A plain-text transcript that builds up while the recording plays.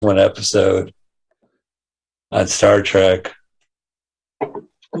one episode on Star Trek.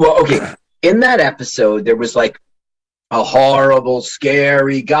 Well, okay. In that episode, there was like a horrible,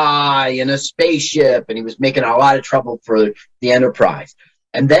 scary guy in a spaceship, and he was making a lot of trouble for the Enterprise.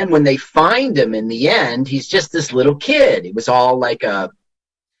 And then when they find him in the end, he's just this little kid. It was all like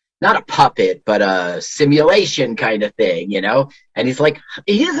not a puppet, but a simulation kind of thing, you know? And he's like,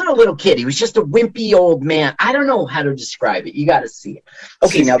 he isn't a little kid. He was just a wimpy old man. I don't know how to describe it. You got to see it.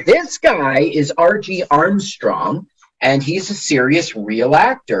 Okay, now this guy is R.G. Armstrong, and he's a serious, real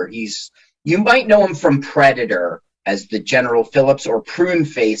actor. You might know him from Predator as the General Phillips, or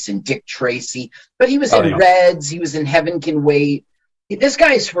Pruneface in Dick Tracy, but he was in Reds. He was in Heaven Can Wait. This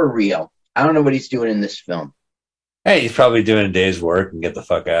guy's for real. I don't know what he's doing in this film. Hey, he's probably doing a day's work and get the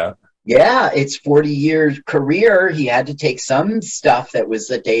fuck out. Yeah, it's 40 years career. He had to take some stuff that was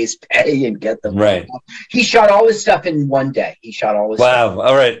a day's pay and get them. Right. He shot all his stuff in one day. He shot all his stuff. Wow.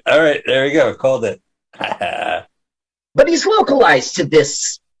 All right. There we go. Called it. But he's localized to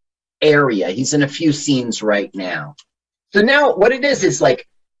this area. He's in a few scenes right now. So now what it is like,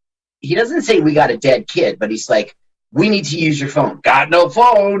 he doesn't say we got a dead kid, but he's like, we need to use your phone. Got no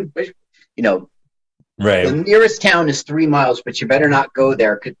phone. You know, right. The nearest town is 3 miles, but you better not go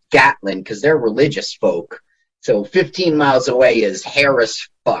there, Gatlin, because they're religious folk. So 15 miles away is Harrisburg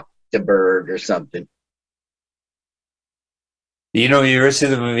or something. You know, you ever see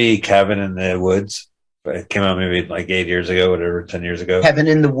the movie Cabin in the Woods? It came out maybe like 8 years ago, whatever, 10 years ago. Cabin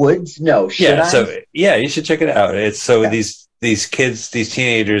in the Woods? No. You should check it out. It's these kids, these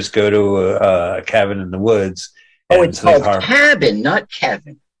teenagers go to a cabin in the woods. Oh, it's called Cabin, not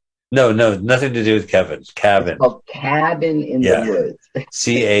Kevin. No, nothing to do with Kevin. Cabin. It's called Cabin in the Woods.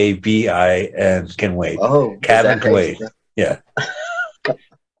 Cabin can wait. Oh, Cabin can wait. Yeah.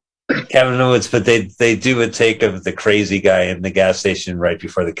 Cabin in the Woods, but they do a take of the crazy guy in the gas station right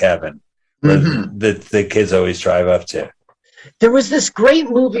before the cabin. Mm-hmm. The kids always drive up to. There was this great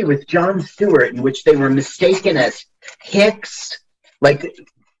movie with Jon Stewart in which they were mistaken as Hicks. Like,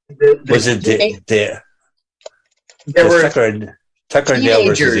 was it there were Tucker and Dale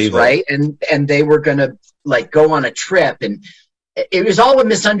versus Evil, right? And they were gonna like go on a trip, and it was all a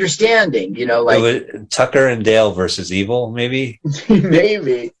misunderstanding, you know. Like Tucker and Dale versus Evil, maybe.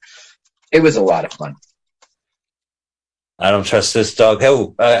 Maybe it was a lot of fun. I don't trust this dog.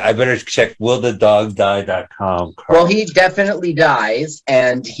 Oh, I better check willthedogdie.com. Well, he definitely dies,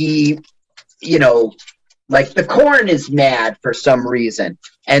 and he, you know, like the corn is mad for some reason.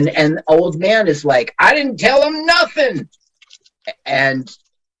 And old man is like, I didn't tell him nothing. And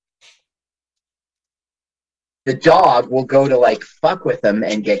the dog will go to like fuck with him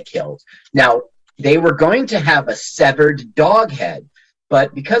and get killed. Now, they were going to have a severed dog head,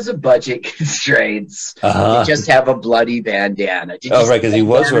 but because of budget constraints, they just have a bloody bandana. Oh, right, because he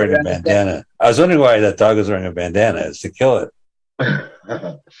was wearing a bandana. I was wondering why that dog was wearing a bandana. Is to kill it.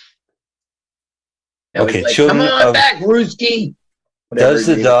 Okay, like, come on back, Rooski.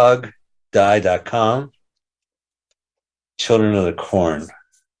 DoesTheDogDie.com. Children of the Corn.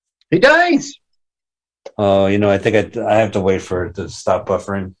 He dies. Oh, you know, I think I have to wait for it to stop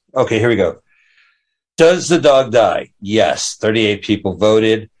buffering. Okay, here we go. Does the dog die? Yes. 38 people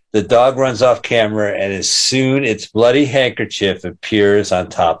voted. The dog runs off camera, and as soon its bloody handkerchief appears on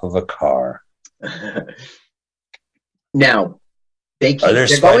top of a car. Now, they're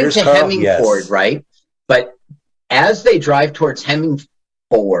going to Hemmingford, right? But as they drive towards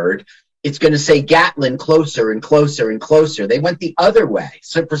Hemmingford, it's going to say Gatlin closer and closer and closer. They went the other way.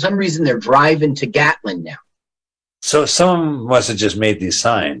 So for some reason, they're driving to Gatlin now. So someone must have just made these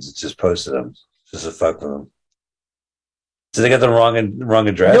signs and just posted them just to fuck with them. So they got the wrong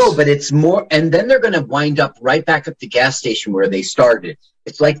address? No, but it's more, and then they're going to wind up right back at the gas station where they started.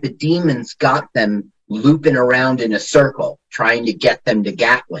 It's like the demons got them looping around in a circle, trying to get them to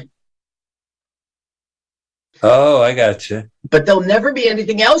Gatlin. Oh, I got you. But there'll never be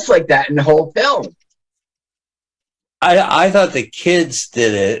anything else like that in the whole film. I thought the kids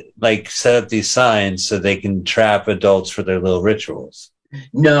did it, like set up these signs so they can trap adults for their little rituals.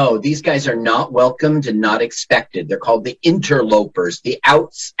 No, these guys are not welcomed and not expected. They're called the interlopers, the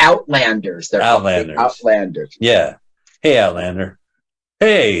outlanders. They're Outlanders. Called the Outlanders. Yeah. Hey, Outlander.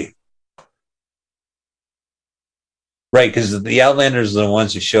 Hey. Right, because the Outlanders are the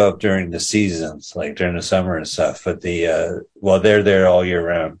ones who show up during the seasons, like during the summer and stuff. But they're there all year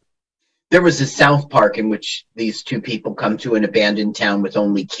round. There was a South Park in which these two people come to an abandoned town with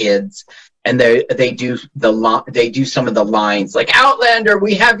only kids, and they do some of the lines like, "Outlander,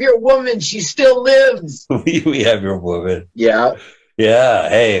 we have your woman. She still lives. We have your woman." Yeah. Yeah.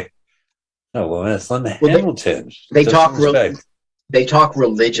 Hey. No woman. It's Linda Hamilton. They talk real. they talk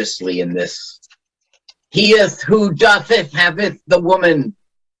religiously in this. He is who dotheth haveth the woman.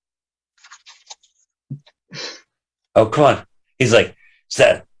 Oh, come on. He's like,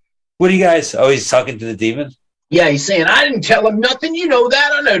 what are you guys? Oh, he's talking to the demon? Yeah, he's saying, I didn't tell him nothing. You know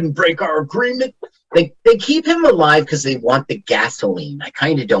that. I didn't break our agreement. They keep him alive because they want the gasoline. I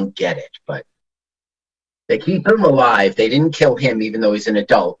kind of don't get it, but they keep him alive. They didn't kill him even though he's an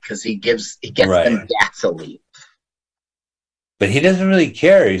adult because he gets them gasoline. But he doesn't really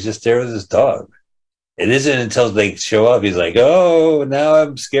care. He's just there with his dog. It isn't until they show up. He's like, oh, now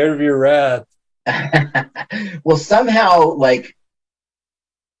I'm scared of your wrath. Well, somehow, like,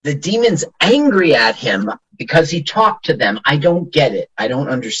 the demon's angry at him because he talked to them. I don't get it. I don't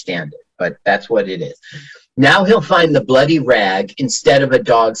understand it, but that's what it is. Now he'll find the bloody rag instead of a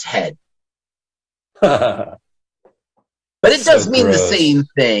dog's head. But it does mean gross. The same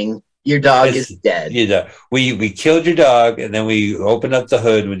thing. Your dog is dead. We killed your dog, and then we opened up the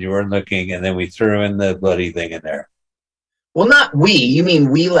hood when you weren't looking, and then we threw in the bloody thing in there. Well, not we. You mean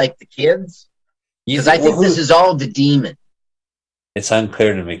we like the kids? Because I think this is all the demon. It's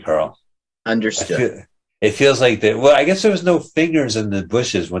unclear to me, Carl. Understood. It feels like that. Well, I guess there was no fingers in the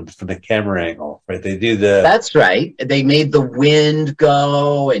bushes from the camera angle, right? They do the. That's right. They made the wind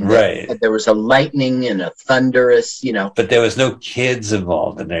go, and there was a lightning and a thunderous, But there was no kids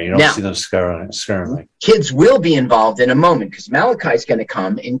involved in there. You don't see them scurrying. Kids will be involved in a moment because Malachi's going to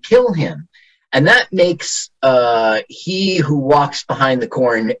come and kill him, and that makes he who walks behind the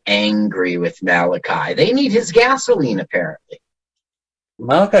corn angry with Malachi. They need his gasoline, apparently.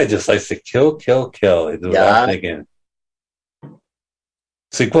 Malachi just likes to kill. Without thinking.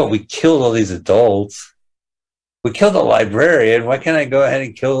 It's like, what? We killed all these adults. We killed a librarian. Why can't I go ahead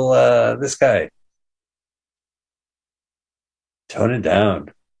and kill this guy? Tone it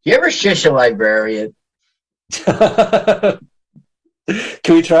down. You ever shush a librarian? Can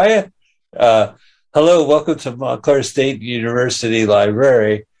we try it? Hello, welcome to Montclair State University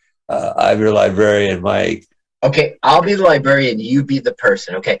Library. I'm your librarian, Mike. Okay, I'll be the librarian. You be the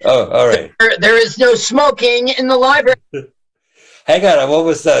person. Okay. Oh, all right. There is no smoking in the library. Hang on, I'm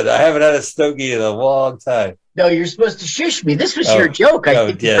almost done. I haven't had a stogie in a long time. No, you're supposed to shush me. This was your joke. I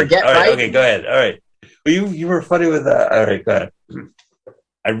think you forget, all right? Right? Okay, go ahead. All right. Well, you were funny with that. All right, go ahead.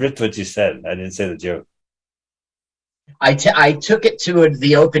 I ripped what you said. I didn't say the joke. I took it to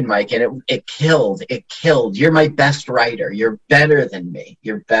the open mic, and it killed. It killed. You're my best writer. You're better than me.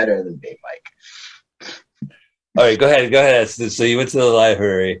 You're better than me, Mike. All right, go ahead. So you went to the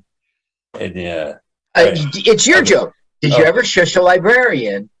library, and it's your joke. Did you ever shush a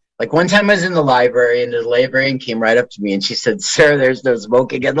librarian? Like one time I was in the library, and the librarian came right up to me, and she said, "Sir, there's no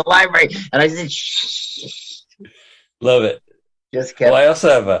smoking in the library." And I said, "Shh." Love it. Just kidding. Well, I also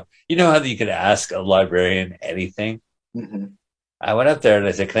have you know how you could ask a librarian anything? Mm-hmm. I went up there, and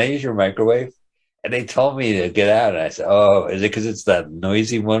I said, "Can I use your microwave?" And they told me to get out. And I said, oh, is it because it's that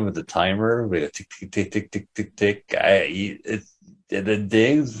noisy one with the timer? With tick, tick, tick, tick, tick, tick, tick. It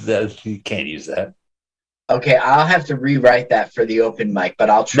dings. You can't use that. Okay, I'll have to rewrite that for the open mic, but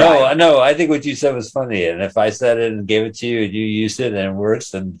I'll try. No, I think what you said was funny. And if I said it and gave it to you and you used it and it works,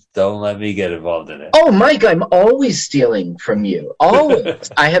 then don't let me get involved in it. Oh, Mike, I'm always stealing from you. Always.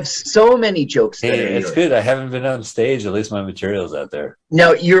 I have so many jokes. Hey, it's good. I haven't been on stage. At least my material's out there.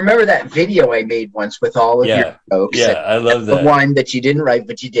 Now, you remember that video I made once with all of your jokes? Yeah, I love that. The one that you didn't write,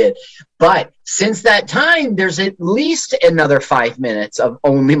 but you did. But since that time, there's at least another 5 minutes of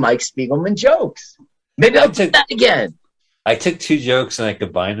only Mike Spiegelman jokes. Maybe I'll do that again. I took two jokes and I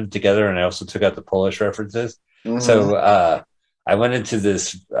combined them together, and I also took out the Polish references. Mm-hmm. So I went into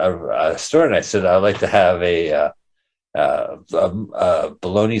this store and I said, I'd like to have a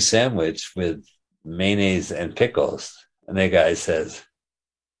bologna sandwich with mayonnaise and pickles. And the guy says,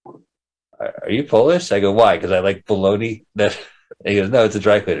 are you Polish? I go, why? Because I like bologna. He goes, no, it's a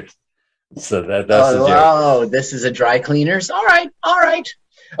dry cleaner. So that's the joke. Oh, this is a dry cleaners? All right.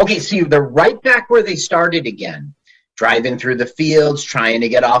 Okay, so they're right back where they started again, driving through the fields, trying to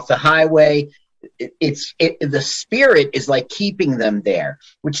get off the highway. The spirit is like keeping them there,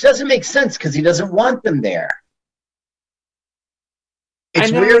 which doesn't make sense because he doesn't want them there.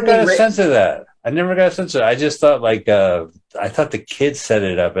 I never got a sense of that. I just thought I thought the kids set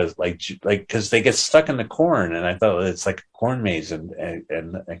it up as like because they get stuck in the corn, and I thought it's like a corn maze and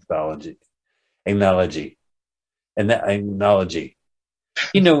analogy.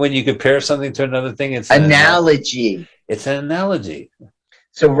 You know, when you compare something to another thing, it's analogy. It's an analogy.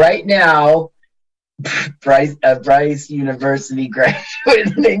 So right now, Bryce University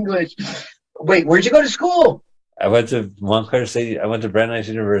graduate in English. Wait, where'd you go to school? I went to Montclair State. I went to Brandeis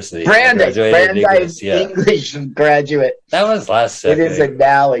University. Brandeis English, yeah. English graduate. That was last It is century.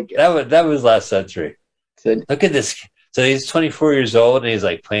 analogous. That was last century. So, Look at this. So he's 24 years old, and he's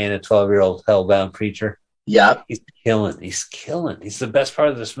like playing a 12-year-old hellbound preacher. yeah. He's killing. He's killing. He's the best part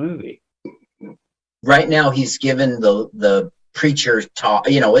of this movie. Right now, he's given the preacher talk.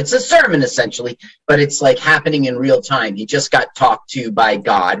 It's a sermon essentially, but it's like happening in real time. He just got talked to by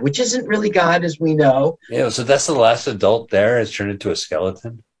God, which isn't really God, as we know. Yeah. So that's the last adult there has turned into a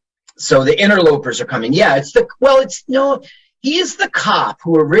skeleton. So the interlopers are coming. Yeah, he is the cop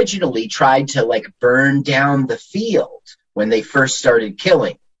who originally tried to like burn down the field when they first started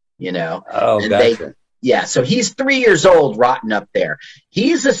killing, Oh, and gotcha. so he's 3 years old, rotting up there.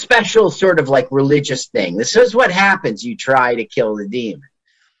 He's a special sort of like religious thing. This is what happens. You try to kill the demon.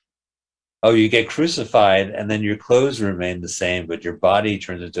 Oh, you get crucified, and then your clothes remain the same, but your body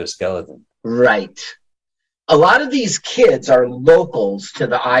turns into a skeleton. Right. A lot of these kids are locals to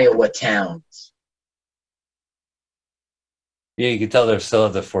the Iowa towns. Yeah, you can tell they're still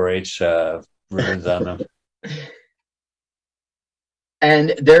at the 4-H ribbons on them.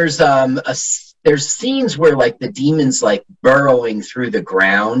 And there's scenes where like the demon's like burrowing through the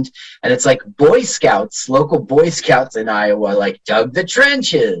ground, and it's like local Boy Scouts in Iowa, like dug the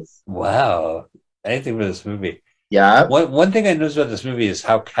trenches. Wow. Anything for this movie. Yeah. One thing I noticed about this movie is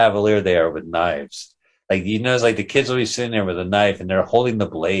how cavalier they are with knives. Like, you notice, like, the kids will be sitting there with a knife, and they're holding the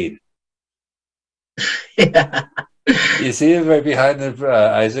blade. Yeah. You see it right behind the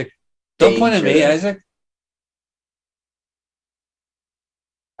Isaac? Don't point at me, Isaac.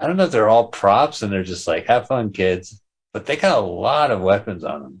 I don't know if they're all props and they're just like, have fun, kids. But they got a lot of weapons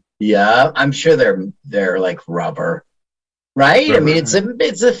on them. Yeah, I'm sure they're like rubber. Right? Rubber. I mean,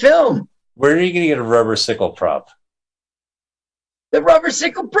 it's a film. Where are you going to get a rubber sickle prop? The rubber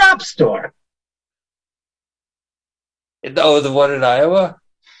sickle prop store. Oh, the one in Iowa?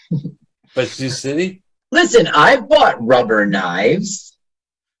 But Sioux City? Listen, I've bought rubber knives.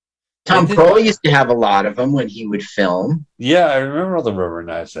 Tom Kroll used to have a lot of them when he would film. Yeah, I remember all the rubber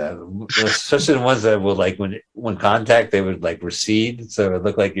knives, especially the ones that would, like, when contact, they would like recede, so it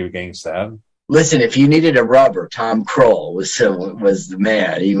looked like you were getting stabbed. Listen, if you needed a rubber, Tom Kroll was the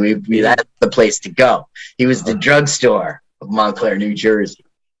man. That's the place to go. He was the drugstore of Montclair, New Jersey.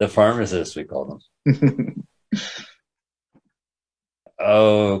 The pharmacist, we called him.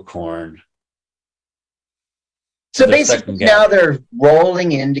 Oh, corn. So basically now they're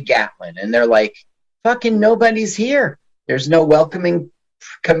rolling into Gatlin, and they're like, fucking nobody's here. There's no welcoming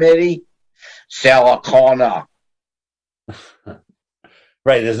committee. Silicona.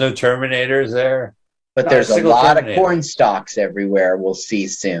 Right, there's no Terminators there. But there's a lot of corn stalks everywhere, we'll see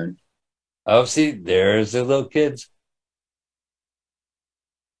soon. Oh, see, there's the little kids.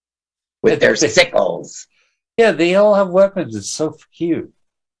 With their sickles. Yeah, they all have weapons. It's so cute.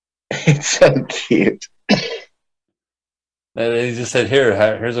 It's so cute. And he just said,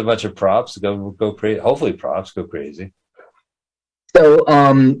 here's a bunch of props. Go crazy. Hopefully props go crazy.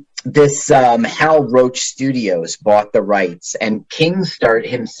 So this Hal Roach Studios bought the rights, and Kingstar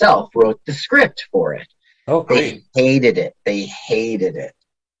himself wrote the script for it. Oh, great. They hated it.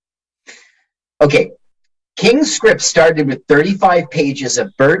 Okay. King's script started with 35 pages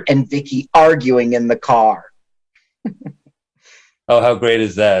of Bert and Vicky arguing in the car. Oh, how great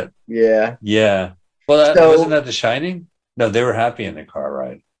is that? Yeah. Yeah. Well, wasn't that The Shining? No, they were happy in the car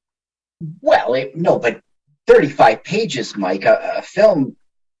ride. Well, but 35 pages, Mike. A film,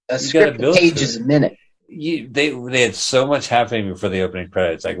 a script pages a minute. They had so much happening before the opening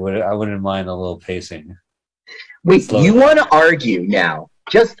credits. I wouldn't mind a little pacing. Wait, you want to argue now?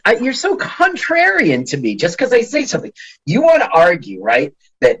 You're so contrarian to me. Just because I say something, you want to argue, right?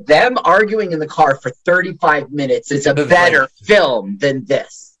 That them arguing in the car for 35 minutes is a better film than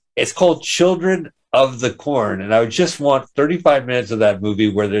this. It's called Children of the Corn, and I would just want 35 minutes of that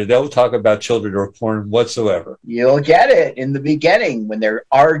movie where they don't talk about children or corn whatsoever. You'll get it in the beginning when they're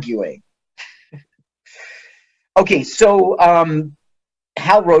arguing. Okay, so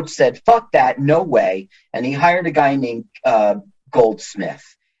Hal Roach said, fuck that, no way. And he hired a guy named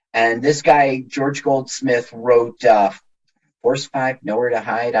Goldsmith. And this guy, George Goldsmith, wrote Force 5, Nowhere to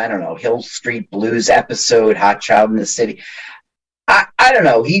Hide, I don't know, Hill Street Blues episode, Hot Child in the City. I don't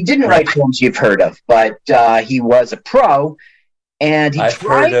know. He didn't write films you've heard of, but he was a pro. And I've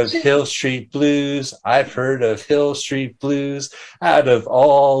heard of Hill Street Blues. I've heard of Hill Street Blues. Out of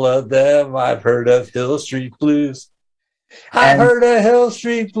all of them, I've heard of Hill Street Blues. I've heard of Hill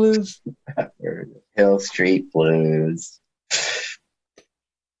Street Blues. I've heard of Hill Street Blues.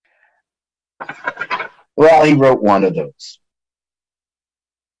 Well, he wrote one of those.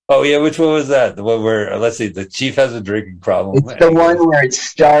 Oh yeah, which one was that? The one where let's see, the chief has a drinking problem, It's and the he one goes, where it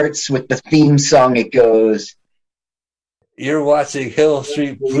starts with the theme song. It goes, "You're watching Hill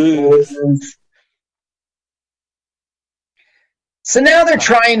Street Blues." so now they're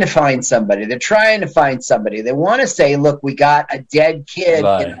trying to find somebody. They're trying to find somebody. They want to say, look, we got a dead kid in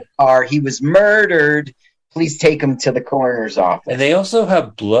Lie. the car. He was murdered. Please take him to the coroner's And office. they also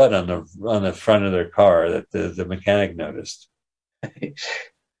have blood on the front of their car that the mechanic noticed.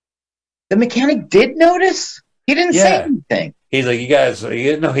 The mechanic did notice. He didn't say Yeah, anything. he's like, "You guys."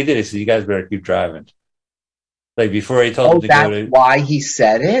 No, he did. He said, "You guys better keep driving." Like before, he told them Oh, to go that's to. why he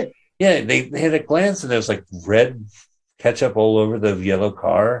said it? Yeah, they had a glance, and there was like red ketchup all over the yellow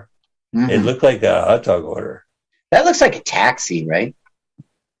car. It Mm-hmm. looked like a hot dog order. That looks like a taxi, right?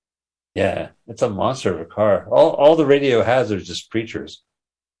 Yeah, it's a monster of a car. All the radio has are just preachers.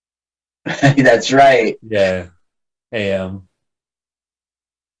 That's right. Yeah, AM.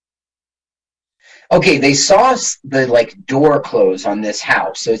 Okay, they saw the like door close on this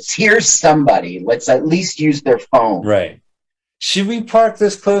house. So it's here's somebody. Let's at least use their phone. Right. Should we park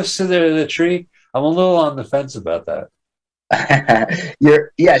this close to the tree? I'm a little on the fence about that.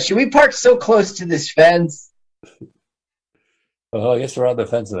 Yeah, should we park so close to this fence? Oh, I guess we're on the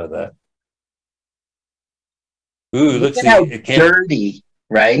fence about that. Ooh, Look look, at see, how it can't. dirty,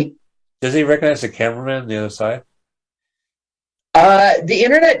 right? Does he recognize the cameraman on the other side? The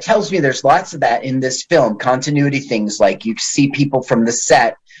internet tells me there's lots of that in this film. Continuity things like you see people from the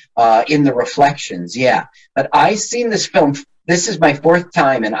set in the reflections. Yeah, but I seen this film. This is my fourth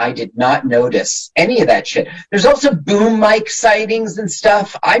time, and I did not notice any of that shit. There's also boom mic sightings and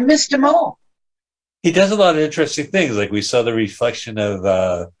stuff. I missed them all. He does a lot of interesting things. Like we saw the reflection of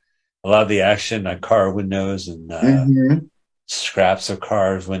a lot of the action on car windows and Mm-hmm. scraps of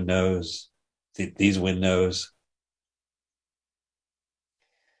cars windows. These windows.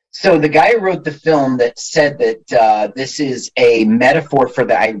 So the guy who wrote the film that said that this is a metaphor for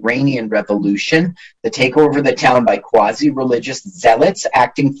the Iranian Revolution, the takeover of the town by quasi-religious zealots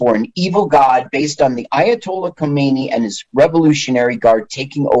acting for an evil god based on the Ayatollah Khomeini and his Revolutionary Guard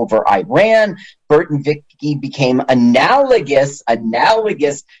taking over Iran. Bert and Vicky became analogous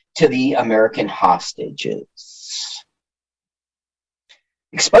to the American hostages.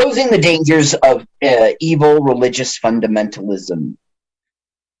 Exposing the dangers of evil religious fundamentalism.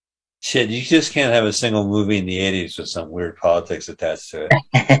 Shit, you just can't have a single movie in the 80s with some weird politics attached to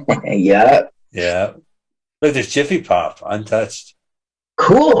it. Yeah. Yeah. Look, there's Jiffy Pop, untouched.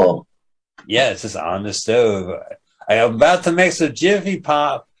 Cool. Yeah, it's just on the stove. I am about to make some Jiffy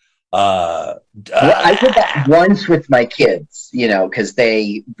Pop. Well, I did that once with my kids, because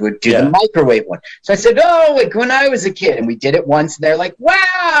they would do the microwave one. So I said, oh, like when I was a kid, and we did it once, and they're like,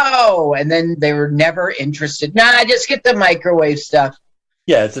 wow. And then they were never interested. Nah, just get the microwave stuff.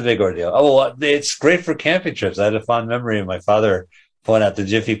 Yeah, it's a big ordeal. Oh, well, it's great for camping trips. I had a fond memory of my father pulling out the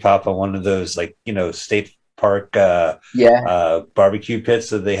Jiffy Pop on one of those, like, state park barbecue pits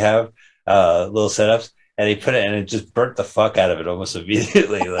that they have, little setups. And he put it, and it just burnt the fuck out of it almost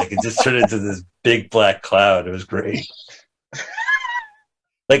immediately. Like, it just turned into this big black cloud. It was great.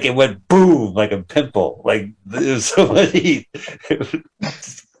 Like, it went boom, like a pimple. Like, it was so much heat.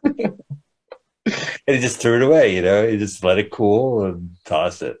 And he just threw it away, He just let it cool and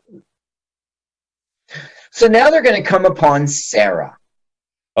tossed it. So now they're going to come upon Sarah.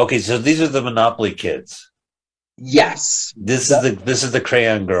 Okay, so these are the Monopoly kids. Yes. This is the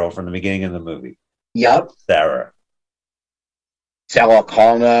crayon girl from the beginning of the movie. Yep. Sarah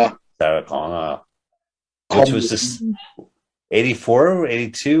Connor. Which was this 84 or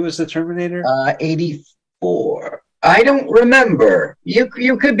 82 was the Terminator? 84. I don't remember. You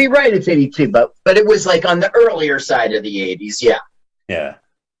could be right. It's 82, but it was like on the earlier side of the 80s. Yeah. Yeah.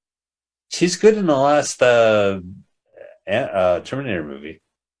 She's good in the last Terminator movie.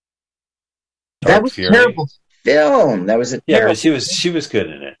 That was a terrible film. That was a terrible. Yeah, but she was good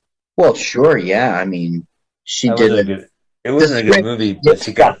in it. Well, sure. Yeah. I mean, she did. It wasn't a good movie, but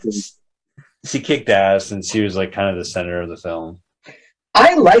she kicked ass, and she was like kind of the center of the film.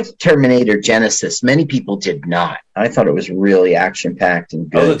 I liked Terminator Genesis. Many people did not. I thought it was really action-packed and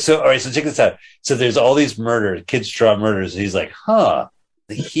good. Oh, look, all right, so check this out. So there's all these kids draw murders, and he's like,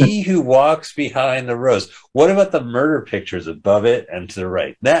 he who walks behind the rose. What about the murder pictures above it and to the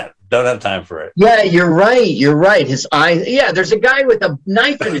right? That, don't have time for it. Yeah, you're right. His eyes, there's a guy with a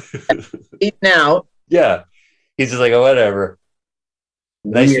knife in his head eating out. Yeah. He's just like, oh, whatever.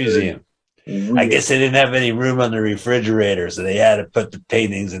 Nice Weird. museum. Weird. I guess they didn't have any room on the refrigerator, so they had to put the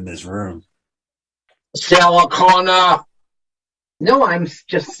paintings in this room. Sarah Connor. No, I'm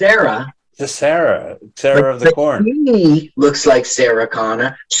just Sarah. the Sarah of the But Corn. he looks like Sarah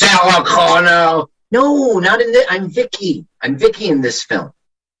Connor. Sarah Connor. No, not in this. I'm Vicky. I'm Vicky in this film.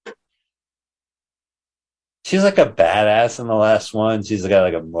 She's like a badass in the last one. She's got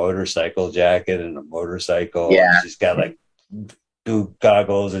like a motorcycle jacket and a motorcycle, and Yeah. she's got like goo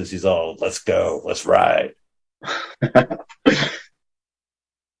goggles, and she's all, "Let's go, let's ride."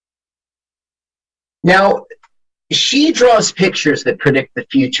 Now, she draws pictures that predict the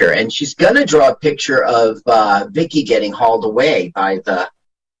future, and she's going to draw a picture of Vicky getting hauled away by the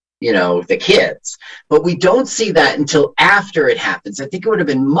kids. But we don't see that until after it happens. I think it would have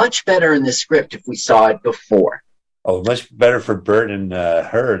been much better in the script if we saw it before. Oh, much better for Bert and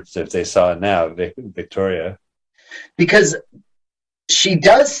Hertz if they saw it now, Victoria. Because she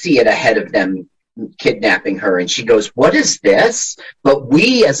does see it ahead of them kidnapping her, and she goes, "What is this?" But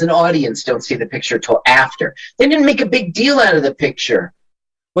we as an audience don't see the picture till after. They didn't make a big deal out of the picture.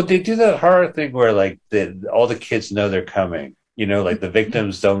 But they do that horror thing where like all the kids know they're coming. Like the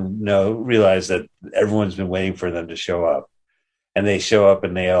victims don't realize that everyone's been waiting for them to show up. And they show up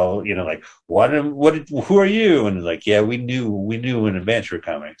and they all, like, who are you? And like, yeah, we knew in advance you're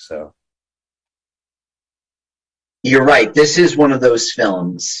coming. So You're right. This is one of those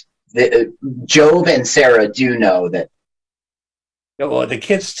films. Jove and Sarah do know that. well, the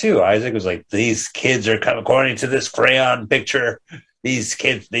kids too. Isaac was like, these kids are coming, according to this crayon picture. These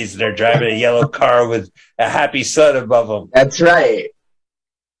kids, they're driving a yellow car with a happy sun above them. That's right.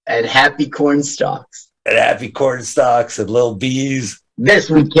 And happy corn stalks. And happy corn stalks and little bees. This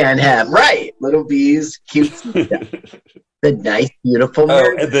we can't have. Right. Little bees, cute stuff. The nice, beautiful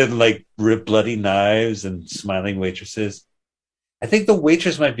Oh, and then like rip bloody knives and smiling waitresses. I think the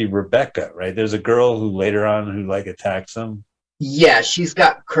waitress might be Rebecca, right? There's a girl who later on who like attacks them. Yeah, she's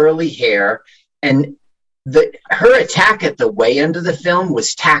got curly hair, and her attack at the way end of the film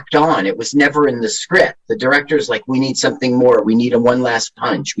was tacked on. It was never in the script. The director's like, we need something more. We need one last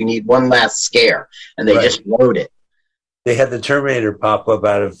punch. We need one last scare. And they just wrote it. They had the Terminator pop up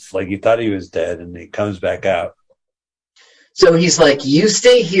out of, like, you thought he was dead, and he comes back out. So he's like, you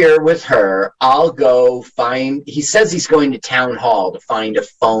stay here with her. I'll go find, he says he's going to town hall to find a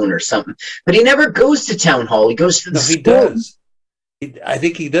phone or something. But he never goes to town hall. He goes to the school. He does. I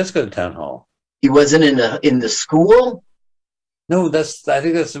think he does go to town hall. He wasn't in the school? No, I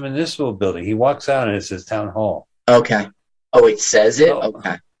think that's the municipal building. He walks out and it says town hall. Okay. Oh, it says it? Oh.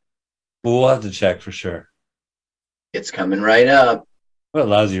 Okay. We'll have to check for sure. It's coming right up. What a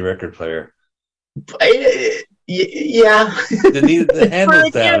lousy record player. Yeah. The handle's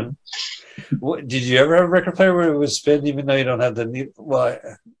down. Did you ever have a record player where it was spin even though you don't have the needle? Well,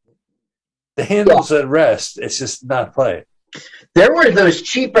 the handle's at rest. It's just not play. There were those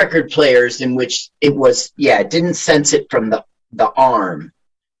cheap record players in which it was, it didn't sense it from the arm.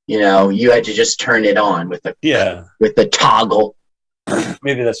 You had to just turn it on with the toggle.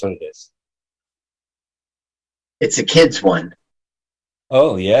 Maybe that's what it is. It's a kid's one.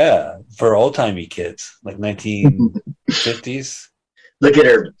 Oh, yeah. For old-timey kids, like 1950s. Look at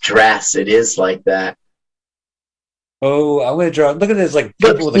her dress. It is like that. Oh, I'm going to draw. Look at this, like,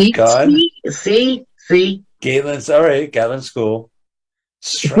 people with a gun. See? Galen's, all right, Galen School.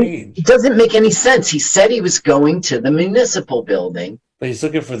 Strange. It doesn't make any sense. He said he was going to the municipal building. But he's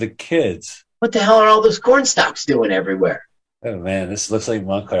looking for the kids. What the hell are all those corn stalks doing everywhere? Oh, man, this looks like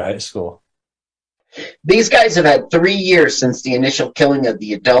Montclair High School. These guys have had 3 years since the initial killing of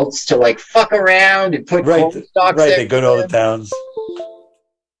the adults to, like, fuck around and put corn stalks Right, they go to all the towns.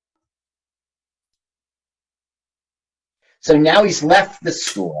 So now he's left the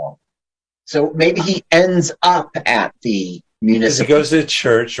school. So maybe he ends up at the municipal. He goes to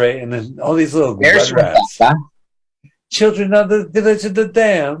church, right? And then all these little rats. Children of the village of the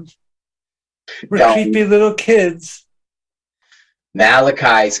damned. We're creepy little kids.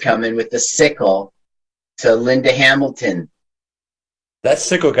 Malachi's coming with the sickle to Linda Hamilton. That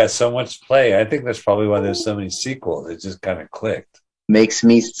sickle got so much play. I think that's probably why there's so many sequels. It just kind of clicked. Makes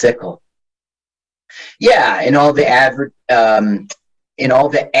me sickle. Yeah, in all the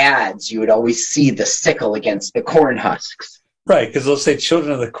ads, you would always see the sickle against the corn husks. Right, because they'll say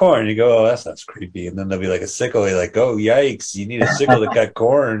children of the corn. You go, oh, that sounds creepy. And then there'll be like a sickle. You're like, oh, yikes, you need a sickle that cut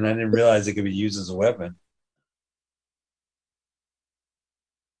corn. I didn't realize it could be used as a weapon.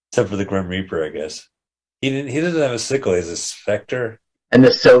 Except for the Grim Reaper, I guess. He doesn't have a sickle. He has a specter. And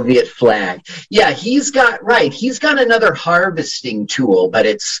the Soviet flag. Yeah, he's got another harvesting tool, but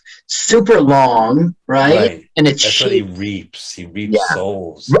it's super long, right? And it's That's what he reaps. He reaps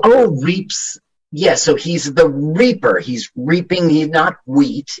souls. Oh, reaps. Yeah, so he's the reaper. He's reaping, he's not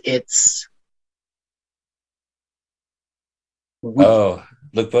wheat, it's wheat. Oh,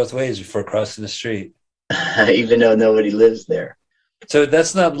 look both ways before crossing the street. Even though nobody lives there. So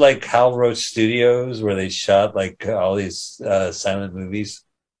that's not like Hal Roach Studios where they shot like all these silent movies.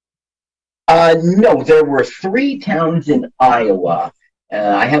 No, there were 3 towns in Iowa.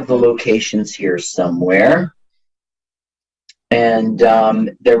 I have the locations here somewhere, and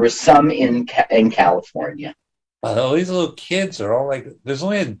there were some in California. All these little kids are all like, there's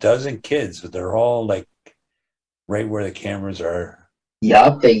only a dozen kids, but they're all like right where the cameras are.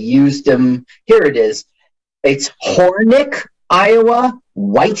 Yup, they used them. Here it is. It's Hornick, Iowa,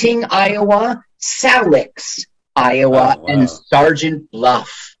 Whiting, Iowa, Salix, Iowa, Oh, wow. and Sergeant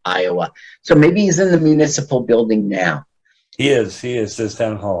Bluff, Iowa. So maybe he's in the municipal building now. He is this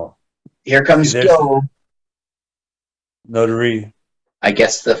town hall. Here comes Joe. Notary. I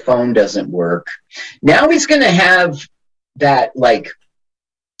guess the phone doesn't work. Now he's going to have that like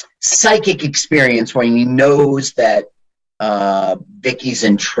psychic experience when he knows that Vicky's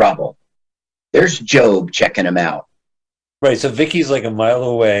in trouble. There's Job checking him out. Right, so Vicky's like a mile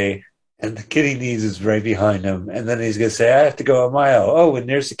away, and the kid he needs is right behind him. And then he's going to say, I have to go a mile. Oh, and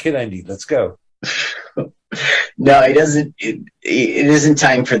there's the kid I need. Let's go. No, he doesn't. It isn't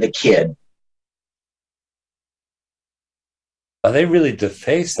time for the kid. Oh, they really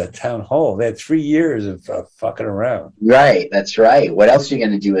defaced that town hall. They had 3 years of fucking around. Right, that's right. What else are you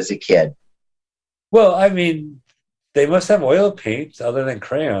going to do as a kid? Well, I mean, they must have oil paint other than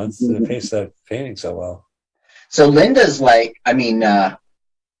crayons to paste that painting so well. So Linda's like,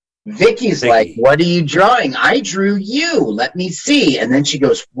 Vicky's like, what are you drawing? I drew you. Let me see. And then she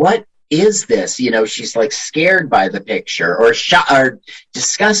goes, what is this? You know, she's like scared by the picture or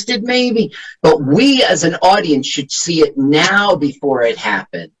disgusted maybe. But we as an audience should see it now before it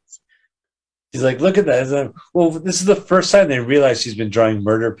happens. She's like, look at that. Well, this is the first time they realize she's been drawing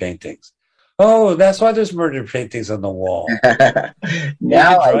murder paintings. Oh, that's why there's murder paintings on the wall.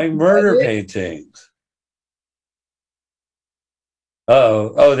 Now drawing murder paintings.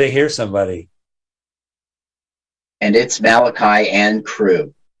 Oh, they hear somebody. And it's Malachi and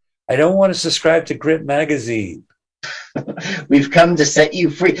crew. I don't want to subscribe to Grit Magazine. We've come to set you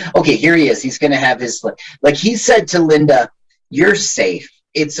free. Okay, here he is. He's going to have his, like he said to Linda, you're safe.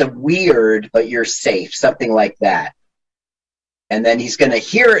 It's a weird, but you're safe. Something like that. And then he's going to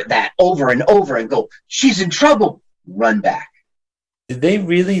hear that over and over and go, she's in trouble. Run back. Did they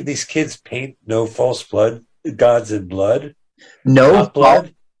really, these kids paint no false blood, gods in blood? No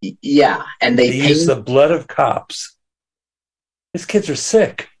blood? Yeah. And they use the blood of cops. These kids are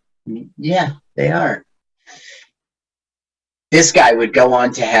sick. Yeah, they are. This guy would go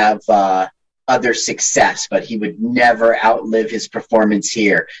on to have other success, but he would never outlive his performance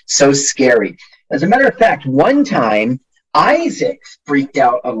here. So scary. As a matter of fact, one time, Isaac freaked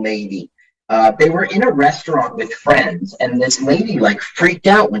out a lady. They were in a restaurant with friends, and this lady like freaked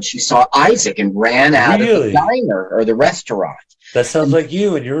out when she saw Isaac and ran out of the diner or the restaurant. That sounds like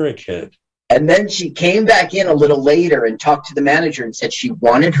you when you were a kid. And then she came back in a little later and talked to the manager and said she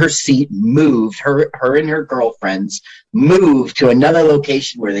wanted her seat moved, her and her girlfriends moved to another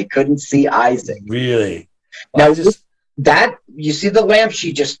location where they couldn't see Isaac. Really? Now, that you see the lamp,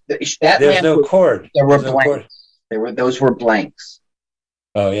 there's no cord. There were blanks. Those were blanks.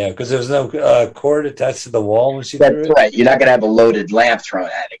 Oh, yeah, because there was no cord attached to the wall when she threw it? That's right. You're not going to have a loaded lamp thrown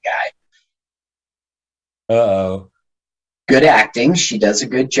at a guy. Uh-oh. Good acting. She does a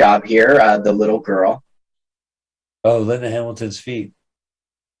good job here, the little girl. Oh, Linda Hamilton's feet.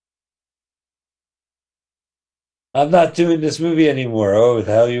 I'm not doing this movie anymore. Oh,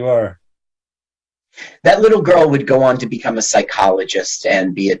 the hell you are. That little girl would go on to become a psychologist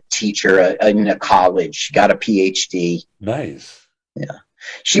and be a teacher in a college. She got a PhD. Nice. Yeah.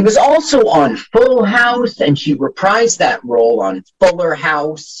 She was also on Full House, and she reprised that role on Fuller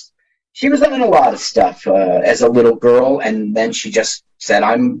House. She was on a lot of stuff as a little girl, and then she just said,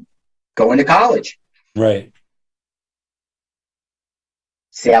 I'm going to college. Right.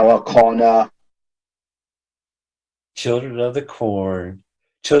 Sarah Connor. Children of the Corn.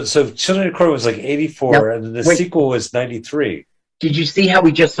 So Children of the Corn was like 84, and then the sequel was 93. Did you see how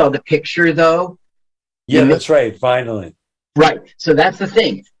we just saw the picture, though? Yeah, that's right, finally. Right. So that's the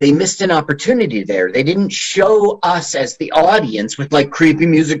thing. They missed an opportunity there. They didn't show us as the audience with like creepy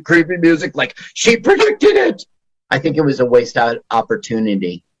music, like she predicted it. I think it was a wasted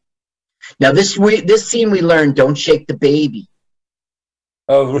opportunity. Now this scene we learned, don't shake the baby.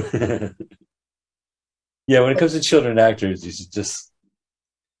 Oh, yeah. When it comes to children actors, you should just.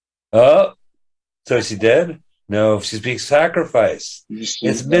 Oh, so is she dead? No, she's being sacrificed.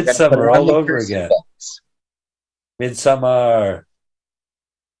 It's Midsummer all over again. Midsummer.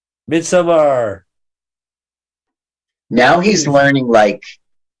 Now he's learning like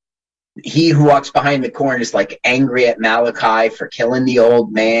He who walks behind the corn is like angry at Malachi for killing the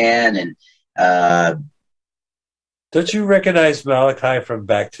old man, and Don't you recognize Malachi from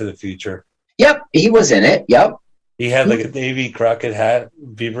Back to the Future? yep, he was in it. Yep. He had like a Davy Crockett hat,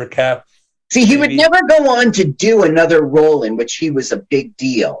 beaver cap. See, he would maybe? never go on to do another role in which he was a big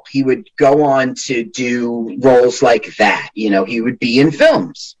deal. He would go on to do roles like that. You know, he would be in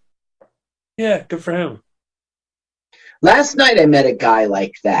films. Yeah, good for him. Last night I met a guy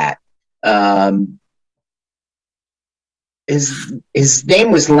like that. His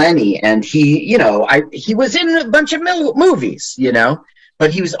name was Lenny, and he was in a bunch of movies,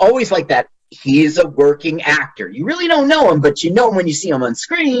 but he was always like that. He is a working actor. You really don't know him, but you know him when you see him on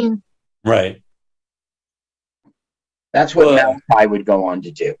screen. Right. That's what Malachi would go on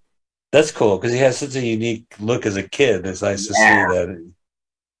to do. That's cool because he has such a unique look as a kid. It's nice to see that.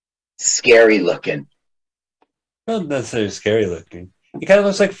 Scary looking. Not necessarily scary looking. He kind of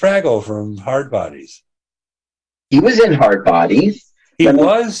looks like Fraggle from Hard Bodies. He was in Hard Bodies. He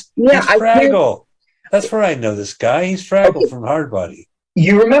was? Yeah, he's Fraggle. That's where I know this guy. He's Fraggle from Hard Body.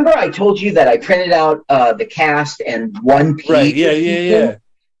 You remember I told you that I printed out the cast and one page? Right, yeah.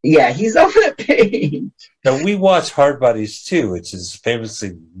 Yeah, he's on that page. Now, we watch Hard Bodies too, which is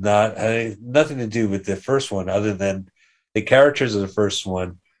famously nothing to do with the first one other than the characters of the first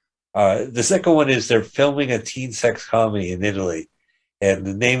one. The second one is they're filming a teen sex comedy in Italy, and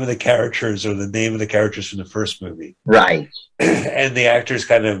the name of the characters are the name of the characters from the first movie. Right. And the actors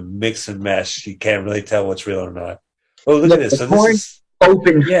kind of mix and mesh. You can't really tell what's real or not. Oh, look at this. So this is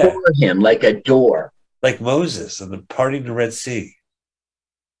open for him like a door. Like Moses and the parting the Red Sea.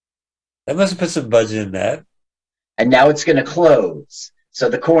 That must have put some budget in that. And now it's going to close. So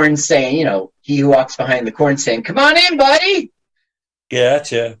the corn's saying, he who walks behind the corn saying, come on in, buddy.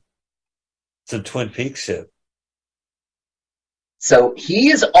 Gotcha. Some Twin Peaks shit. So he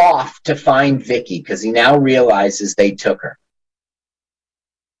is off to find Vicky because he now realizes they took her.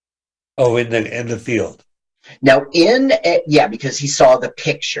 Oh, in the field. Now because he saw the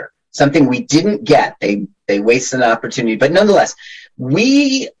picture. Something we didn't get. They wasted an opportunity. But nonetheless,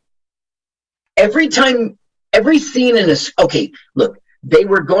 every scene in this, okay, look,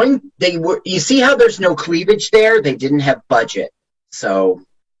 you see how there's no cleavage there? They didn't have budget. So.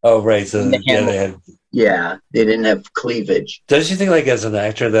 Oh, right. So, they didn't have cleavage. Don't you think, like, as an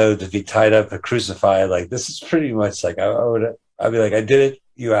actor, though, to be tied up and crucified, like, this is pretty much like, I'd be like, I did it,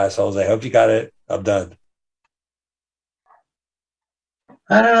 you assholes. I hope you got it. I'm done.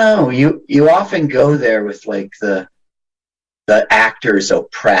 I don't know. You often go there with, like, the actor's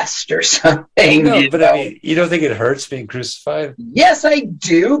oppressed or something. No, but I mean, you don't think it hurts being crucified? Yes, I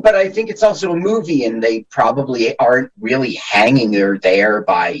do, but I think it's also a movie, and they probably aren't really hanging her there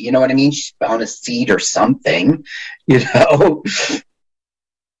by, you know what I mean? She's on a seat or something, No,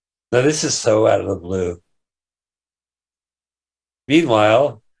 this is so out of the blue.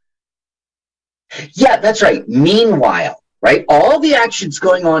 Meanwhile. Yeah, that's right. Meanwhile, right? All the action's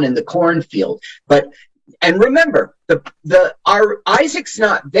going on in the cornfield, and remember, our Isaac's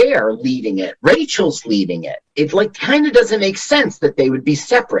not there leading it. Rachel's leading it. It kind of doesn't make sense that they would be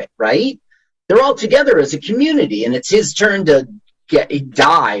separate, right? They're all together as a community, and it's his turn to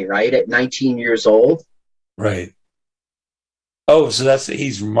die, right, at 19 years old. Right. Oh, so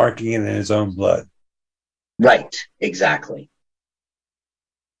he's marking it in his own blood. Right, exactly.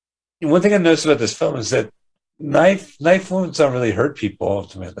 One thing I noticed about this film is that knife wounds don't really hurt people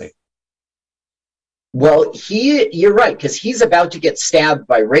ultimately. Well, you're right, because he's about to get stabbed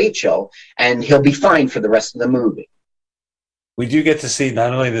by Rachel, and he'll be fine for the rest of the movie. We do get to see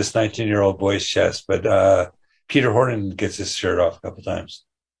not only this 19-year-old boy's chest, but Peter Horton gets his shirt off a couple times.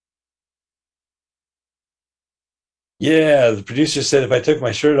 Yeah, the producer said if I took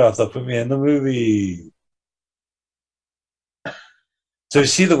my shirt off, they'll put me in the movie. So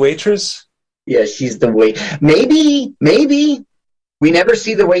is she the waitress? Yeah, she's the Maybe. We never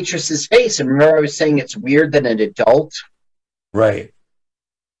see the waitress's face. And remember I was saying it's weird that an adult. Right.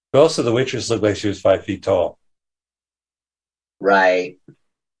 But also the waitress looked like she was 5 feet tall. Right.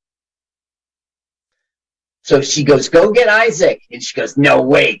 So she goes, go get Isaac. And she goes, no,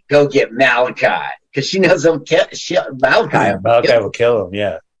 wait, go get Malachi. Because she knows Malachi will kill him,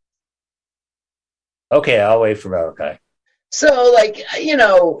 yeah. Okay, I'll wait for Malachi. So,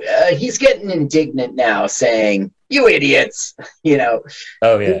 he's getting indignant now, saying, you idiots,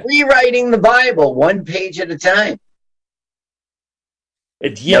 Oh, yeah. Rewriting the Bible one page at a time.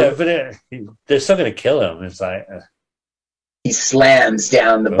 But they're still going to kill him. It's like... he slams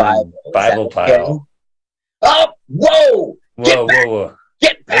down the Bible pile. Okay? Oh, whoa! Whoa.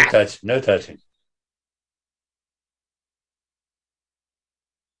 Get back! No touching.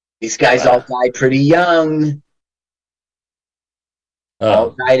 These guys all died pretty young.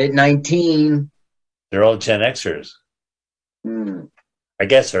 All died at 19. They're all Gen Xers. I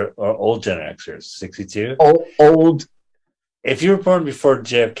guess are old Gen Xers. 62. Old. If you were born before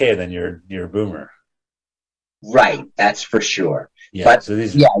JFK, then you're a boomer. Right, that's for sure. Yeah, but so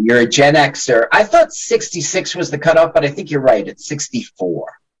these you're a Gen Xer. I thought 66 was the cutoff, but I think you're right. It's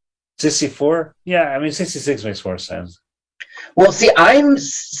 64. 64? Yeah, I mean 66 makes more sense. Well, see, I'm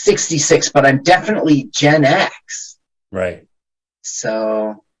 66, but I'm definitely Gen X. Right.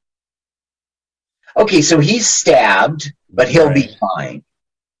 So, okay, so he's stabbed, but he'll be fine.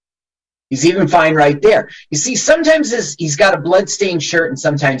 He's even fine right there. You see, sometimes he's got a bloodstained shirt, and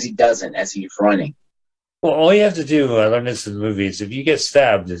sometimes he doesn't as he's running. Well, all you have to do, I learned this in the movies, if you get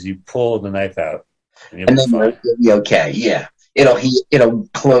stabbed, is you pull the knife out. And then you'll be okay, yeah. It'll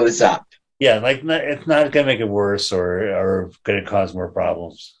close up. Yeah, like it's not going to make it worse or going to cause more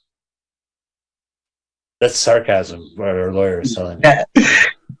problems. That's sarcasm, what our lawyer is telling me.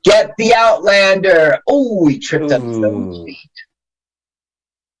 Get the Outlander! Oh, he tripped up his own feet.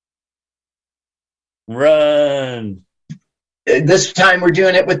 Run! This time we're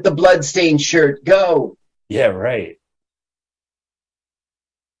doing it with the bloodstained shirt. Go! Yeah, right.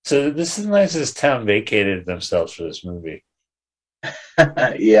 So this is nice as town vacated themselves for this movie.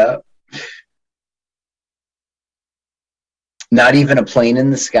 Yeah. Not even a plane in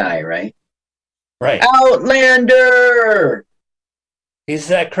the sky, right? Right. Outlander!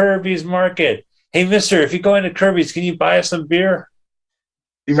 He's at Kirby's Market. Hey, mister, if you go into Kirby's, can you buy us some beer?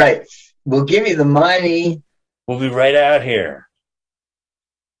 Right. We'll give you the money. We'll be right out here.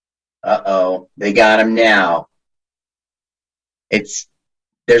 Uh-oh. They got him now.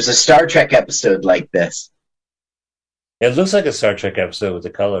 There's a Star Trek episode like this. It looks like a Star Trek episode with the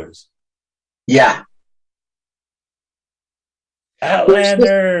colors. Yeah.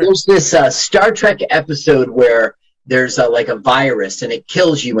 Outlander! There's this Star Trek episode where there's like a virus and it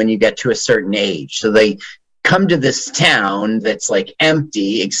kills you when you get to a certain age. So they come to this town that's like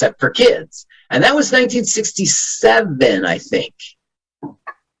empty except for kids. And that was 1967, I think.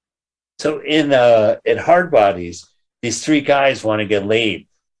 So in Hard Bodies, these three guys want to get laid.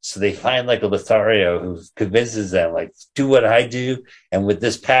 So they find like a Lothario who convinces them, like, do what I do. And with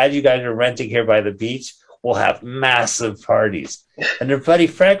this pad you guys are renting here by the beach, we'll have massive parties. And their buddy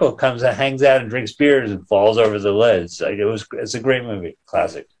Frankel comes and hangs out and drinks beers and falls over the ledge. Like it's a great movie.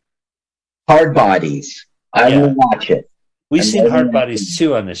 Classic. Hard Bodies. I will watch it. We've seen Hard Bodies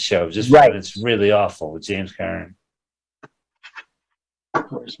 2 on this show, just when it's really awful with James Cameron.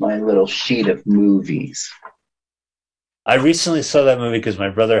 Where's my little sheet of movies? I recently saw that movie because my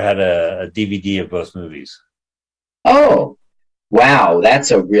brother had a DVD of both movies. Oh, wow.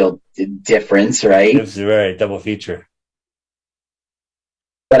 That's a real difference, right? It was a very double feature.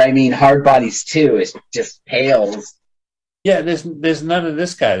 But I mean, Hard Bodies 2 is just pales. Yeah, there's none of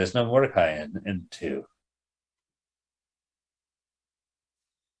this guy. There's no Mordecai in 2.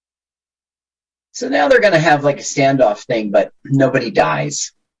 So now they're going to have like a standoff thing, but nobody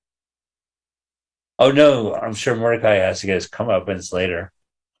dies. Oh, no, I'm sure Mordecai has to get his comeuppance later.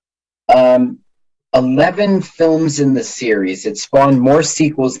 11 films in the series. It spawned more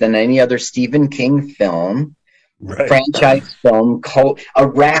sequels than any other Stephen King film, franchise film, a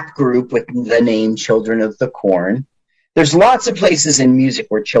rap group with the name Children of the Corn. There's lots of places in music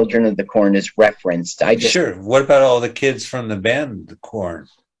where Children of the Corn is referenced. Sure. What about all the kids from the band, The Corn?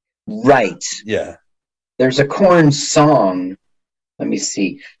 Right. Yeah. There's a Corn song. Let me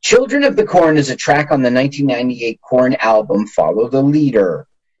see. Children of the Corn is a track on the 1998 Corn album, Follow the Leader.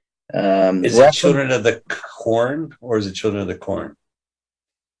 Is it Children of the Corn or is it Children of the Corn?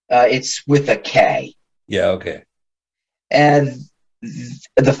 It's with a K. Yeah, okay. And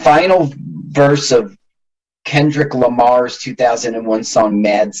the final verse of Kendrick Lamar's 2001 song,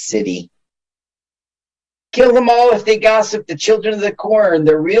 Mad City. Kill them all if they gossip, the children of the corn.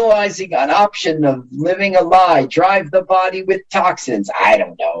 They're realizing an option of living a lie. Drive the body with toxins. I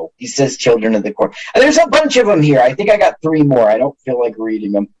don't know. He says children of the corn. And there's a bunch of them here. I think I got 3 more. I don't feel like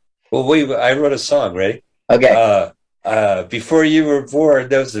reading them. Well, wait, I wrote a song, ready? Okay. Before you were born,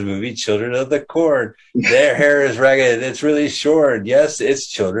 there was the movie Children of the Corn. Their hair is ragged. It's really short. Yes, it's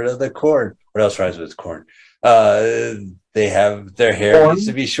Children of the Corn. What else rhymes with corn? They have their hair needs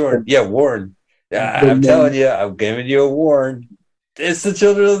to be short. Yeah, worn. I'm telling you, I'm giving you a warn. It's the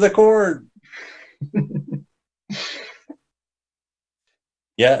Children of the Corn.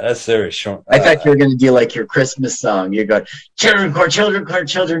 Yeah, that's very short. I thought you were going to do like your Christmas song. You go, children corn, children corn,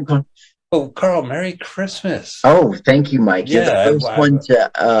 children corn. Oh, Carl, Merry Christmas. Oh, thank you, Mike. You're the first one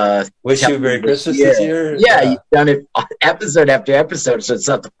to wish you a Merry Christmas this year. Yeah, you've done it episode after episode, so it's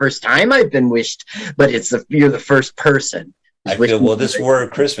not the first time I've been wished, but you're the first person. I feel, well, this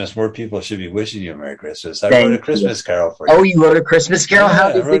word Christmas, more people should be wishing you a Merry Christmas. I wrote a Christmas carol for you. Oh, you wrote a Christmas carol?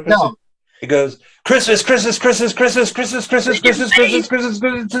 How does it go? It goes, Christmas, Christmas, Christmas, Christmas, Christmas, Christmas, Christmas, Christmas,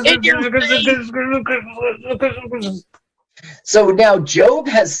 Christmas, Christmas. So now Job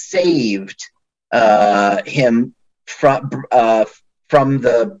has saved him from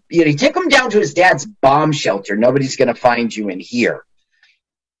the, he took him down to his dad's bomb shelter. Nobody's going to find you in here.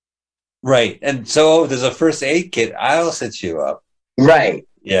 Right. And so there's a first aid kit. I'll set you up. Right.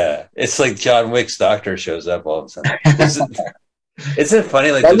 Yeah. It's like John Wick's doctor shows up all of a sudden. Isn't it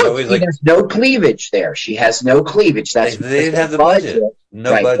funny? Like, there's always like, there's no cleavage there. She has no cleavage. That's they didn't have the budget.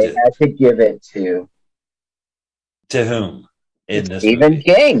 No budget. They had to give it to whom? Stephen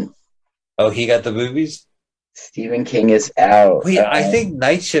King. Oh, he got the movies? Stephen King is out. Wait, I think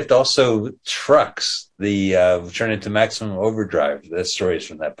Night Shift also trucks the Turn Into Maximum Overdrive. That story's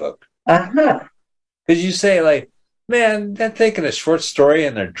from that book. Uh-huh. Because you say, like, man, they're taking a short story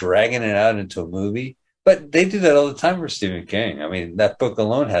and they're dragging it out into a movie. But they do that all the time for Stephen King. I mean, that book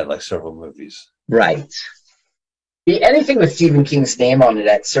alone had like several movies. Right. Anything with Stephen King's name on it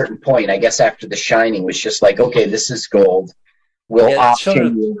at a certain point, I guess after The Shining, was just like, okay, this is gold. We'll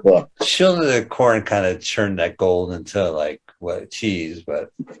option your book. Children of the Corn kind of churned that gold into like cheese,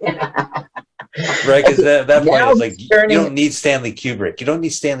 but right, because that point is like you don't need Stanley Kubrick. You don't need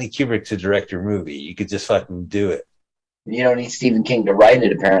Stanley Kubrick to direct your movie. You could just fucking do it. You don't need Stephen King to write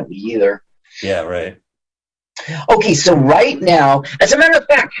it, apparently, either. Yeah, right. Okay, so right now, as a matter of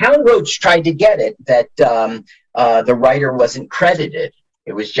fact, Hound Roach tried to get it that the writer wasn't credited.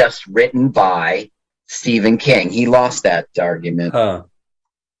 It was just written by Stephen King. He lost that argument. Huh.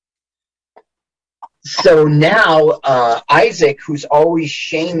 So now Isaac, who's always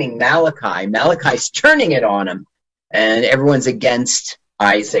shaming Malachi's turning it on him, and everyone's against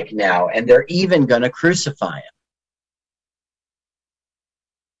Isaac now, and they're even going to crucify him.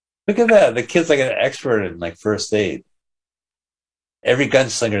 Look at that. The kid's like an expert in like first aid. Every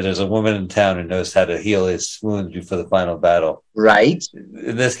gunslinger, there's a woman in town who knows how to heal his wounds before the final battle. Right.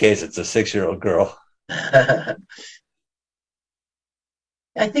 In this case, it's a 6-year-old girl. I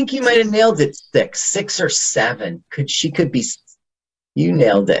think you might have nailed it. 6 or 7. She could be. You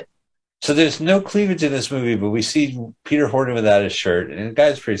nailed it. So there's no cleavage in this movie, but we see Peter Horton without his shirt, and the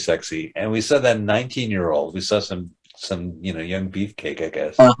guy's pretty sexy. And we saw that 19-year-old. We saw some young beefcake, I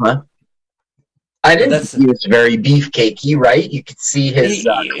guess. Uh-huh. I didn't think he was very beefcakey, right? You could see his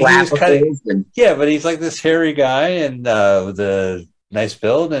clappicles. Yeah, but he's like this hairy guy and with a nice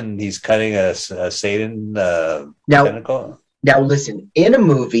build, and he's cutting a Satan tentacle. Now, listen, in a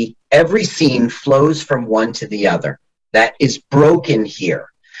movie, every scene flows from one to the other. That is broken here.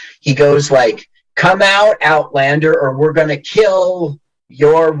 He goes like, come out, Outlander, or we're going to kill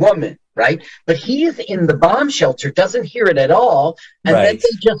your woman. Right? But he's in the bomb shelter, doesn't hear it at all, and then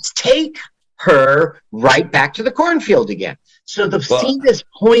they just take her right back to the cornfield again. So the scene is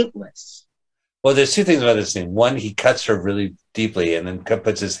pointless. Well, there's two things about this scene. One, he cuts her really deeply and then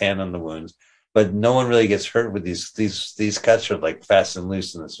puts his hand on the wounds, but no one really gets hurt with these cuts are like fast and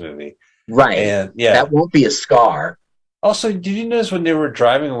loose in this movie. Right. And yeah. That won't be a scar. Also, did you notice when they were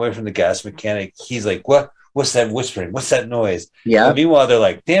driving away from the gas mechanic, he's like, what? What's that whispering? What's that noise? Yeah. And meanwhile, they're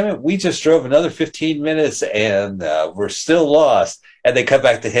like, damn it, we just drove another 15 minutes and we're still lost. And they cut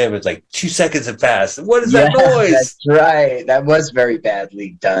back to him. It's like 2 seconds have passed. What is that noise? That's right. That was very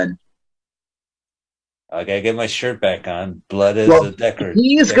badly done. I got to get my shirt back on. Blood is a decorative.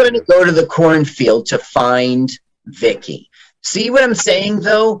 He's going to go to the cornfield to find Vicky. See what I'm saying,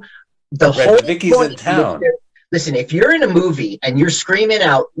 though? Vicky's in town. Listen, if you're in a movie and you're screaming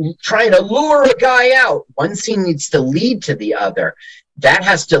out, trying to lure a guy out, one scene needs to lead to the other. That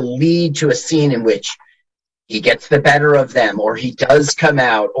has to lead to a scene in which he gets the better of them or he does come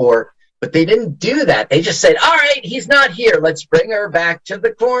out. But they didn't do that. They just said, all right, he's not here. Let's bring her back to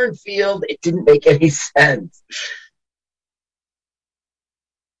the cornfield. It didn't make any sense.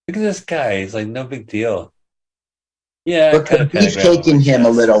 Look at this guy. He's like, no big deal. Yeah. Look, the beefcake in him a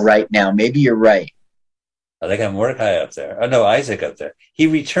little right now. Maybe you're right. Oh, they got Mordecai up there. Oh, no, Isaac up there. He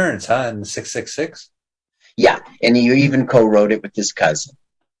returns, huh, in 666? Yeah, and he even co-wrote it with his cousin.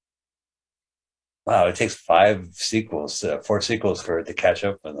 Wow, it takes 4 sequels for it to catch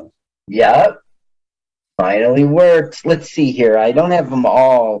up with them. Yep. Finally worked. Let's see here. I don't have them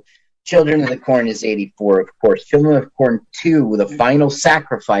all. Children of the Corn is 84, of course. Children of the Corn 2, The Final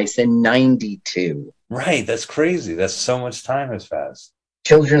Sacrifice in 92. Right, that's crazy. That's so much time has passed.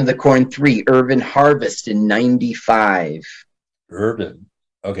 Children of the Corn 3, Urban Harvest in 95. Urban.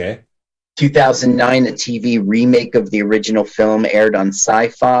 Okay. 2009, a TV remake of the original film aired on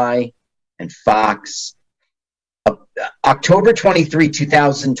Sci-Fi and Fox. October 23,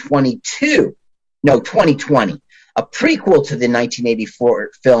 2022. No, 2020. A prequel to the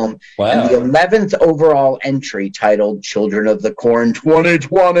 1984 film. Wow. And the 11th overall entry titled Children of the Corn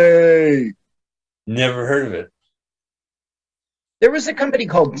 2020. Never heard of it. There was a company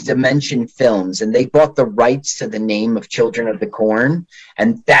called Dimension Films, and they bought the rights to the name of Children of the Corn,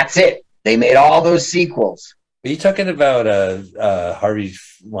 and that's it. They made all those sequels. Are you talking about Harvey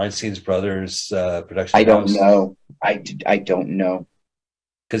Weinstein's brothers production I don't house? know. I don't know.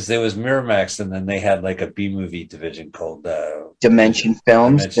 Because there was Miramax, and then they had like a B-movie division called Dimension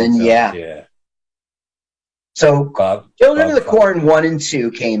Films. Dimension Films, yeah. So Children of the Corn 1 and 2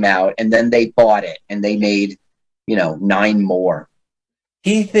 came out, and then they bought it, and they made, 9 more.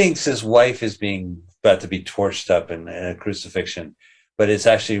 He thinks his wife is about to be torched up in a crucifixion, but it's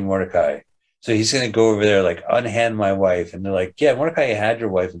actually Mordecai. So he's going to go over there, like, unhand my wife. And they're like, yeah, Mordecai, you had your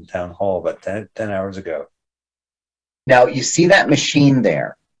wife in town hall about 10 hours ago. Now, you see that machine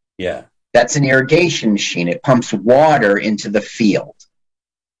there? Yeah. That's an irrigation machine. It pumps water into the field.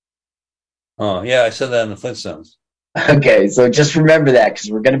 Oh, yeah, I saw that in the Flintstones. Okay, so just remember that,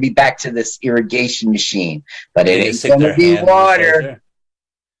 because we're going to be back to this irrigation machine. But it ain't going to be water.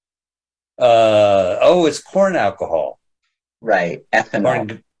 It's corn alcohol. Right,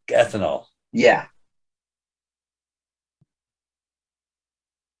 ethanol. Ethanol. Yeah.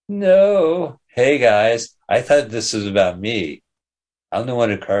 No. Hey, guys, I thought this was about me. I'm the one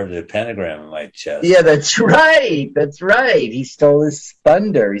who carved a pentagram in my chest. Yeah, that's right. That's right. He stole his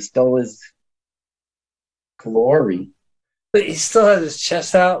thunder. He stole his glory. But he still has his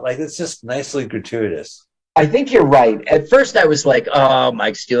chest out. Like, it's just nicely gratuitous. I think you're right. At first I was like, oh,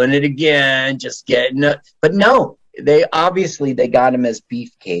 Mike's doing it again, just getting it. But no, they got him as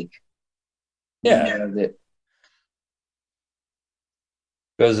beefcake. Yeah.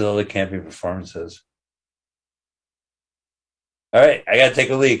 Goes to all the camping performances. All right, I gotta take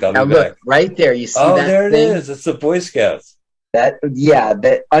a leak. I'll be back. Right there, you see that? Oh, there it is. It's the Boy Scouts. That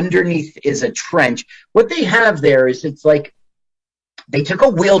underneath is a trench. What they have there is, it's like they took a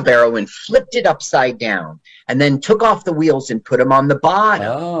wheelbarrow and flipped it upside down, and then took off the wheels and put them on the bottom.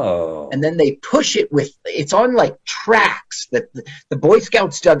 Oh. And then they push it it's on like tracks. That the Boy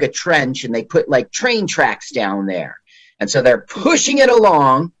Scouts dug a trench and they put like train tracks down there. And so they're pushing it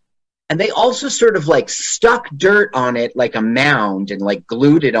along, and they also sort of like stuck dirt on it like a mound and like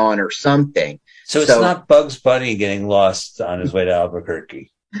glued it on or something. So it's not Bugs Bunny getting lost on his way to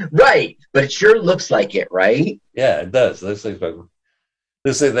Albuquerque. Right. But it sure looks like it, right? Yeah, it does. It looks like Bugs.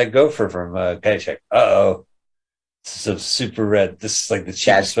 Looks like that gopher from Caddyshack. Uh-oh. So super red. This is like the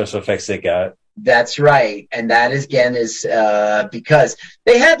cheapest special effects they got. That's right. And that is because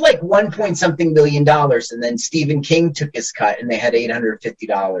they had like $1 million, and then Stephen King took his cut, and they had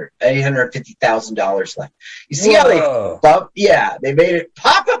 $850,000 left. You see how they made it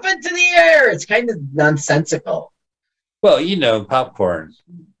pop up into the air. It's kind of nonsensical. Well, popcorn.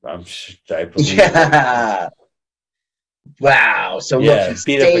 I believe. Yeah. Wow. So look, he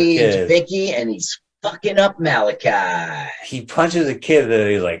staged Vicky, and he's fucking up Malachi. He punches a kid, and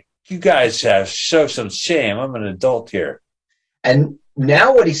he's like, you guys have show some shame. I'm an adult here. And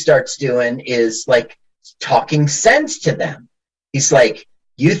now what he starts doing is like talking sense to them. He's like,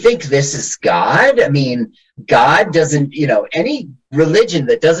 you think this is God? I mean, God doesn't, any religion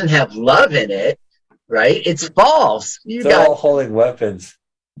that doesn't have love in it, right? It's false. They're all holding weapons.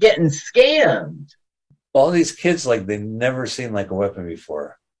 Getting scammed. All these kids, like, they've never seen like a weapon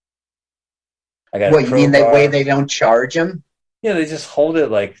before. What, you mean the way they don't charge them? Yeah, they just hold it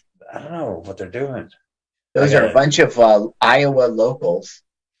like, I don't know what they're doing. Those are a bunch of Iowa locals.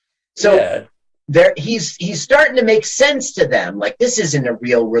 So he's starting to make sense to them. Like, this isn't a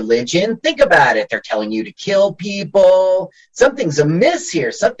real religion. Think about it. They're telling you to kill people. Something's amiss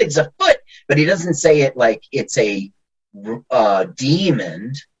here. Something's afoot. But he doesn't say it like it's a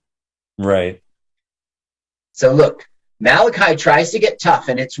demon. Right. So look, Malachi tries to get tough,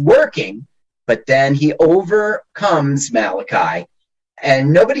 and it's working. But then he overcomes Malachi.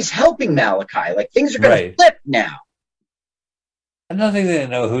 And nobody's helping Malachi. Like, things are going to flip now. I don't think they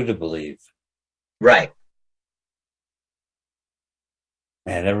know who to believe. Right.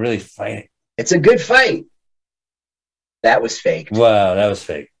 Man, they're really fighting. It's a good fight. That was fake. Wow, that was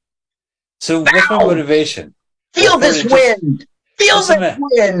fake. So what's my motivation? Feel this wind. Feel this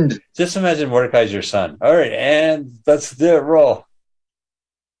wind. Just imagine Mordecai's your son. All right, and let's do it. Roll.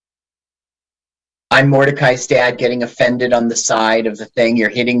 I'm Mordecai's dad getting offended on the side of the thing. You're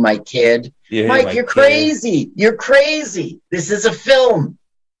hitting my kid. Mike, you're kid. crazy. You're crazy. This is a film.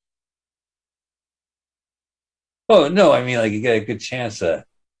 Oh, no, I mean, like, you got a good chance of...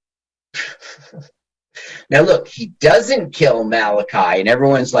 Now, look, he doesn't kill Malachi, and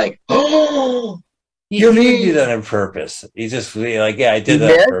everyone's like, oh, He did that on purpose. He just, like, yeah, I did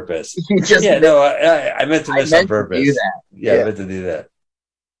that on purpose. I meant to miss on purpose. To do that. Yeah, I meant to do that.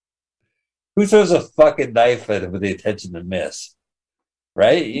 Who throws a fucking knife at him with the intention to miss?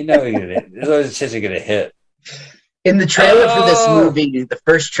 Right? You know, there's always a chance you're going to hit. In the trailer for this movie, the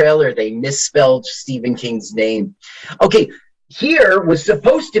first trailer, they misspelled Stephen King's name. Okay, here was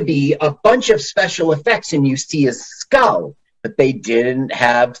supposed to be a bunch of special effects, and you see his skull, but they didn't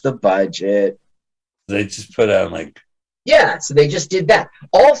have the budget. They just put out, like... Yeah, so they just did that.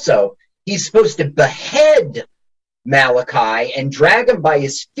 Also, he's supposed to behead Malachi and drag him by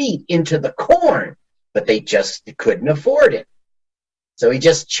his feet into the corn, but they just couldn't afford it. So he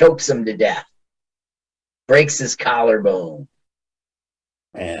just chokes him to death. Breaks his collarbone.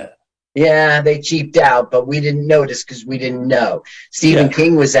 Man. Yeah, they cheaped out, but we didn't notice because we didn't know. Stephen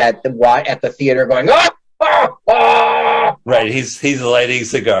King was at the theater going, oh! Right, he's lighting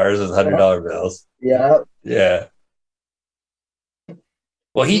cigars with $100 bills. Yeah. Yeah.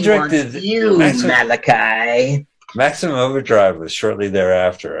 Well, he directed you, Malachi. Maximum Overdrive was shortly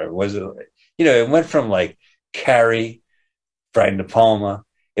thereafter. It was, it went from like Carrie, Brian De Palma.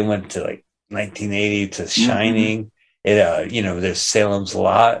 It went to like 1980 to Shining. There's Salem's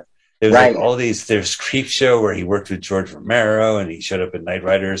Lot. There's like all these. There's Creepshow where he worked with George Romero and he showed up in Night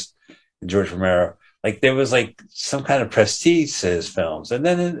Riders. And George Romero, like there was like some kind of prestige to his films, and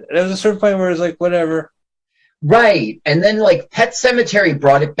then there was a certain point where it was like whatever. Right, and then like Pet Sematary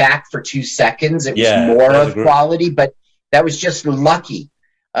brought it back for 2 seconds. It was more of quality, but that was just lucky.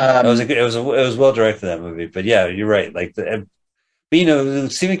 It was well directed, that movie. But yeah, you're right. Like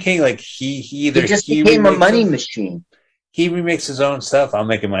Stephen King, like he became a money machine. He remakes his own stuff. I'm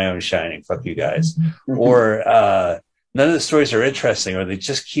making my own Shining. Fuck you guys. Or none of the stories are interesting, or they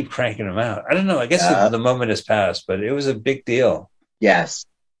just keep cranking them out. I don't know. I guess the moment has passed, but it was a big deal. Yes,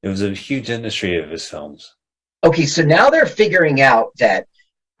 it was a huge industry of his films. Okay, so now they're figuring out that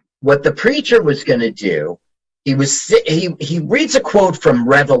what the preacher was going to do, he reads a quote from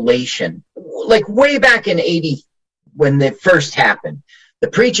Revelation, like way back in 80 when it first happened. The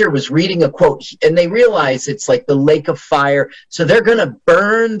preacher was reading a quote, and they realize it's like the lake of fire, so they're going to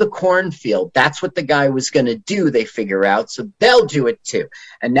burn the cornfield. That's what the guy was going to do, they figure out, so they'll do it too.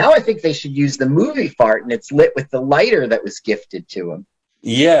 And now I think they should use the movie fart, and it's lit with the lighter that was gifted to him.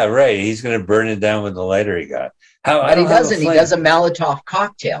 Yeah, right. He's going to burn it down with the lighter he got. But he doesn't. He does a Molotov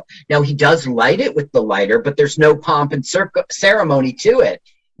cocktail. Now, he does light it with the lighter, but there's no pomp and ceremony to it.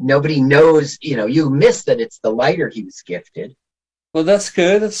 Nobody knows, you miss that it's the lighter he was gifted. Well, that's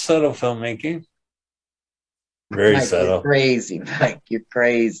good. That's subtle filmmaking. Very Mike, subtle. You're crazy, Mike. You're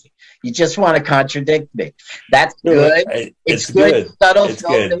crazy. You just want to contradict me. That's good. It's good. Subtle it's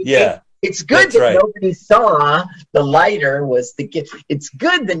good. Yeah. It's good nobody saw the lighter was the gift. It's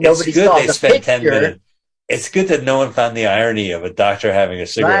good that nobody saw the picture. 10 minutes. It's good that no one found the irony of a doctor having a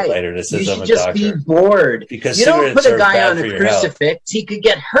cigarette lighter that says I'm a doctor. You should just be bored. Because you don't put a guy on a crucifix, he could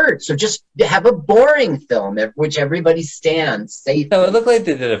get hurt. So just have a boring film at which everybody stands safe. No, it looked like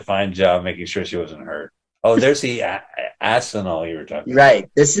they did a fine job making sure she wasn't hurt. Oh, there's the Acinol you were talking about.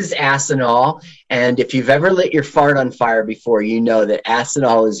 Right. This is Acinol. And if you've ever lit your fart on fire before, you know that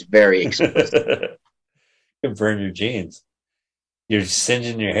Acinol is very explosive. You can burn your jeans. You're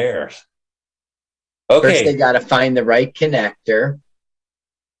singeing your hair. Okay. First, they got to find the right connector.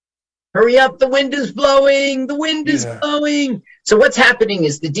 Hurry up. The wind is blowing. The wind is blowing. So what's happening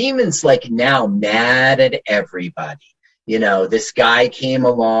is the demon's like now mad at everybody. This guy came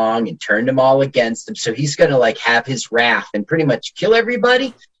along and turned them all against him. So he's going to like have his wrath and pretty much kill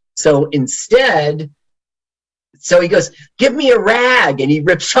everybody. So instead, he goes, give me a rag. And he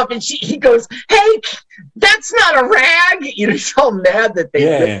rips up and he goes, hey, that's not a rag. He's all mad that they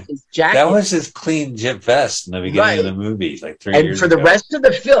ripped his jacket. That was his clean zip vest in the beginning of the movie, like 3 years ago. And for the rest of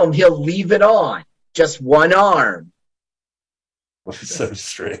the film, he'll leave it on. Just one arm. So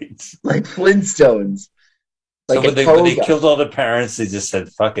straight. Like Flintstones. Like when they killed all the parents, they just said,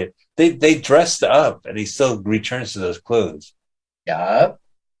 fuck it. They dressed up, and he still returns to those clothes. Yeah.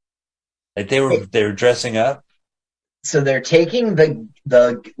 Like they were dressing up. So they're taking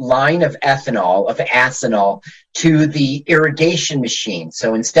the line of Acinol, to the irrigation machine.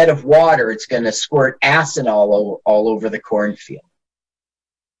 So instead of water, it's going to squirt Acinol all over the cornfield.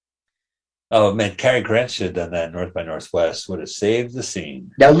 Oh man, Cary Grant should have done that. North by Northwest would have saved the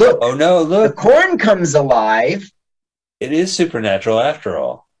scene. Now look. Oh no, The look. corn comes alive. It is supernatural after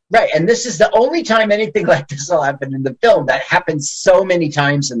all. Right, and this is the only time anything like this will happen in the film. That happens so many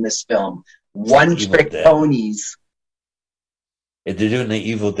times in this film. One-trick ponies. They're doing the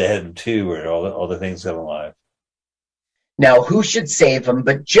Evil Dead too, where all the things come alive. Now, who should save him?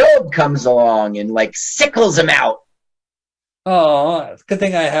 But Job comes along and like sickles him out. Oh, good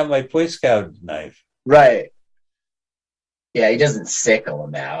thing I have my Boy Scout knife. Right. Yeah, he doesn't sickle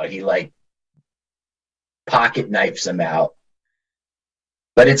him out. He like pocket knifes him out.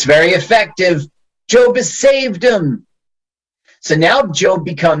 But it's very effective. Job has saved him. So now Job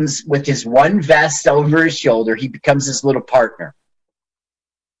becomes, with his one vest over his shoulder, he becomes his little partner.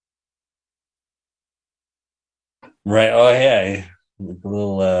 Right. Oh, yeah. The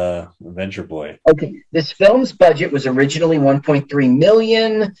little adventure boy. Okay. This film's budget was originally $1.3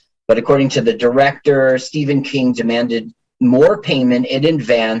 million, but according to the director, Stephen King demanded more payment in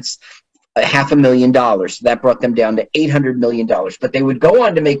advance, $500,000. So that brought them down to $800 million. But they would go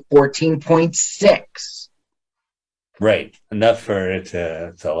on to make 14.6. Right. Enough for it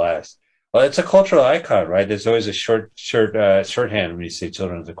to last. Well, it's a cultural icon, right? There's always a shorthand when you say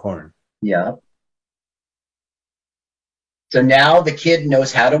Children of the Corn. Yeah. So now the kid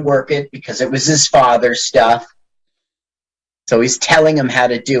knows how to work it because it was his father's stuff. So he's telling him how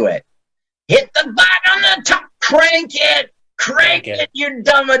to do it. Hit the button on the top, crank it, you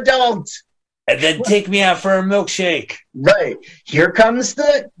dumb adult. And then take me out for a milkshake. Right. Here comes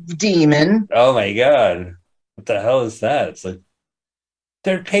the demon. Oh my God. What the hell is that? It's like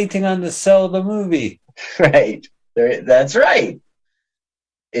they're painting on the cell of the movie. Right. That's right.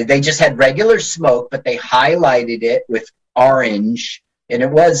 They just had regular smoke, but they highlighted it with orange, and it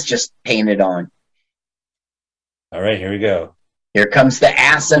was just painted on. All right, here we go. Here comes the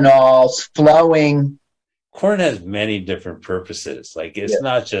acenols flowing. Corn has many different purposes. Like, it's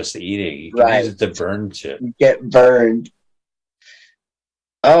not just eating. You can use it to burn shit. You get burned.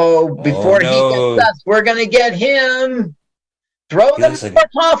 Oh, before he gets us, we're going to get him. Throw the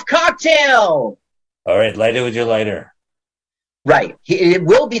Molotov cocktail. All right, light it with your lighter. Right. It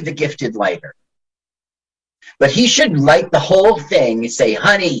will be the gifted lighter. But he should light the whole thing and say,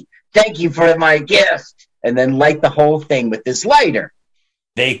 honey, thank you for my gift. And then light the whole thing with this lighter.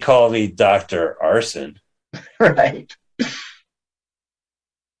 They call me Dr. Arson. Right. Okay,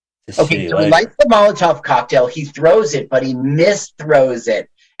 so he lights the Molotov cocktail. He throws it, but he misthrows it.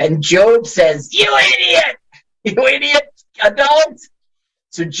 And Job says, you idiot! You idiot adult!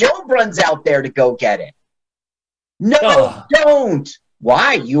 So Job runs out there to go get it. No, don't!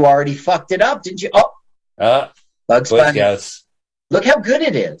 Why? You already fucked it up, didn't you? Bugs Bunny. Scouts. Look how good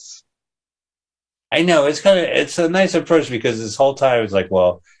it is. I know, it's a nice approach because this whole time it's like,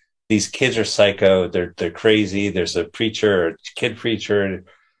 well, these kids are psycho, they're crazy, there's a preacher, a kid preacher, and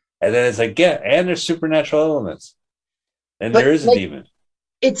then it's like, yeah, and there's supernatural elements. And there is a demon.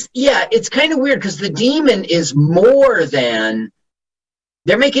 It's kind of weird because the demon is more than,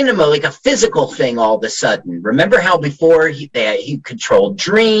 they're making him like a physical thing all of a sudden. Remember how before he controlled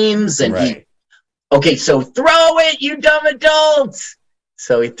dreams and okay, so throw it, you dumb adults.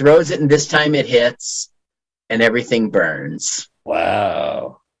 So he throws it, and this time it hits, and everything burns.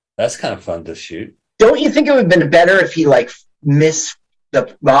 Wow. That's kind of fun to shoot. Don't you think it would have been better if he, like, missed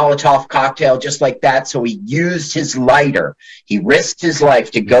the Molotov cocktail just like that, so he used his lighter? He risked his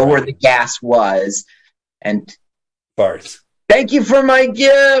life to go where the gas was, and... Bart. Thank you for my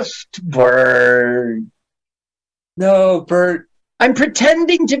gift, Bert. No, Bert. I'm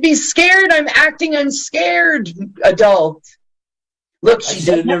pretending to be scared. I'm acting unscared, adult. Look, she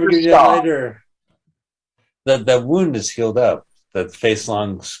should never given you a lighter. The wound is healed up. The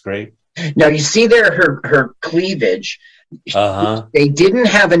face-long scrape. Now, you see there her cleavage. They didn't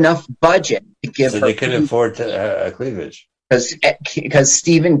have enough budget to give her. So they couldn't afford a cleavage. Because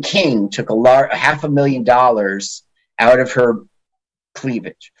Stephen King took $500,000 out of her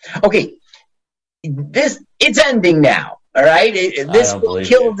cleavage. Okay, it's ending now. All right, this will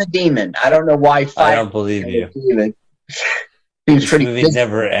kill the demon. I don't know why. I don't believe you. This movie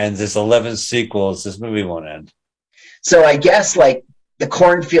never ends. There's 11 sequels. This movie won't end. So I guess like the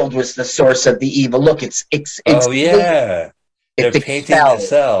cornfield was the source of the evil. Look, it's oh yeah, they're painting the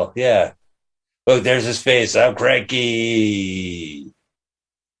cell. Yeah. Look, there's his face. I'm cranky.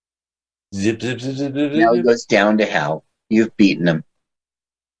 Zip, zip, zip, zip, zip. Now he goes down to hell. You've beaten him.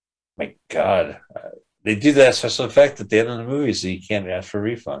 My God. They do that special effect at the end of the movie, so you can't ask for a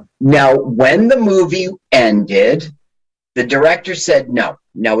refund. Now, when the movie ended, the director said, no,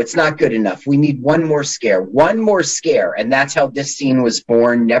 it's not good enough. We need one more scare. And that's how this scene was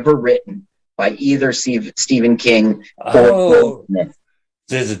born, never written. by either Stephen King or Oh, Smith.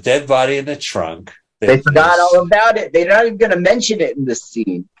 there's a dead body in the trunk. They forgot all about it. They're not even going to mention it in this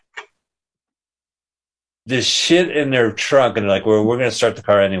scene. There's shit in their trunk, and they're like, we're going to start the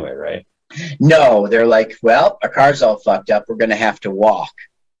car anyway, right? No, they're like, well, our car's all fucked up. We're going to have to walk.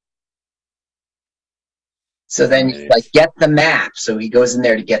 So then he's like, get the map. So he goes in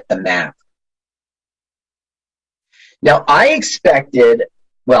there to get the map. Now, I expected,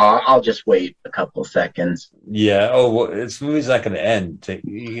 well, I'll just wait a couple seconds. Yeah. Oh, well, this movie's not going to end.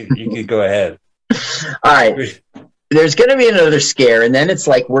 You could go ahead. All right. There's going to be another scare, and then it's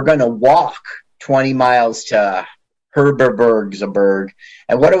like we're going to walk 20 miles to Herberbergsburg.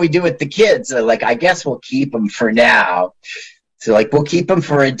 And what do we do with the kids? They're like, I guess we'll keep them for now. So, like, we'll keep them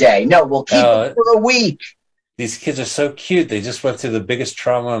for a day. No, we'll keep them for a week. These kids are so cute. They just went through the biggest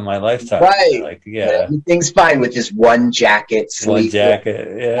trauma in my lifetime. Right. Like, yeah. Everything's fine with this one jacket, one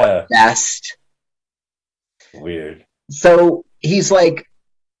jacket, yeah. One vest. Weird. So he's like,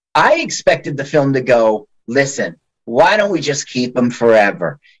 I expected the film to go, listen, why don't we just keep them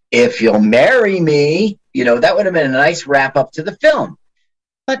forever? If you'll marry me, that would have been a nice wrap up to the film.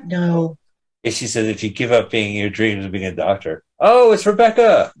 But no. If she said, if you give up being your dreams of being a doctor. Oh, it's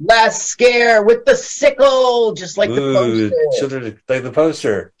Rebecca. Last scare with the sickle, just like the poster. Children, like the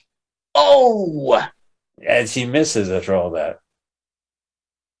poster. Oh. And she misses after all that.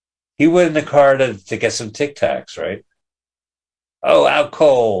 He went in the car to get some Tic Tacs, right? Oh, out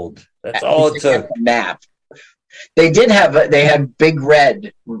cold. That's all it took. The map. They had Big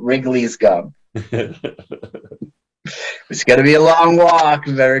Red, Wrigley's gum. It's going to be a long walk.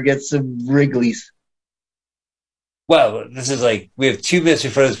 We better get some Wrigley's. Well, this is like, we have 2 minutes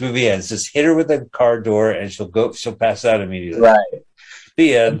before this movie ends. Just hit her with the car door and she'll pass out immediately. Right.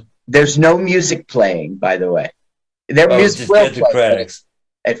 The end. There's no music playing, by the way. Music will play. The credits.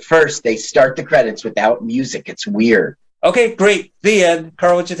 At first, they start the credits without music. It's weird. Okay, great. The end.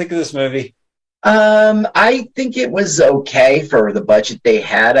 Carl, what'd you think of this movie? I think it was okay for the budget they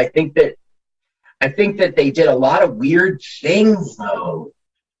had. I think that they did a lot of weird things, though.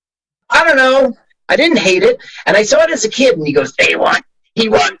 I don't know. I didn't hate it. And I saw it as a kid, and he goes, he wants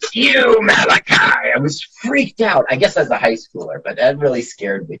you, Malachi. I was freaked out. I guess as a high schooler, but that really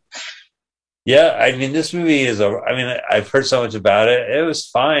scared me. Yeah, I mean, this movie I've heard so much about it. It was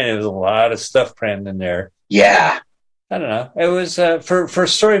fine. It was a lot of stuff crammed in there. Yeah. I don't know. It was, for a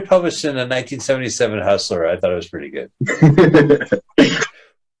story published in a 1977 Hustler, I thought it was pretty good.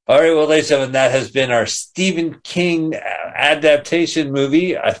 All right, well, ladies and gentlemen, that has been our Stephen King adaptation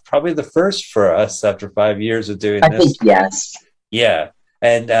movie. Probably the first for us after 5 years of doing this. I think yes. Yeah.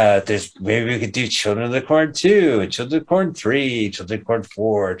 And maybe we could do Children of the Corn 2, Children of the Corn 3, Children of the Corn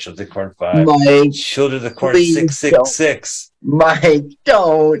 4, Children of the Corn 5, Mike, Children of the Corn 666. Mike,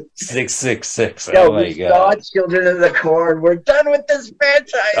 don't. 666. No, oh, my God. Children of the Corn. We're done with this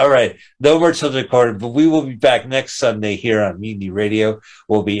franchise. All right. No more Children of the Corn, but we will be back next Sunday here on Mutiny Radio.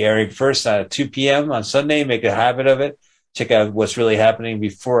 We'll be airing first at 2 p.m. on Sunday. Make a habit of it. Check out what's really happening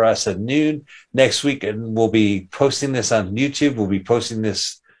before us at noon next week. And we'll be posting this on YouTube. We'll be posting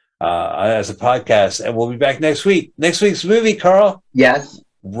this as a podcast. And we'll be back next week. Next week's movie, Carl. Yes.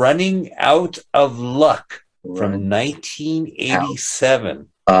 Running Out of Luck from 1987.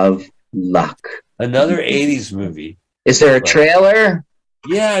 Of Luck. Another 80s movie. Is there a trailer?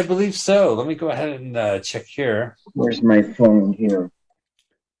 Yeah, I believe so. Let me go ahead and check here. Where's my phone here?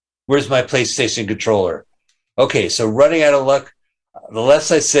 Where's my PlayStation controller? Okay, so Running Out of Luck, the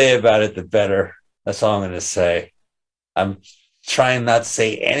less I say about it, the better. That's all I'm going to say. I'm trying not to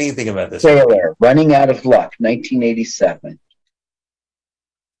say anything about this. Trailer, Running Out of Luck, 1987.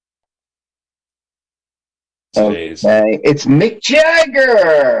 Okay, it's Mick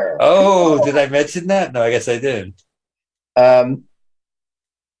Jagger. Oh, did I mention that? No, I guess I did.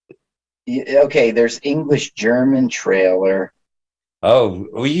 Okay, there's English-German trailer. Oh,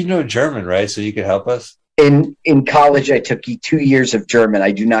 well, you know German, right? So you could help us? In college, I took 2 years of German.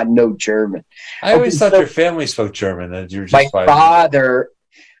 I do not know German. I always thought your family spoke German. That you were just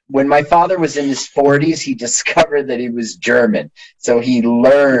when my father was in his 40s, he discovered that he was German. So he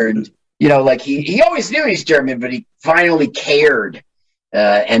learned, like he always knew he's German, but he finally cared.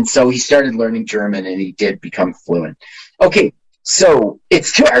 And so he started learning German, and he did become fluent. Okay, so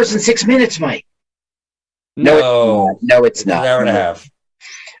it's 2 hours and 6 minutes, Mike. No, it's not. An hour and a half.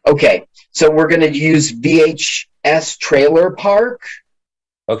 Okay, so we're going to use VHS Trailer Park.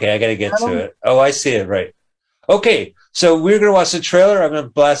 Okay, I got to get to it. Oh, I see it, right. Okay, so we're going to watch the trailer. I'm going to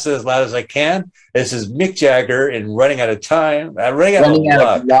blast it as loud as I can. This is Mick Jagger in Running Out of Time. Running Out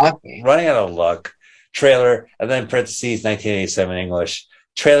of Luck trailer, and then parentheses 1987 English.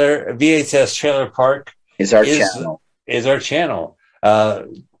 Trailer VHS Trailer Park is our channel. Is our channel.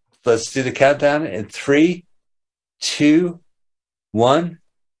 Let's do the countdown in 3, 2, 1,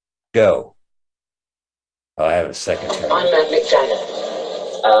 go. Oh, I have a second. I'm Mick Jagger.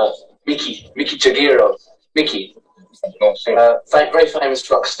 Mickey Jagger. Mickey. Very famous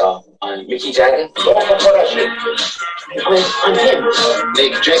rock star. I'm Mickey Jagger. I'm him.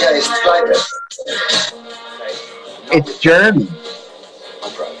 Mick Jagger is Zweite. It's Jeremy.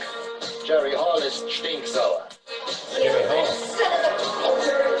 I'm broke. Jerry Hall is stinksauer. Jerry Hall.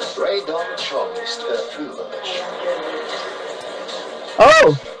 Ray Don Chong ist verführerisch.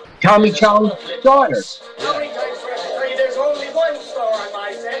 Oh, Tommy Chong's daughter. How many times do I have to tell you there's only one star on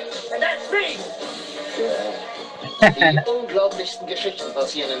my set, and that's me? Die unglaublichsten Geschichten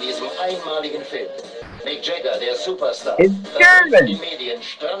passieren in diesem einmaligen Film. Mick Jagger, der Superstar, It's German. die Medien,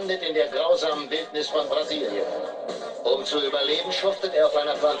 strandet in der grausamen Wildnis von Brasilien. Um zu überleben, schuftet er auf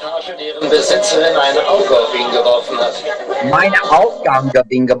einer Plantage, deren Besitzerin ein Auge auf ihn geworfen hat. Meine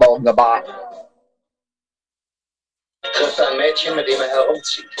Aufgabe-Bingo-Bongo-Bar. Trifft ein Mädchen, mit dem er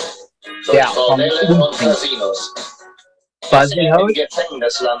herumzieht. Durch Ja, vom Bordelle und Umziehen. Casinos. Fuzzy Im Host?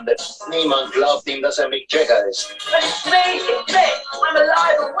 Gefängnis landet. Niemand glaubt ihm, dass er Mick Jagger ist. But it's me, it's Mick. I'm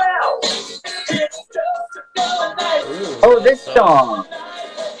alive and well. Oh, this song.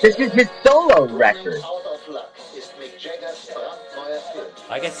 This is his solo record. Out of Luck ist Mick Jaggers brandneuer Film.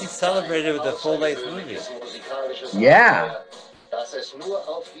 I guess he celebrated with a full-length movie. Yeah. Das es nur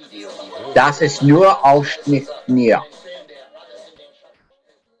auf Video gibt. Das ist nur Ausschnitt mir.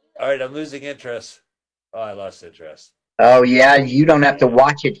 All right, I'm losing interest. Oh, I lost interest. Oh, yeah, you don't have to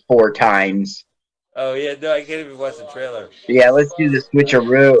watch it 4 times. Oh, yeah, no, I can't even watch the trailer. Yeah, let's do the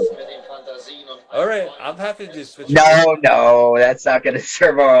switcheroo. All right, I'm happy to do switch. No, that's not going to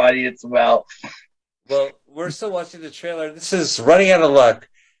serve our audience well. Well, we're still watching the trailer. This is Running Out of Luck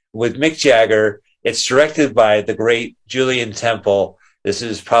with Mick Jagger. It's directed by the great Julian Temple. This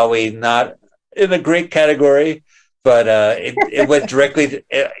is probably not in the great category, but it went directly.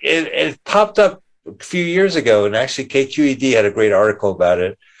 It popped up a few years ago, and actually KQED had a great article about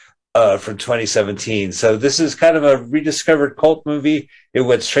it from 2017. So this is kind of a rediscovered cult movie. It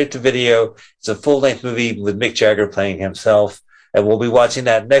went straight to video. It's a full-length movie with Mick Jagger playing himself, and we'll be watching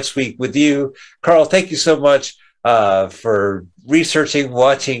that next week with you. Carl, thank you so much for researching,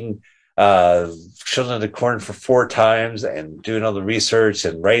 watching Children of the Corn for 4 times and doing all the research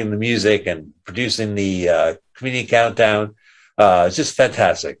and writing the music and producing the community countdown. It's just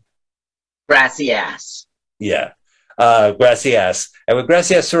fantastic. Grassy ass. Yeah. Grassy ass. And with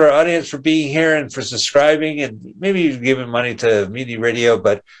grassy ass to our audience for being here and for subscribing and maybe giving money to MutinyRadio,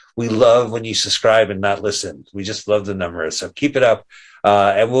 but we love when you subscribe and not listen. We just love the numbers. So keep it up.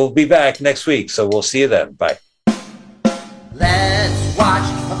 And we'll be back next week. So we'll see you then. Bye. Let's watch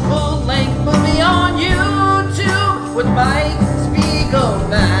a full-length movie on YouTube with Mike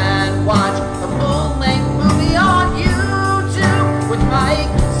Spiegelman. Watch a full-length movie on YouTube with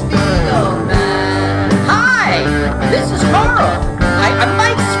Mike Spiegelman. Hi, this is Carl. I'm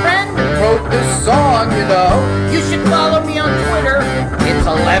Mike's friend who wrote this song, you know. You should follow me on Twitter. It's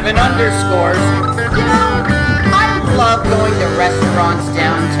 11 underscores. You know, I love going to restaurants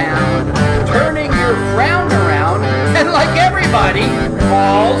downtown, turning your frown around, and like everybody,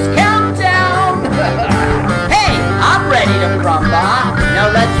 Paul's Countdown. Hey, I'm ready to rumba. Now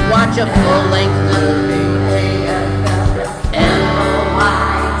let's watch a full-length movie.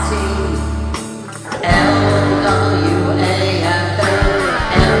 M-O-I-T L-W-A-F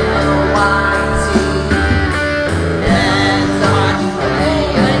M-O-I-T Let's watch a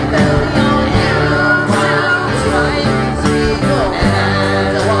full-length movie on YouTube. And I want you to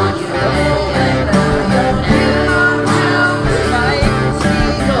full-length movie on YouTube. Mike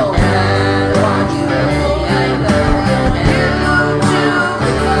Spiegelman. Want you to full-length movie on YouTube.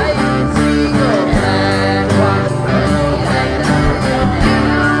 Mike Spiegelman.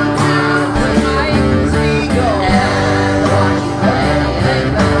 Want you to full-length movie on YouTube. Mike Spiegelman. Want you to full-length movie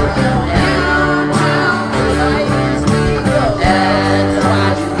on YouTube. Mike Spiegelman.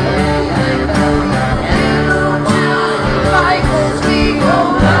 Want you to full-length movie on YouTube. Michael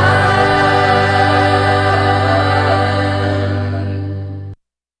Spiegelman.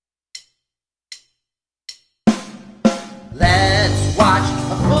 Let's watch a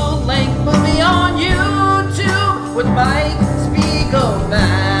full-length movie on YouTube with Mike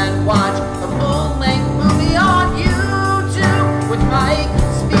Spiegelman. Watch a full-length movie on YouTube with Mike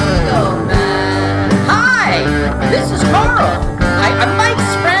Spiegelman. Hi, this is Carl. I'm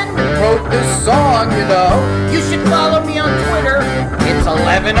Mike's friend who wrote this song, you know. You should follow me on Twitter. It's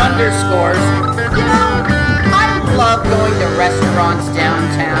 11 underscores. You know, I love going to restaurants restaurants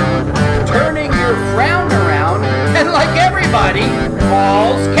downtown, turning your frown around, and like everybody,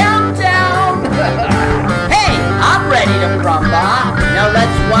 Paul's Countdown. Hey, I'm ready to crumba. Now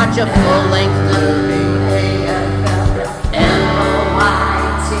let's watch a full-length movie.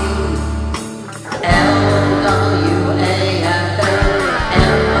 M-O-I-T L-W-A-F-M-O-I-T.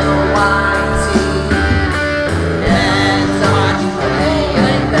 Let's watch a full-length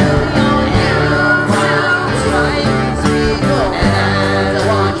movie on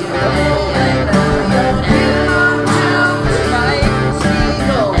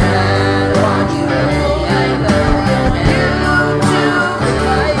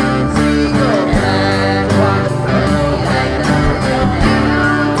YouTube tonight. Let's watch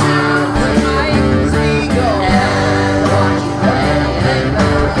a full-length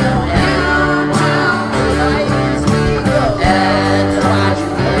movie on YouTube tonight. Let's watch a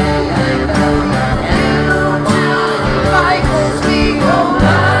full-length movie on YouTube tonight.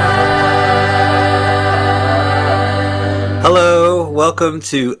 Hello, welcome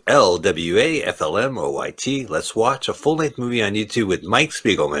to LWAFLMOYT. Let's watch a full-length movie on YouTube with Mike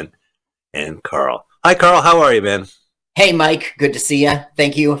Spiegelman and Carl. Hi, Carl. How are you, man? Hey, Mike. Good to see you.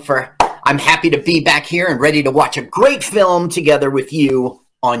 Thank you for... I'm happy to be back here and ready to watch a great film together with you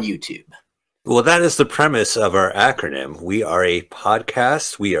on YouTube. Well, that is the premise of our acronym. We are a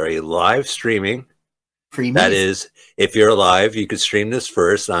podcast. We are a live streaming. Free That music. is, if you're alive, you could stream this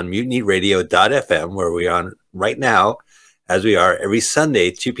first on MutinyRadio.fm, where we're on right now, as we are every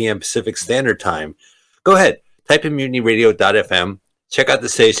Sunday, 2 p.m. Pacific Standard Time. Go ahead, type in MutinyRadio.fm, check out the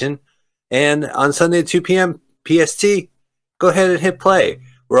station, and on Sunday, 2 p.m. PST, go ahead and hit play.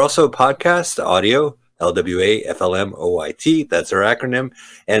 We're also a podcast, audio, LWAFLMOYT, that's our acronym,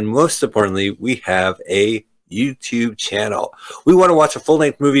 and most importantly, we have a YouTube channel. We want to watch a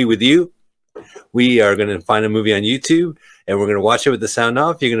full-length movie with you. We are going to find a movie on YouTube, and we're going to watch it with the sound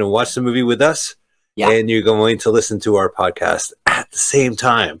off. You're going to watch the movie with us, and you're going to listen to our podcast at the same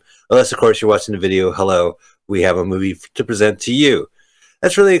time. Unless, of course, you're watching the video. Hello, we have a movie to present to you.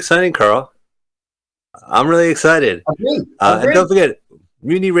 That's really exciting, Carl. I'm really excited. Agreed. And don't forget,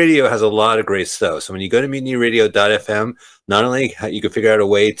 Mutiny Radio has a lot of great stuff. So when you go to MutinyRadio.fm, not only you can figure out a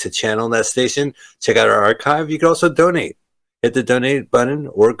way to channel that station, check out our archive, you can also donate. Hit the donate button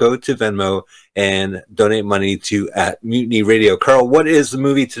or go to Venmo and donate money to @Mutiny Radio. Carl, what is the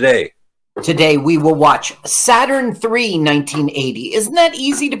movie today? Today we will watch Saturn III 1980. Isn't that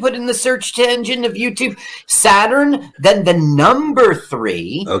easy to put in the search engine of YouTube? Saturn, then the number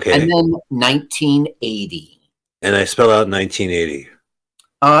 3, Okay. and then 1980. And I spell out 1980.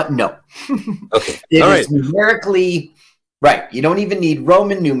 No. Okay. It All is right. numerically right. You don't even need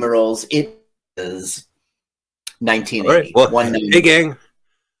Roman numerals. It is 1980. All right. Well, 190. hey, gang.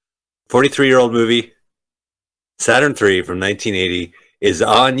 43-year-old movie, Saturn III from 1980, is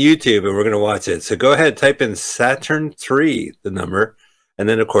on YouTube, and we're going to watch it. So go ahead, type in Saturn III, the number, and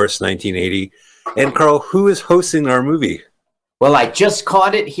then, of course, 1980. And, Carl, who is hosting our movie? Well, I just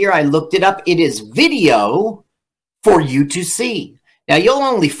caught it here. I looked it up. It is video for you to see. Now, you'll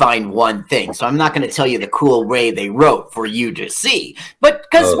only find one thing, so I'm not going to tell you the cool way they wrote for you to see. But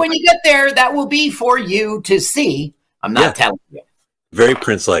because when you get there, that will be for you to see. I'm not telling you. Very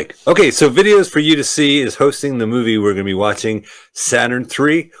Prince-like. Okay, so Videos for You to See is hosting the movie we're going to be watching, Saturn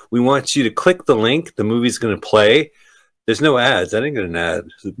III. We want you to click the link. The movie's going to play. There's no ads. I didn't get an ad.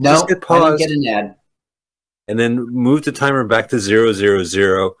 So No, just get I didn't paused, get an ad. and then move the timer back to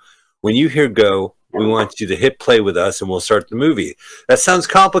 000. When you hear go, we want you to hit play with us, and we'll start the movie. That sounds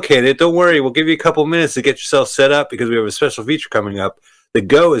complicated. Don't worry. We'll give you a couple minutes to get yourself set up because we have a special feature coming up. The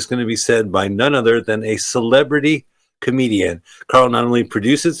go is going to be said by none other than a celebrity comedian. Carl not only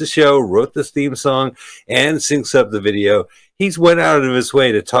produces the show, wrote the theme song, and syncs up the video. He's went out of his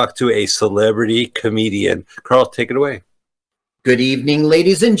way to talk to a celebrity comedian. Carl, take it away. Good evening,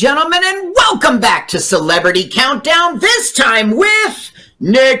 ladies and gentlemen, and welcome back to Celebrity Countdown, this time with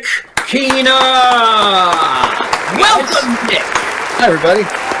Nick Keena. Welcome, Nick. Hi, everybody.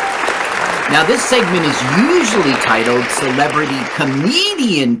 Now, this segment is usually titled Celebrity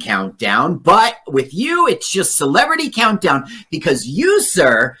Comedian Countdown, but with you, it's just Celebrity Countdown because you,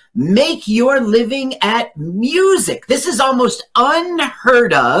 sir, make your living at music. This is almost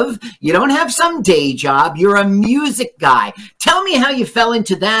unheard of. You don't have some day job. You're a music guy. Tell me how you fell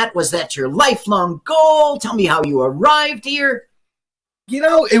into that. Was that your lifelong goal? Tell me how you arrived here. You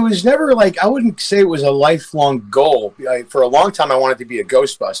know, it was never like, I wouldn't say it was a lifelong goal. For a long time, I wanted to be a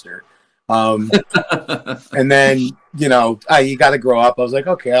Ghostbuster. And then, you know, you got to grow up. I was like,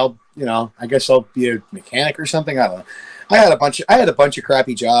 okay, I guess I'll be a mechanic or something. I don't know. I had a bunch of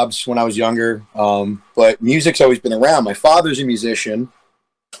crappy jobs when I was younger, but music's always been around. My father's a musician,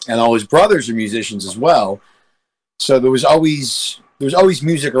 and all his brothers are musicians as well. So there was always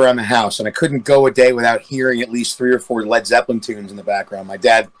music around the house, and I couldn't go a day without hearing at least 3 or 4 Led Zeppelin tunes in the background. My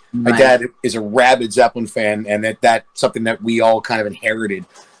dad is a rabid Zeppelin fan, and that's something that we all kind of inherited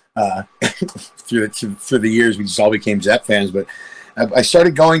through the years. We just all became Zepp fans. But I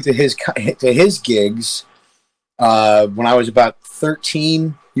started going to his gigs when I was about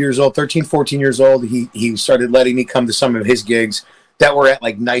 14 years old. He started letting me come to some of his gigs that were at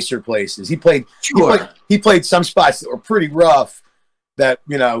like nicer places. He played some spots that were pretty rough that,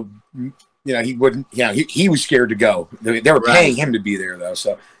 he wouldn't, he was scared to go. They were paying him to be there though.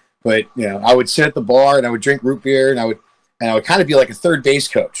 So, but I would sit at the bar and I would drink root beer and I would kind of be like a third base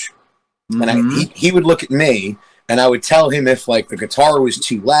coach. Mm-hmm. And he would look at me and I would tell him if like the guitar was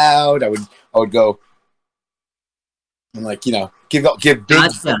too loud. I would go and like, give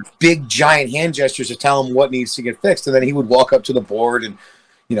big giant hand gestures to tell him what needs to get fixed. And then he would walk up to the board and,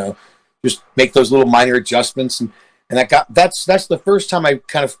 just make those little minor adjustments. And that's the first time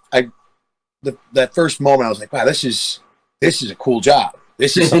that first moment I was like, wow, this is a cool job.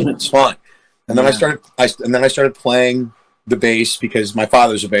 This is something that's fun. And then I started playing the bass because my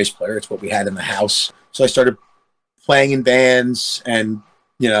father's a bass player. It's what we had in the house. So I started playing in bands and,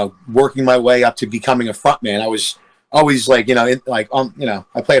 working my way up to becoming a frontman. I was always like, I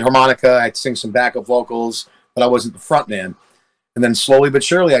played harmonica, I'd sing some backup vocals, but I wasn't the frontman. And then slowly but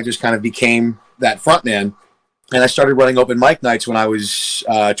surely, I just kind of became that frontman. And I started running open mic nights when I was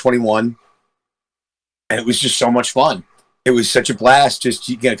 21. And it was just so much fun. It was such a blast just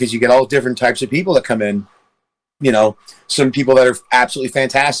because you get all different types of people that come in. Some people that are absolutely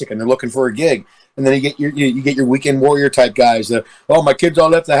fantastic and they're looking for a gig. And then you get your weekend warrior type guys that, my kids all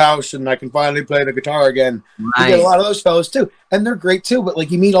left the house and I can finally play the guitar again. Right. You get a lot of those fellas too. And they're great too. But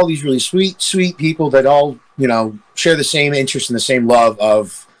like you meet all these really sweet people that all, share the same interest and the same love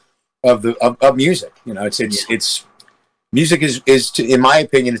of music. It's music is in my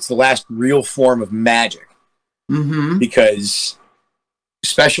opinion, it's the last real form of magic. Mm-hmm. Because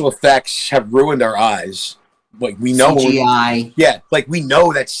special effects have ruined our eyes. Like we know CGI. Like we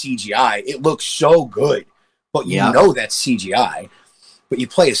know that's CGI. It looks so good, but you know that's CGI. But you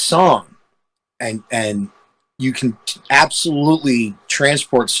play a song, and you can absolutely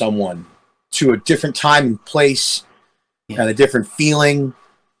transport someone to a different time and place, and a different feeling,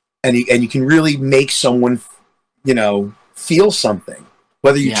 and you can really make someone, feel something.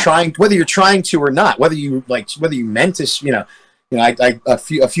 Whether you're trying to or not. Whether you meant to. A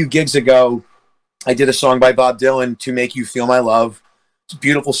few gigs ago, I did a song by Bob Dylan, "To Make You Feel My Love." It's a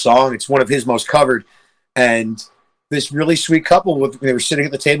beautiful song. It's one of his most covered. And this really sweet couple, they were sitting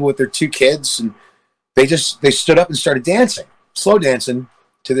at the table with their 2 kids, and they stood up and started dancing, slow dancing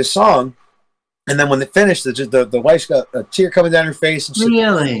to this song. And then when they finished, the wife's got a tear coming down her face.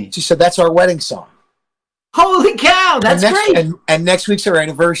 And she said, "That's our wedding song." Holy cow, that's great. And next week's our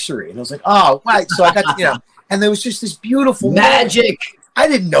anniversary. And I was like, oh, right. So I got, and there was just this beautiful magic. Moment. I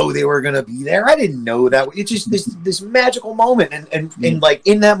didn't know they were going to be there. I didn't know that. It's just this magical moment. And like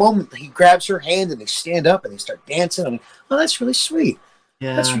in that moment, he grabs her hand and they stand up and they start dancing. I'm like, oh, that's really sweet.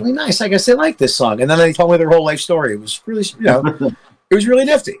 Yeah. That's really nice. I guess they like this song. And then they told me their whole life story. It was really, it was really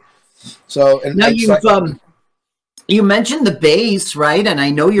nifty. So, and now you mentioned the bass, right? And I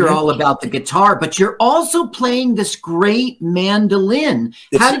know you're all about the guitar, but you're also playing this great mandolin.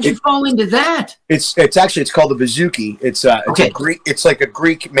 How did you fall into that? It's called the bouzouki. It's like a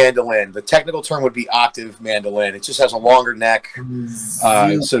Greek mandolin. The technical term would be octave mandolin. It just has a longer neck,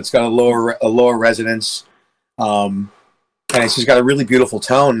 so it's got a lower resonance, and it's just got a really beautiful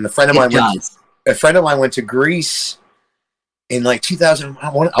tone. And a friend of mine went to Greece in like 2000. I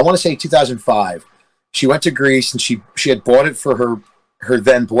want to say 2005. She went to Greece and she had bought it for her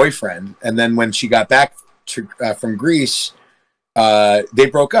then boyfriend. And then when she got back from Greece, they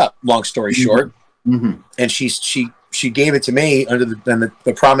broke up. Long story short, and she gave it to me and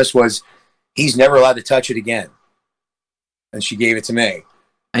the promise was he's never allowed to touch it again. And she gave it to me.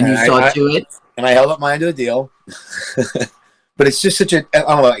 And you saw to it. And I held up my end of the deal. But it's just I don't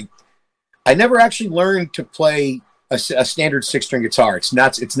know. I never actually learned to play a standard 6-string guitar. It's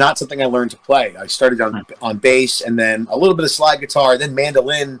not something I learned to play. I started on bass and then a little bit of slide guitar, then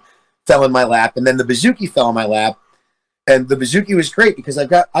mandolin fell in my lap, and then the bouzouki fell in my lap. And the bouzouki was great because I've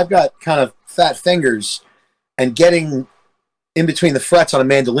got kind of fat fingers, and getting in between the frets on a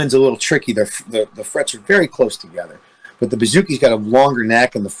mandolin's a little tricky. The frets are very close together. But the bouzouki's got a longer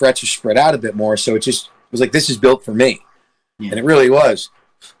neck and the frets are spread out a bit more, so it was like, this is built for me. Yeah. And it really was.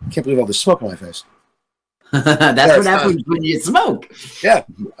 I can't believe all the smoke on my face. That's what happens when you smoke. Yeah.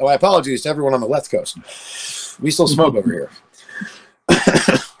 Oh, my apologies to everyone on the West Coast. We still smoke over here.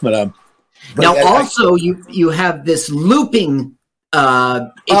 but now, also, you have this looping.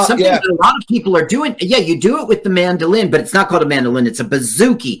 It's something that a lot of people are doing. Yeah, you do it with the mandolin, but it's not called a mandolin. It's a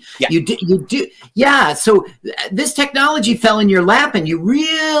bouzouki. Yeah. You do. Yeah. So this technology fell in your lap, and you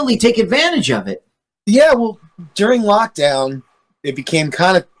really take advantage of it. Yeah. Well, during lockdown, it became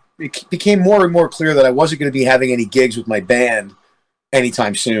more and more clear that I wasn't going to be having any gigs with my band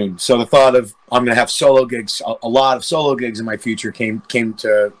anytime soon. So the thought of I'm going to have solo gigs, a lot of solo gigs in my future came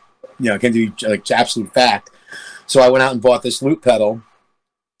to be like absolute fact. So I went out and bought this loop pedal,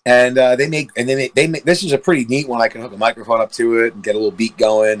 and they make this is a pretty neat one. I can hook a microphone up to it and get a little beat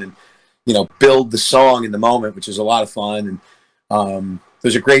going, and build the song in the moment, which is a lot of fun. And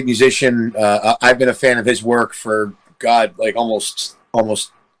there's a great musician. I've been a fan of his work for like almost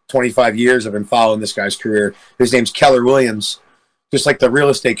 25 years. I've been following this guy's career. His name's Keller Williams, just like the real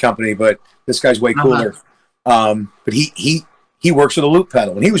estate company, but this guy's way cooler. But he works with a loop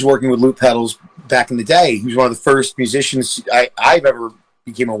pedal, and he was working with loop pedals back in the day. He was one of the first musicians I've ever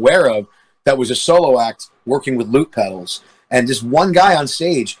became aware of that was a solo act working with loop pedals. And just one guy on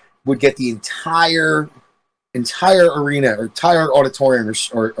stage would get the entire arena or entire auditorium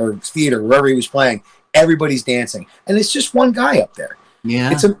or theater, wherever he was playing. Everybody's dancing, and it's just one guy up there.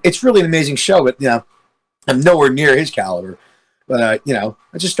 Yeah, it's really an amazing show. But I'm nowhere near his caliber. But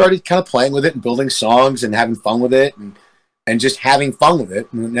I just started kind of playing with it and building songs and having fun with it and just having fun with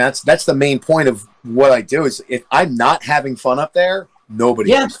it. And that's the main point of what I do. Is if I'm not having fun up there,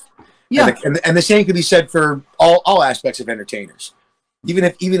 nobody is. Yeah. And the same could be said for all aspects of entertainers. Even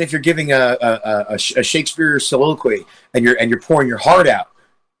if you're giving a Shakespeare soliloquy and you're pouring your heart out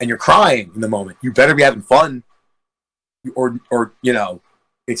and you're crying in the moment, you better be having fun, or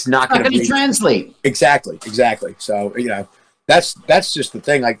it's not going to translate. Exactly. So that's just the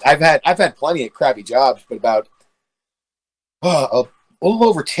thing. Like I've had plenty of crappy jobs, but about a little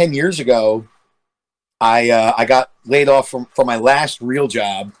over 10 years ago, I got laid off from my last real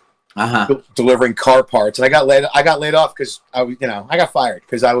job, delivering car parts, and I got laid off because I got fired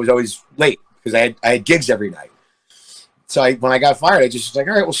because I was always late because I had gigs every night. So when I got fired, I just was like,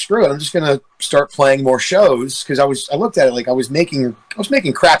 all right, well, screw it. I'm just gonna start playing more shows because I looked at it like I was making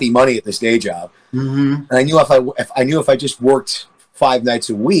crappy money at this day job, and I knew if I just worked 5 nights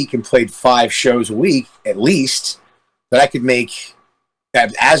a week and played 5 shows a week at least, that I could make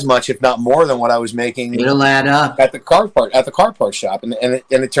as much, if not more, than what I was making. It'll add up at the car part shop, and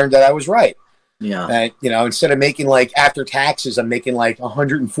it turned out I was right. Yeah, instead of making like after taxes, I'm making like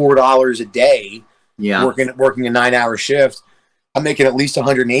 $104 a day. Yeah, working a 9-hour shift, I'm making at least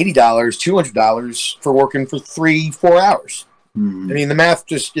 $180, $200 for working for 3-4 hours. I mean, the math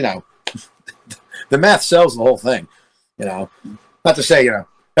just the math sells the whole thing. Not to say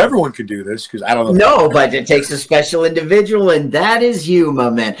everyone could do this, because I don't know. No, but it takes a special individual, and that is you, my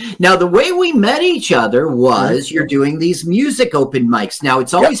man. Now, the way we met each other was you're doing these music open mics. Now,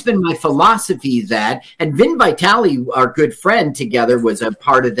 it's always been my philosophy that, and Vin Vitale, our good friend together, was a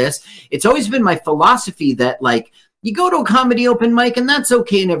part of this. It's always been my philosophy that, like, you go to a comedy open mic, and that's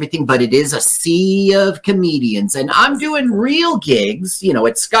okay and everything, but it is a sea of comedians. And I'm doing real gigs,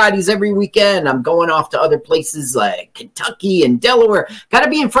 at Scotty's every weekend. I'm going off to other places like Kentucky and Delaware. Got to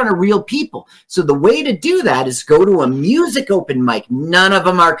be in front of real people. So the way to do that is go to a music open mic. None of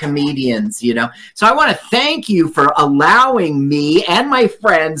them are comedians, So I want to thank you for allowing me and my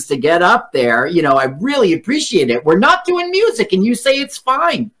friends to get up there. I really appreciate it. We're not doing music, and you say it's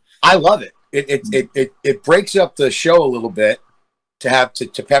fine. I love it. It breaks up the show a little bit to have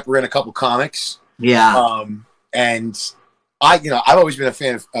to pepper in a couple comics. Yeah. And I've always been a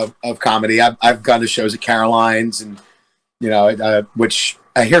fan of comedy. I've gone to shows at Caroline's, and which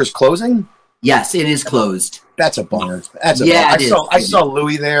I hear is closing. Yes, it is closed. That's a bummer. I saw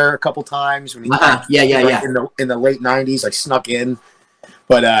Louis there a couple times when he in the late '90s. I snuck in,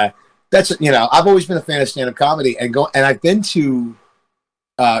 but that's I've always been a fan of stand-up comedy, and I've been to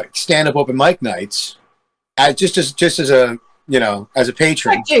stand-up open mic nights just as a as a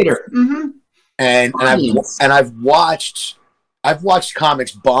patron. Spectator. And I've watched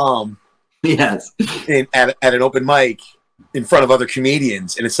comics bomb. Yes. At an open mic in front of other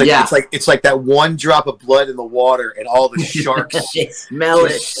comedians, and it's like that one drop of blood in the water, and all the sharks smell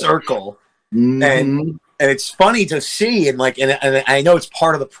it circle. And it's funny to see, and I know it's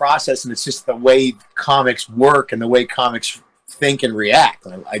part of the process, and it's just the way comics work and the way comics think and react.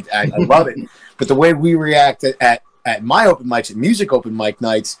 I love it. But the way we react at my open mics, at music open mic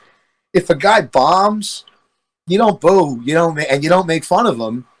nights, if a guy bombs, you don't boo, you don't make fun of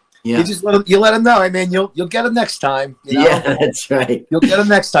him. Yeah. You just let them know. I mean, you'll get them next time. You know? Yeah, that's right. You'll get them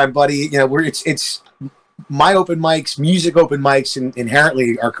next time, buddy. You know, it's my open mics, music open mics,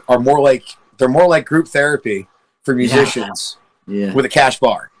 inherently are more like group therapy for musicians with a cash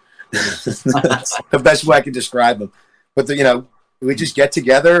bar. That's the best way I can describe them. But we just get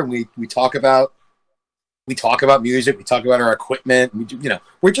together and we talk about music. We talk about our equipment.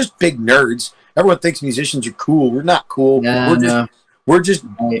 We're just big nerds. Everyone thinks musicians are cool. We're not cool. We're just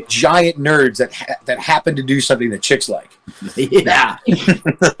giant nerds that happen to do something that chicks like. Yeah.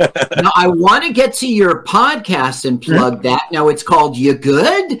 Now, I want to get to your podcast and plug that. Now, it's called You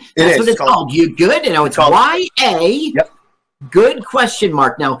Good? That's what it's called. You Good? And now it's YA. Yep. Good question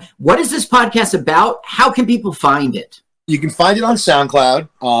mark. Now, what is this podcast about? How can people find it? You can find it on SoundCloud.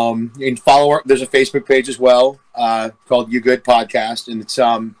 And there's a Facebook page as well called You Good Podcast. And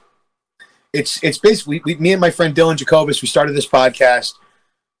it's basically me and my friend Dylan Jacobus, we started this podcast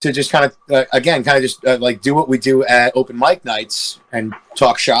to just kind of do what we do at open mic nights and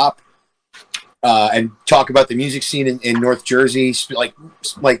talk shop and talk about the music scene in North Jersey, like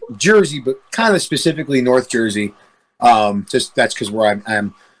Jersey, but kind of specifically North Jersey. Just that's because where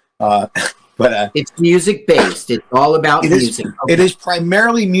I'm but it's music based. It's all about music. It is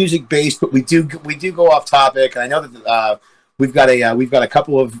primarily music based, but we do go off topic. And I know that we've got a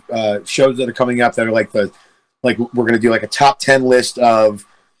couple of shows that are coming up that are like we're going to do like a top 10 list of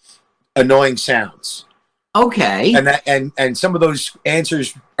annoying sounds. Okay. And some of those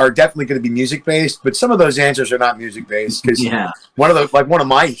answers are definitely going to be music based, but some of those answers are not music based because one of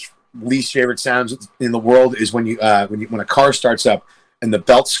my least favorite sounds in the world is when a car starts up and the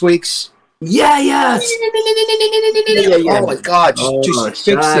belt squeaks. Yeah. Oh my God! Just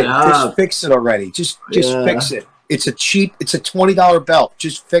fix it. Just fix it already. Just fix it. It's a $20 belt.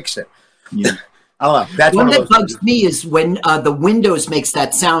 Just fix it. Yeah. I don't know. That's one that bugs me is when the Windows makes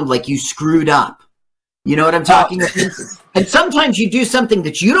that sound like you screwed up. You know what I'm talking about? And sometimes you do something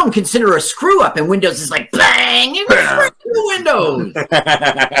that you don't consider a screw up, and Windows is like, bang, you screwed the Windows.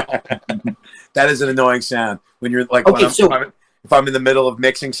 That is an annoying sound when you're like, if I'm in the middle of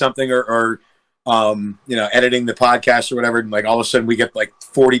mixing something or editing the podcast or whatever, and like all of a sudden we get like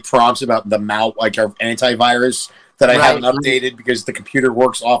 40 prompts about the like our antivirus that I haven't updated because the computer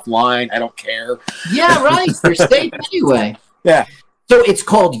works offline. I don't care. Yeah, right. You're safe anyway. Yeah. So it's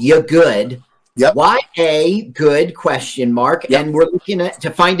called You Good. Yep. YA Good question mark. Yep. And we're looking to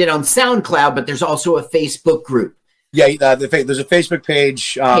find it on SoundCloud, but there's also a Facebook group. Yeah, there's a Facebook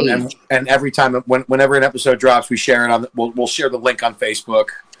page, and every time whenever an episode drops, we share it we'll share the link on Facebook.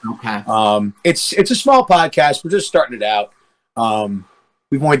 Okay. It's a small podcast. We're just starting it out.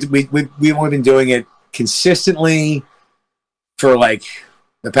 We've only been doing it consistently for like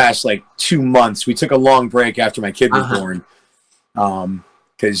the past 2 months. We took a long break after my kid was born.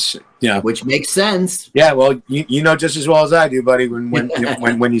 Because which makes sense. Yeah, well, you know just as well as I do, buddy.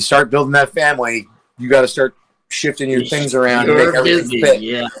 When you start building that family, you got to start shifting your things around and make everything fit.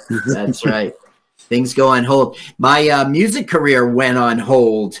 Yeah, that's right. Things go on hold. My music career went on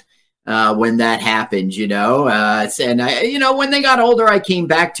hold when that happened, and I, when they got older, I came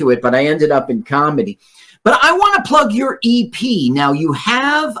back to it, but I ended up in comedy. But I want to plug your EP. Now, you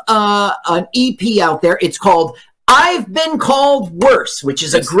have an EP out there. It's called I've Been Called Worse, which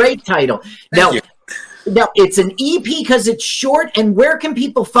is a great title. Now, it's an EP because it's short, and where can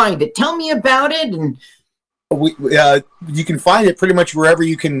people find it? Tell me about it. And you can find it pretty much wherever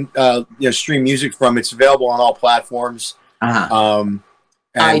you can stream music from. It's available on all platforms. iTunes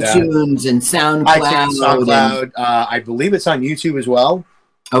and SoundCloud. I believe it's on YouTube as well.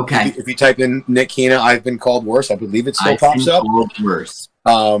 Okay. If you type in Nick Keena, I've Been Called Worse, I believe it still pops up. Worse.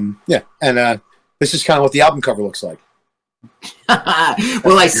 This is kind of what the album cover looks like.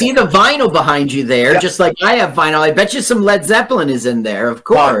 Well, I see the vinyl behind you there, just like I have vinyl. I bet you some Led Zeppelin is in there, of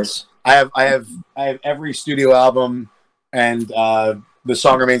course. I have every studio album, and the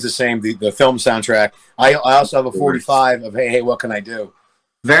song remains the same. The film soundtrack. I also have a 45 of Hey What Can I Do?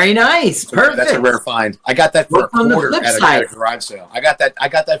 Very nice, perfect. That's a rare find. I got that for a quarter at a garage sale. I got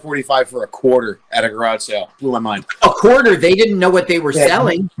that 45 for a quarter at a garage sale. Blew my mind. A quarter? They didn't know what they were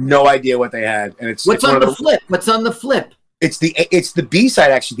selling. No idea what they had. And what's on the flip? What's on the flip? It's the B side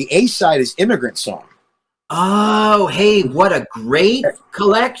actually. The A side is Immigrant Song. Oh, hey, what a great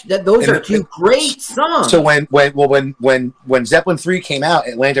collection! Those are two great songs. So when Zeppelin 3 came out,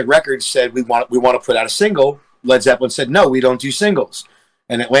 Atlantic Records said we want to put out a single. Led Zeppelin said no, we don't do singles.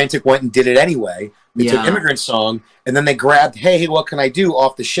 And Atlantic went and did it anyway. They took Immigrant Song, and then they grabbed Hey What Can I Do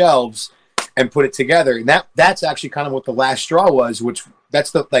off the shelves and put it together. And that's actually kind of what the last straw was. Which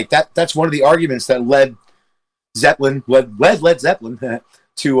that's one of the arguments that led Led Zeppelin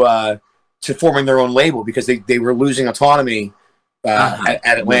to forming their own label because they were losing autonomy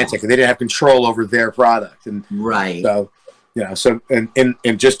at Atlantic, and they didn't have control over their product. And right. So, you know, so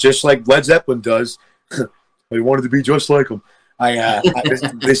and just like Led Zeppelin does, I wanted to be just like them.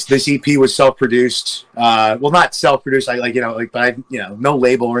 This EP was self-produced. Well, not self-produced. But I no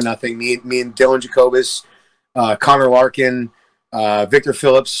label or nothing. Me and Dylan Jacobus, Connor Larkin, Victor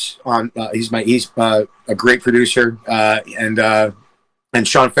Phillips he's a great producer, and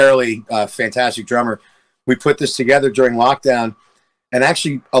Sean Fairley, fantastic drummer. We put this together during lockdown, and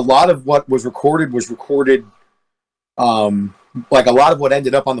actually a lot of what was recorded like a lot of what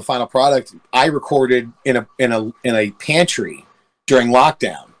ended up on the final product I recorded in a pantry during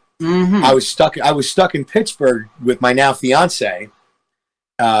lockdown. Mm-hmm. I was stuck in Pittsburgh with my now fiance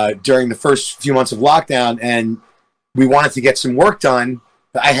during the first few months of lockdown, and we wanted to get some work done.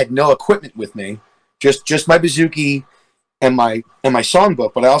 But I had no equipment with me, just my bouzouki and my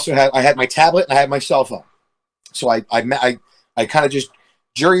songbook. But I had my tablet and I had my cell phone. So I kind of just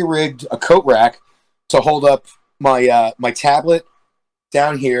jury rigged a coat rack to hold up my my tablet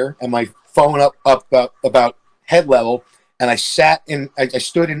down here and my phone up about head level. And I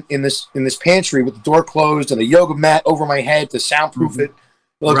stood in this pantry with the door closed and a yoga mat over my head to soundproof it.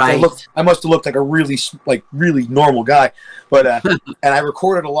 I must have looked like a really normal guy, but and I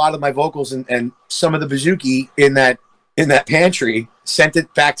recorded a lot of my vocals and some of the bouzouki in that pantry. Sent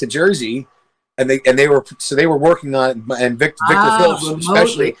it back to Jersey, and they were working on it. And Victor Phillips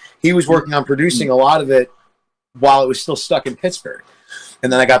especially, he was working on producing a lot of it while it was still stuck in Pittsburgh.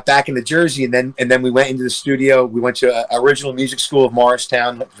 And then I got back into Jersey, and then we went into the studio. We went to Original Music School of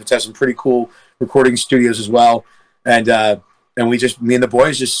Morristown, which has some pretty cool recording studios as well. And me and the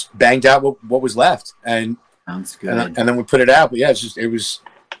boys just banged out what was left. And sounds good. And then we put it out. But yeah, it was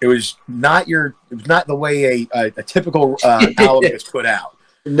not the way a typical album gets put out.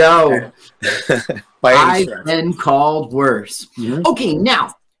 No, by any I've been called worse. Mm-hmm. Okay,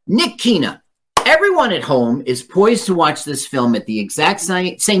 now Nick Kina. Everyone at home is poised to watch this film at the exact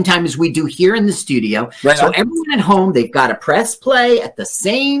same time as we do here in the studio. Right so on. everyone at home, they've got to press play at the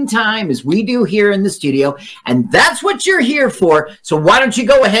same time as we do here in the studio. And that's what you're here for. So why don't you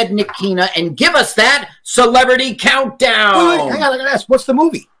go ahead, Nick Kina, and give us that celebrity countdown. Wait, hang on, I gotta ask, what's the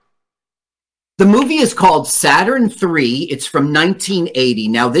movie? The movie is called Saturn III. It's from 1980.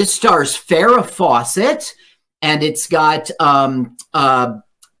 Now, this stars Farrah Fawcett, and it's got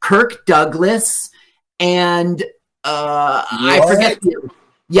Kirk Douglas, and I forget.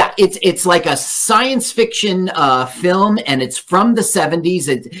 Yeah, it's like a science fiction film, and it's from the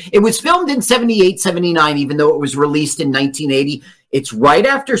 70s. It was filmed in 78, 79, even though it was released in 1980. It's right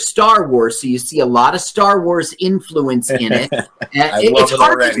after Star Wars, so you see a lot of Star Wars influence in it. It's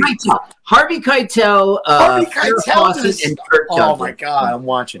Harvey Keitel, Farrah Fawcett, and Kirk Douglas. Oh my God, I'm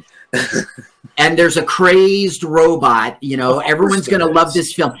watching. And there's a crazed robot. You know, everyone's going to love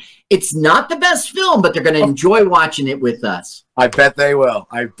this film. It's not the best film, but they're going to enjoy watching it with us. I bet they will.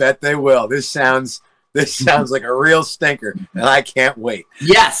 This sounds like a real stinker, and I can't wait.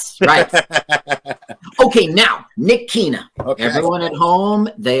 Yes, right. Okay, now, Nick Kina. Okay. Everyone at home,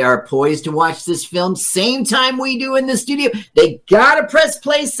 they are poised to watch this film same time we do in the studio. They got to press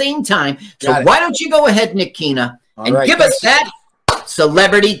play same time. So why don't you go ahead, Nick Kina, and give us that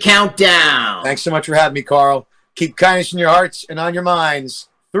celebrity countdown. Thanks so much for having me, Carl. Keep kindness in your hearts and on your minds.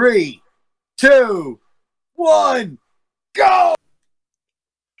 3, 2, 1, go!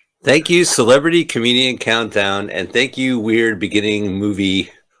 Thank you, Celebrity Comedian Countdown, and thank you, Weird Beginning Movie.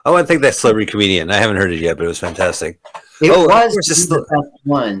 I want to thank that Celebrity Comedian. I haven't heard it yet, but it was fantastic. It was one of the best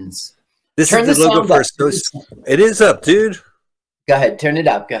ones. This is the logo for us. It is up, dude. Go ahead. Turn it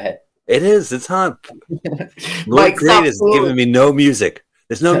up. Go ahead. It is. It's up. Lord Great is giving me no music.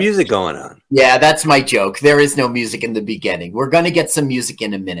 There's no music going on. Yeah, that's my joke. There is no music in the beginning. We're going to get some music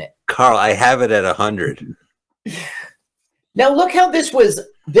in a minute. Carl, I have it at 100. Now look how this was.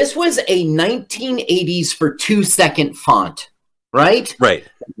 This was a 1980s for 2-second font, right? Right.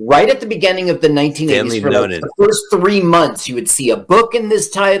 Right at the beginning of the 1980s. For like the first 3 months, you would see a book in this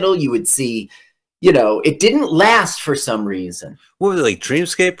title. You would see, you know, it didn't last for some reason. What was it, like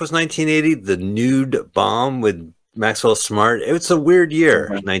Dreamscape was 1980? The Nude Bomb with Maxwell Smart. It was a weird year,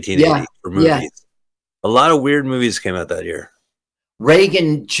 1980 for movies. Yeah. A lot of weird movies came out that year.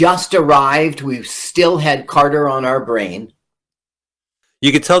 Reagan just arrived. We still had Carter on our brain.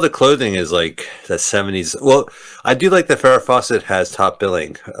 You could tell the clothing is like the 70s. Well, I do like that Farrah Fawcett has top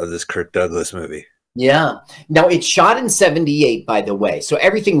billing of this Kirk Douglas movie. Yeah. Now, it's shot in 78, by the way. So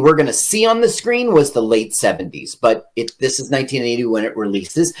everything we're going to see on the screen was the late 70s. But this is 1980 when it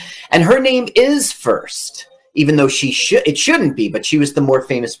releases. And her name is first. even though it shouldn't be, but she was the more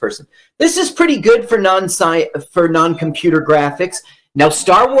famous person. This is pretty good for non-computer graphics. Now,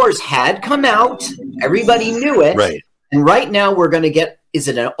 Star Wars had come out. Everybody knew it. Right. And right now we're going to get, is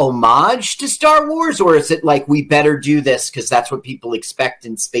it an homage to Star Wars, or is it like we better do this because that's what people expect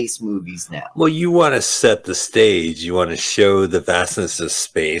in space movies now? Well, you want to set the stage. You want to show the vastness of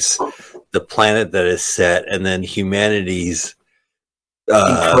space, the planet that is set, and then humanity's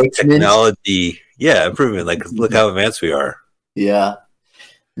technology. Yeah, improvement. Like, look how advanced we are. Yeah.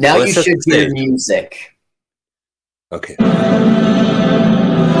 Now you should hear music. Okay.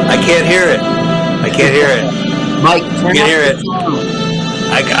 I can't hear it. I can't hear it. Mike, turn I can't hear up it. the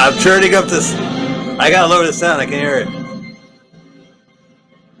sound. I'm turning up this. I gotta lower the sound. I can't hear it.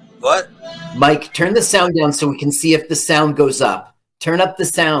 What? Mike, turn the sound down so we can see if the sound goes up. Turn up the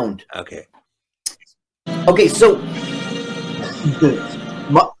sound. Okay. Okay, so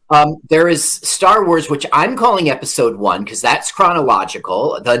there is Star Wars, which I'm calling Episode 1 because that's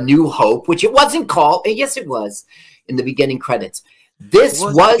chronological. The New Hope, which it wasn't called. Yes, it was in the beginning credits. This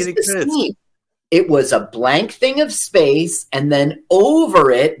was the scene. It was a blank thing of space, and then over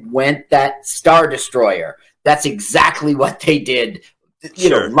it went that Star Destroyer. That's exactly what they did,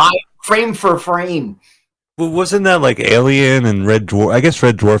 live, frame for frame. Well, wasn't that like Alien and Red Dwarf? I guess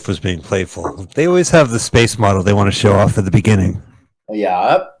Red Dwarf was being playful. They always have the space model they want to show off at the beginning.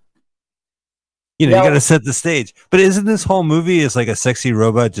 Yeah. You got to set the stage. But isn't this whole movie is like a sexy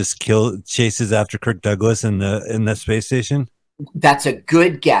robot just chases after Kirk Douglas in that space station? That's a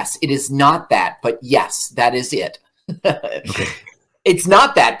good guess. It is not that, but yes, that is it. Okay. It's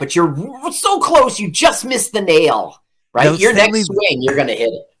not that, but you're so close. You just missed the nail, right? Your next swing, you're going to hit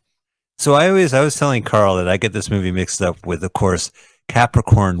it. So I was telling Carl that I get this movie mixed up with, of course,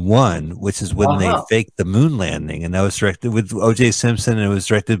 Capricorn 1, which is when they faked the moon landing, and that was directed with O.J. Simpson, and it was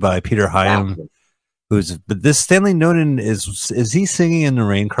directed by Peter Hyam. But this Stanley Noten is he Singing in the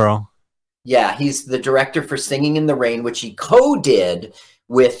Rain, Carl? Yeah, he's the director for Singing in the Rain, which he co-did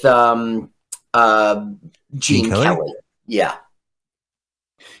with Gene Kelly. Yeah,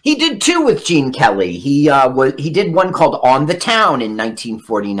 he did two with Gene Kelly. He did one called On the Town in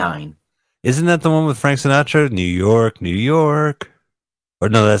 1949. Isn't that the one with Frank Sinatra? New York, New York. Or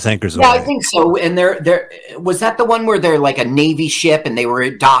no, that's Anchors Away. Yeah, I think so. And there was that the one where they're like a Navy ship and they were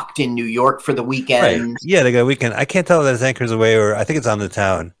docked in New York for the weekend. Right. Yeah, they got a weekend. I can't tell if that's Anchors Away or I think it's On the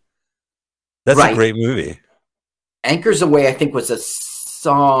Town. That's a great movie. Anchors Away, I think, was a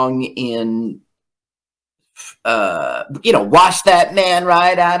song in, Wash That Man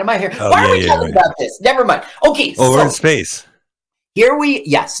Right Out of My Hair. Why are we talking about this? Never mind. Okay. We're in space.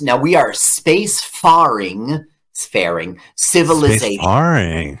 Now we are space-faring civilization.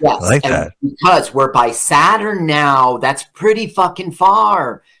 Space-faring. Yes, I like that. Because we're by Saturn now. That's pretty fucking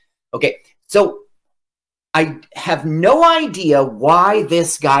far. Okay, so I have no idea why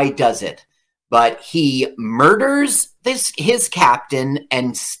this guy does it. But he murders his captain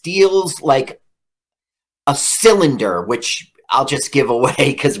and steals like a cylinder, which I'll just give away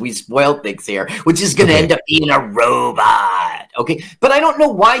because we spoiled things here, which is going to end up being a robot. Okay, but I don't know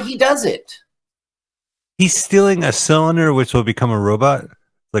why he does it. He's stealing a cylinder, which will become a robot,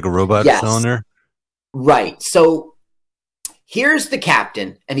 like a robot cylinder. Right. So here's the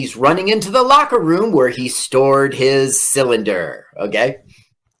captain, and he's running into the locker room where he stored his cylinder. Okay.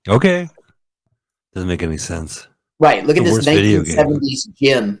 Okay. Doesn't make any sense. Right. Look at this 1970s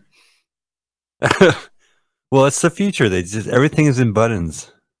gym. Well, it's the future. Everything is in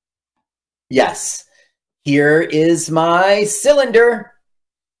buttons. Yes. Here is my cylinder.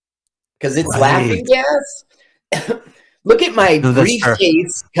 Because it's laughing gas. Look at my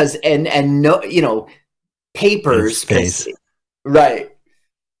briefcase and papers. Right.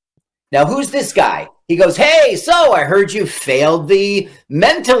 Now, who's this guy? He goes, hey, so I heard you failed the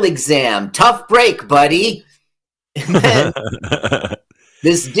mental exam. Tough break, buddy. And then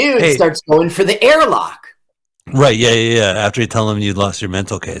this dude starts going for the airlock. Right, yeah. After you tell him you lost your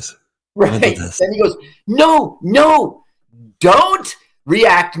mental case. Right. Then he goes, no, don't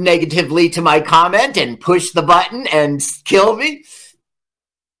react negatively to my comment and push the button and kill me.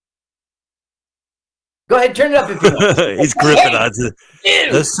 Go ahead, turn it up if you want. He's gripping onto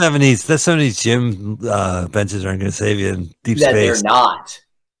those 70s gym benches aren't going to save you in deep space. They're not.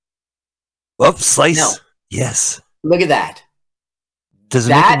 Well, slice. No. Yes. Look at that. Does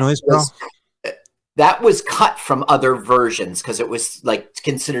it make a noise, bro? That was cut from other versions because it was like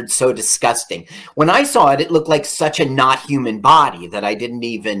considered so disgusting. When I saw it, it looked like such a not human body that I didn't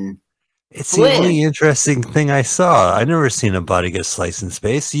even. It's the only interesting thing I saw. I never seen a body get sliced in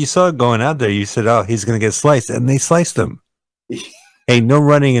space. You saw it going out there. You said, "Oh, he's going to get sliced," and they sliced him. Hey, no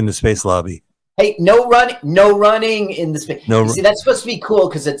running in the space lobby. Hey, no running in the space. No, You see, that's supposed to be cool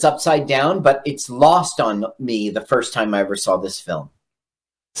because it's upside down, but it's lost on me the first time I ever saw this film.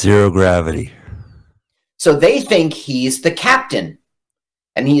 zero gravity. So they think he's the captain,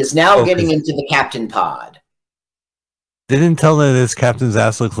 and he is now getting 'cause into the captain pod. they didn't tell that this captain's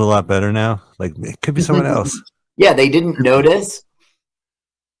ass looks a lot better now. Like, it could be someone else. Yeah, they didn't notice.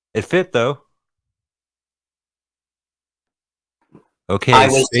 It fit, though. Okay, I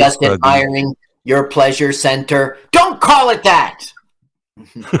was space just buggy. admiring your pleasure center. Don't call it that.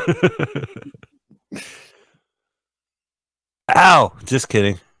 Ow! Just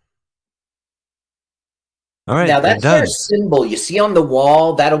kidding. All right, Now they're that's their done. symbol. You see on the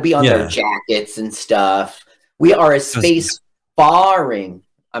wall, that'll be on their Yeah. jackets and stuff. We are a space faring.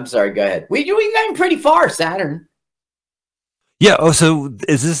 I'm sorry, go ahead. We got pretty far, Saturn. Yeah. Oh, so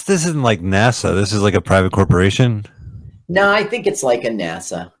is this isn't like NASA? This is like a private corporation. No, I think it's like a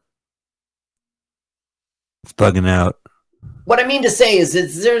NASA. It's bugging out. What I mean to say is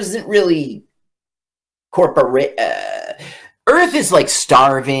there isn't really corporate. Earth is like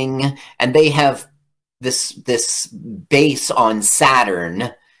starving, and they have this base on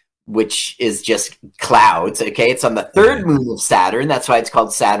Saturn, which is just clouds. Okay, it's on the third moon of Saturn. That's why it's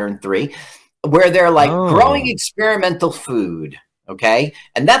called Saturn 3, where they're like growing experimental food. Okay,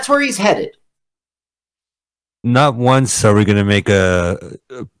 and that's where he's headed. Not once are we going to make a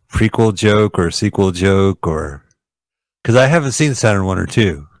prequel joke or a sequel joke, or because I haven't seen Saturn 1 or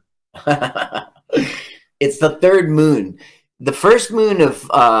 2. It's the third moon. The first moon of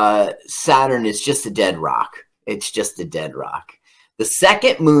Saturn is just a dead rock. It's just a dead rock. The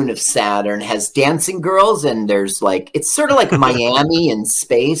second moon of Saturn has dancing girls, and there's like, it's sort of like Miami in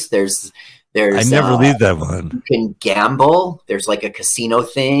space. There's I never leave that one. You can gamble. There's like a casino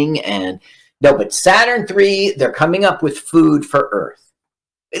thing, and no, but Saturn 3, they're coming up with food for Earth,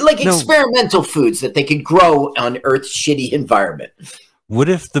 like experimental foods that they could grow on Earth's shitty environment. What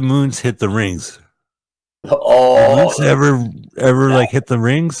if the moons hit the rings? Oh, Moons ever like hit the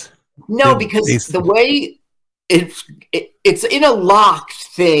rings? No, because the way it's in a locked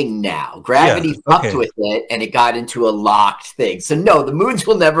thing now. Gravity fucked with it, and it got into a locked thing. So no, the moons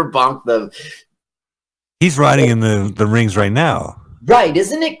will never bonk the. He's riding in the rings right now. Right?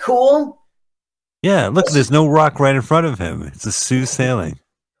 Isn't it cool? Yeah, look, there's no rock right in front of him. It's a smooth sailing.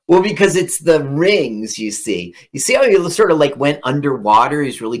 Well, because it's the rings, you see. You see how he sort of like went underwater?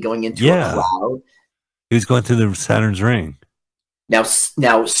 He's really going into a cloud. He was going through the Saturn's ring. Now,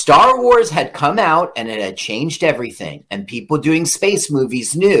 Star Wars had come out, and it had changed everything. And people doing space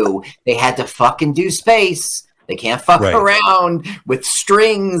movies knew they had to fucking do space. They can't fuck around with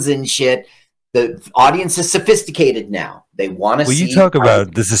strings and shit. The audience is sophisticated now. They want to see. Well, you talk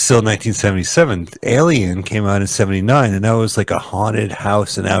about, this is still 1977. Alien came out in 79, and that was like a haunted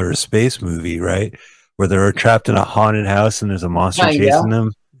house in outer space movie, right? Where they're trapped in a haunted house and there's a monster chasing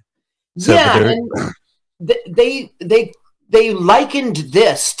them. So, yeah, and they likened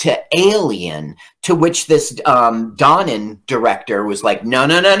this to Alien, to which this Donnan director was like,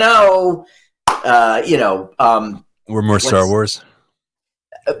 no. We're more Star Wars.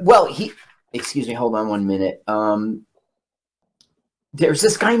 Well, excuse me, hold on 1 minute. There's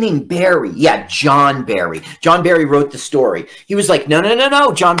this guy named Barry. Yeah, John Barry. John Barry wrote the story. He was like,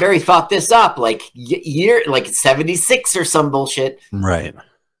 no. John Barry thought this up like 76 or some bullshit. Right.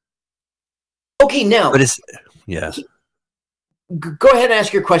 Okay, now. But it's, yeah. Go ahead and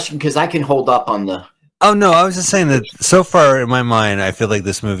ask your question, because I can hold up on the. Oh, no, I was just saying that so far in my mind, I feel like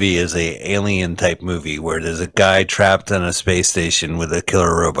this movie is a alien type movie where there's a guy trapped on a space station with a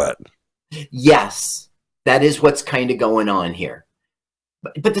killer robot. Yes, that is what's kind of going on here.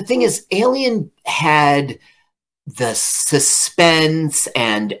 But the thing is, Alien had the suspense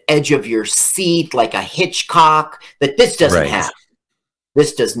and edge of your seat like a Hitchcock that this doesn't have.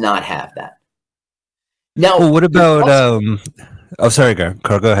 This does not have that. Now, well, what about oh, sorry,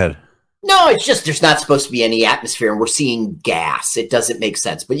 Carl, go ahead. No, it's just there's not supposed to be any atmosphere, and we're seeing gas. It doesn't make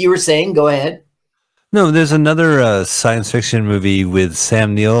sense. But you were saying, go ahead. No, there's another science fiction movie with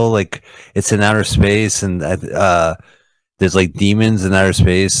Sam Neill. Like, it's in outer space, and there's like demons in outer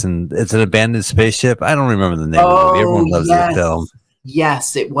space, and it's an abandoned spaceship. I don't remember the name of the movie. Everyone loves the film.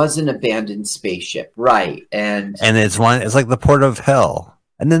 Yes, it was an abandoned spaceship, right? And it's like the port of hell.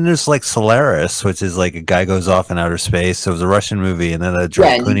 And then there's like Solaris, which is like a guy goes off in outer space. So it was a Russian movie, and then a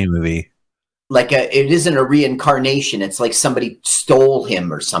George Clooney movie. Like it isn't a reincarnation. It's like somebody stole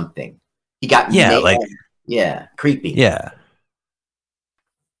him or something. He got creepy. Yeah.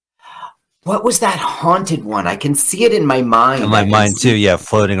 What was that haunted one? I can see it in my mind. In my mind too. Yeah,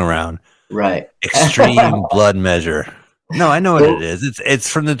 floating around. Right. Extreme Blood Measure. No, I know what it is. It's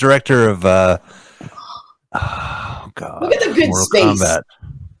from the director of oh god, Look at the good Mortal space. Kombat.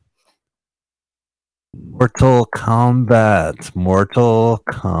 Mortal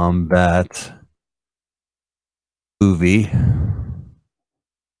Kombat movie.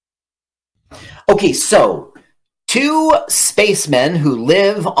 Okay, so 2 spacemen who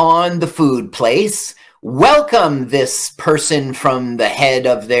live on the food place welcome this person from the head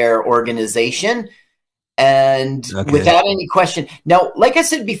of their organization, and without any question. Now, like I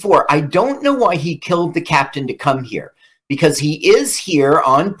said before, I don't know why he killed the captain to come here, because he is here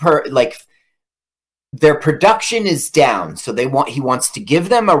on their production is down, so he wants to give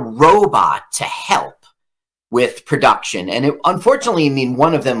them a robot to help with production. And unfortunately, I mean,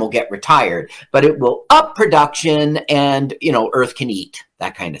 one of them will get retired, but it will up production and, Earth can eat,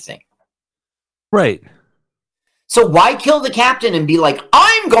 that kind of thing. Right. So why kill the captain and be like,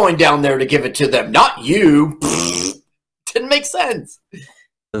 I'm going down there to give it to them, not you? Didn't make sense.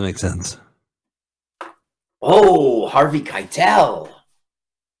 Doesn't make sense. Oh, Harvey Keitel.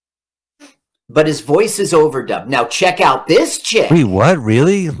 But his voice is overdubbed. Now check out this chick. Wait, what?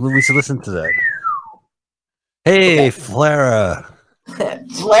 Really? We should listen to that. Hey, okay. Flara.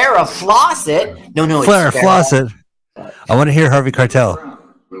 Flara Flossett. No, Flara Flossett. I want to hear Harvey Keitel.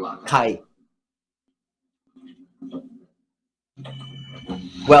 Hi.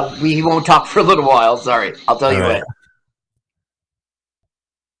 Well, we won't talk for a little while. Sorry. I'll tell you what.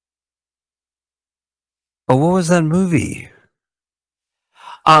 Oh, what was that movie?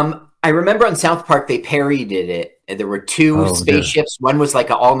 I remember on South Park they parodied it. And there were 2 spaceships. One was like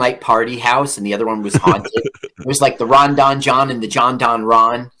an all-night party house, and the other one was haunted. It was like the Ron Don John and the John Don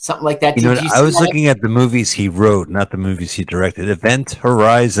Ron, something like that. I was looking at the movies he wrote, not the movies he directed. Event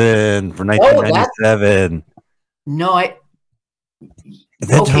Horizon for 1997.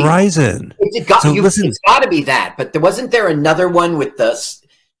 Event Horizon. It's got to be that. But wasn't there another one with the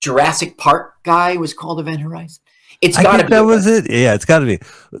Jurassic Park guy? Was called Event Horizon. It's got to be. That was it. Yeah, it's got to be.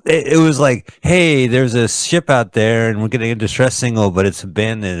 It was like, hey, there's a ship out there, and we're getting a distress signal, but it's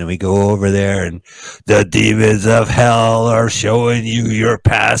abandoned, and we go over there, and the demons of hell are showing you your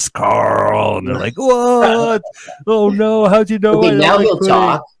past, Carl. And they're like, what? Oh no, how'd you know? Okay, now he'll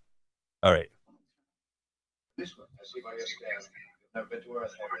talk. All right. This one, I see by your stairs. You've never been to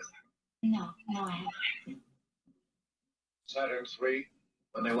Earth, have you? No, I haven't. Saturn 3,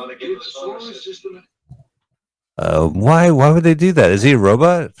 when they want to get the solar system. Why would they do that? Is he a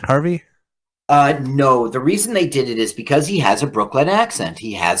robot, Harvey? No, the reason they did it is because he has a Brooklyn accent. And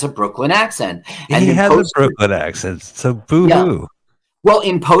he has a Brooklyn accent, so boo-hoo. Yeah. Well,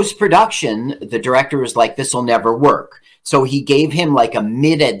 in post-production, the director was like, this will never work. So he gave him like a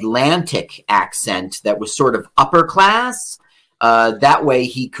mid-Atlantic accent that was sort of upper class. That way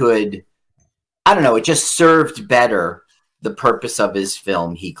he could, I don't know, it just served better the purpose of his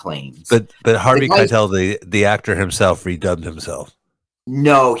film, he claims. But Harvey Keitel, the actor himself, redubbed himself.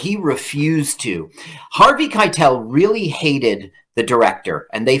 No, he refused to. Harvey Keitel really hated the director,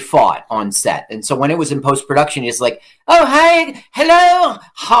 and they fought on set. And so when it was in post-production, he's like, oh, hi, hello,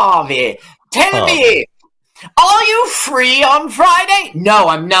 Harvey. Tell me, are you free on Friday? No,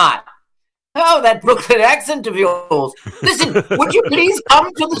 I'm not. Oh, that Brooklyn accent of yours. Listen, would you please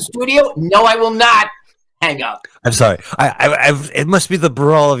come to the studio? No, I will not. Hang up. I'm sorry. It must be the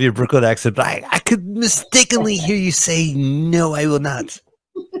brawl of your Brooklyn accent, but I could mistakenly hear you say, no, I will not.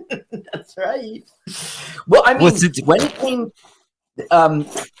 That's right. Well, I mean, when it came,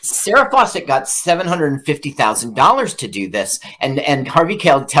 Sarah Fawcett got $750,000 to do this, and Harvey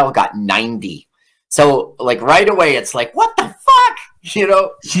Keitel got 90. So, like, right away, it's like, what the fuck? You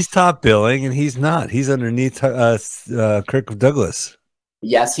know? She's top billing, and he's not. He's underneath Kirk Douglas.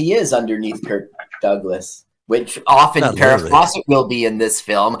 Yes, he is underneath Kirk Douglas, which often Farrah Fawcett will be in this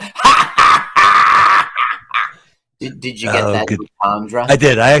film. Did you get that, Chandra? I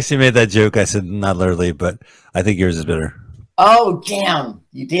did. I actually made that joke. I said not literally, but I think yours is better. Oh, damn.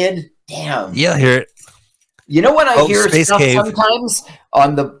 You did? Damn. Yeah, I hear it. You know what I hear stuff sometimes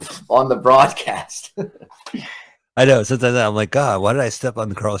on the broadcast. I know. Sometimes I'm like, God, why did I step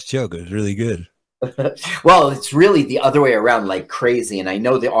on Carl's joke? It was really good. Well, it's really the other way around, like crazy. And I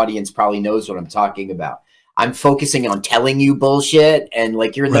know the audience probably knows what I'm talking about. I'm focusing on telling you bullshit, and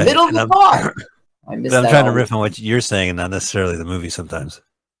like you're in the middle of the thought. I'm trying to riff on what you're saying and not necessarily the movie sometimes.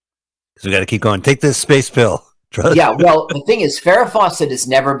 Because we got to keep going. Take this space pill. Yeah, well, the thing is, Farrah Fawcett has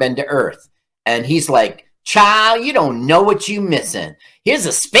never been to Earth. And he's like, child, you don't know what you missing. Here's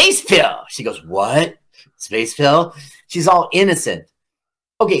a space pill. She goes, what? Space pill? She's all innocent.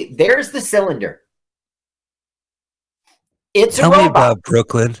 Okay, there's the cylinder. It's a robot. Tell me about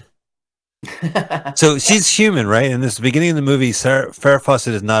Brooklyn. So she's human, right? In this beginning of the movie, Farrah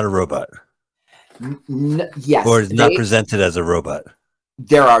Fawcett is not a robot, Yes, or is not presented as a robot.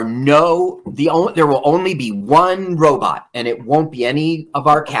 There will only be one robot, and it won't be any of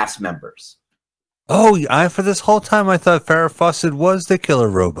our cast members. Oh, for this whole time I thought Farrah Fawcett was the killer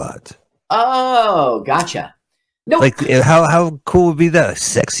robot. Oh, gotcha. No, like how cool would be that? A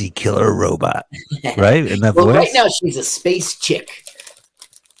sexy killer robot, right? In that well, voice. Right now she's a space chick.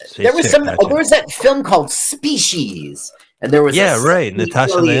 There was that film called Species, and there was right,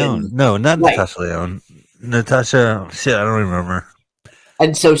 Natasha Lyonne. No, not right. Natasha Lyonne. Natasha, shit, I don't remember.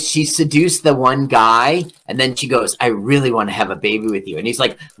 And so she seduced the one guy, and then she goes, "I really want to have a baby with you." And he's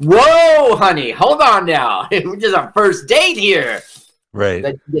like, "Whoa, honey, hold on now. We're just on first date here." Right.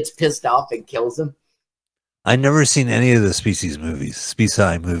 Then he gets pissed off and kills him. I've never seen any of the Species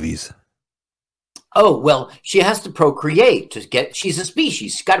movies. Oh, well, she has to procreate to get, she's a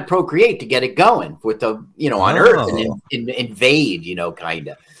species. She's got to procreate to get it going with the, on Earth and invade, kind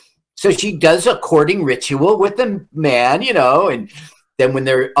of. So she does a courting ritual with the man, and then when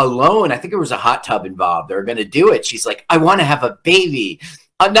they're alone, I think there was a hot tub involved. They're going to do it. She's like, "I want to have a baby."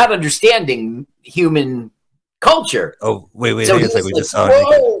 I'm not understanding human culture. Oh, wait. So I guess we just saw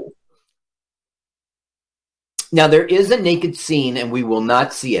it. Now, there is a naked scene, and we will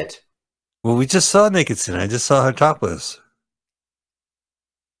not see it. Well, we just saw a naked scene. I just saw her topless.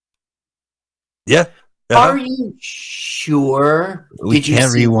 Yeah. Are you sure? Did you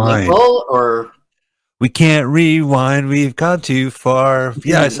can't rewind. Nipple or we can't rewind? We've gone too far.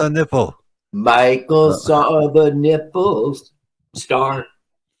 Yeah, I saw nipple. Michael saw the nipples. Star.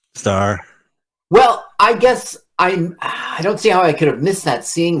 Well, I guess I don't see how I could have missed that,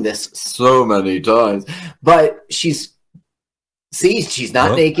 seeing this so many times. But she's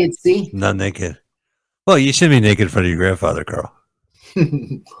not naked. See, not naked. Well, you should be naked in front of your grandfather, Carl.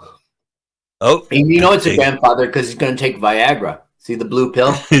 Oh, and it's a grandfather because he's going to take Viagra. See the blue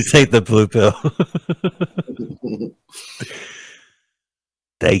pill? He's take the blue pill.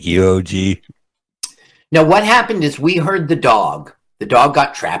 Thank you, OG. Now, what happened is we heard the dog. The dog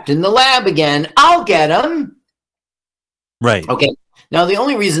got trapped in the lab again. I'll get him. Right. Okay. Now, the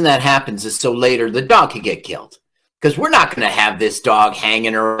only reason that happens is so later the dog could get killed. Because we're not going to have this dog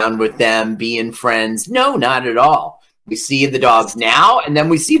hanging around with them, being friends. No, not at all. We see the dogs now, and then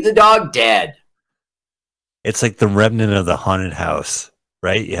we see the dog dead. It's like the remnant of the haunted house,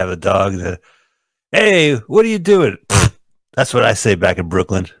 right? You have a dog that, "Hey, what are you doing?" That's what I say back in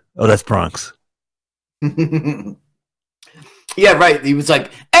Brooklyn. Oh, that's Bronx. Yeah, right. He was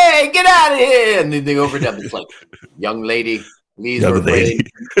like, "Hey, get out of here!" And then they overdub. It's like, "Young lady, please." Young lady.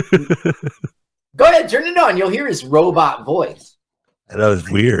 Go ahead, turn it on. You'll hear his robot voice. That was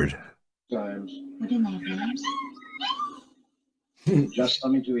weird. Times. What in my dreams? Just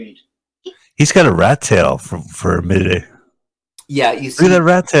something to eat. He's got a rat tail for a minute. Yeah, you see. Look at that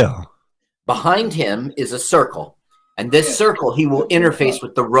rat tail. Behind him is a circle. And this circle, he will interface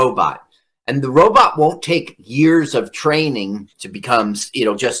with the robot. And the robot won't take years of training to become,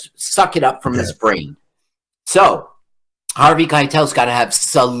 just suck it up from his brain. So Harvey Keitel's got to have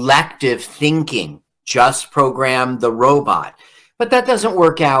selective thinking, just program the robot. But that doesn't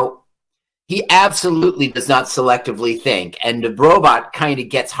work out. He absolutely does not selectively think. And the robot kind of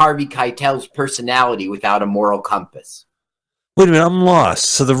gets Harvey Keitel's personality without a moral compass. Wait a minute, I'm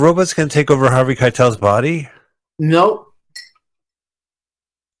lost. So the robot's going to take over Harvey Keitel's body? Nope.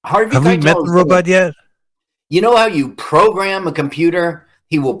 Have we met the robot yet? You know how you program a computer?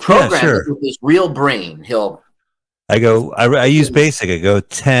 He will program it with his real brain. I use basic. I go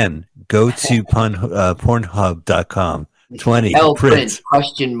 10. Go to Pornhub.com. 20. Print ?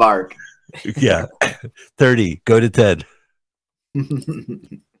 Yeah. 30. Go to 10.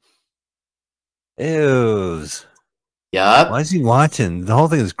 Ews. Yeah. Why is he watching? The whole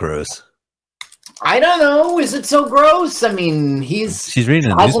thing is gross. I don't know. Is it so gross? I mean, she's reading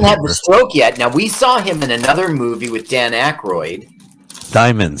hasn't had the stroke yet. Now, we saw him in another movie with Dan Aykroyd.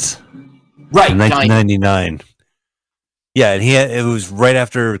 Diamonds. Right. 1999. Yeah, and it was right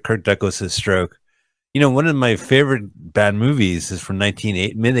after Kirk Douglas' stroke. One of my favorite bad movies is from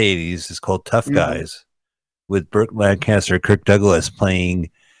mid-80s. It's called Tough Guys, with Burt Lancaster, Kirk Douglas playing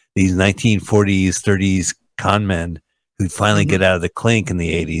these 1940s, 30s con men who finally get out of the clink in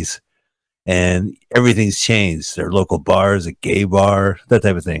the 80s. And everything's changed. Their local bars, a gay bar, that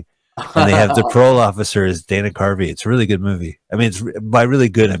type of thing. And they have the parole officer as Dana Carvey. It's a really good movie. I mean, it's by really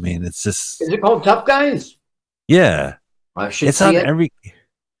good. I mean, it's just. Is it called Tough Guys? Yeah. I should it's see on it. every.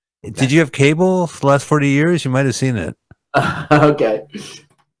 Okay. Did you have cable for the last 40 years? You might have seen it. Okay.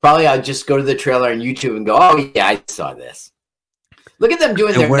 Probably I'll just go to the trailer on YouTube and go, "Oh, yeah, I saw this." Look at them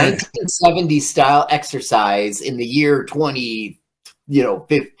doing And their where- 1970s style exercise in the year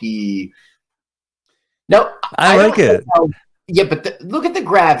 2050. No, I like don't know it. how- yeah, but look at the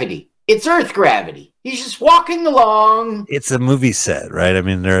gravity. It's Earth gravity. He's just walking along. It's a movie set, right? I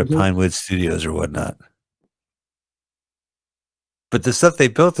mean, they're at Mhm. Pinewood Studios or whatnot. But the stuff they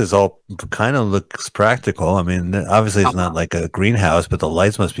built is all kind of looks practical. I mean, obviously it's not like a greenhouse, but the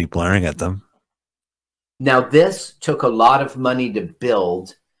lights must be blaring at them. Now, this took a lot of money to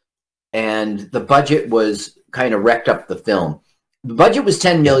build, and the budget was kind of wrecked up the film. The budget was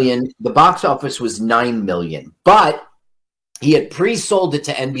 $10 million. The box office was $9 million, but he had pre-sold it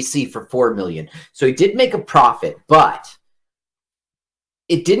to NBC for $4 million. So he did make a profit, but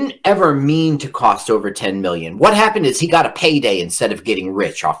it didn't ever mean to cost over $10 million. What happened is he got a payday instead of getting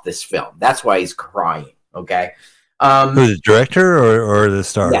rich off this film. That's why he's crying. Okay. Who, the director or the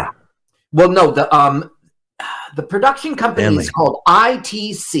star? Yeah. Well, no, the production company Stanley. is called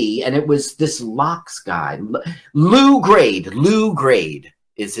ITC, and it was this Locks guy, Lou Grade. Lou Grade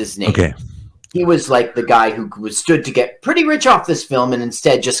is his name. Okay. He was like the guy who was stood to get pretty rich off this film, and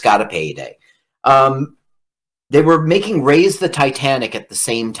instead just got a payday. They were making Raise the Titanic at the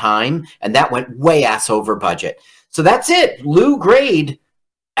same time, and that went way ass over budget. So that's it. Lou Grade,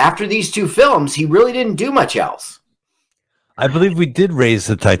 after these two films, he really didn't do much else. I believe we did Raise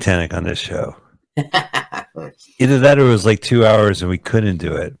the Titanic on this show. Either that or it was like 2 hours and we couldn't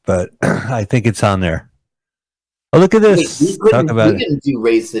do it, but I think it's on there. Oh, look at this. Wait, Talk about we didn't do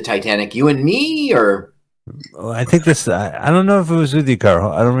Raise the Titanic. You and me, or? Oh, I think this, I don't know if it was with you,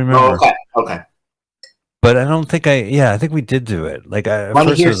 Carl. I don't remember. Oh, okay, okay. But I don't think I think we did do it. Like, at Want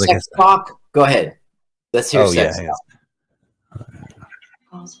to first it hear was like sex talk? Go ahead. Let's hear sex yeah. talk.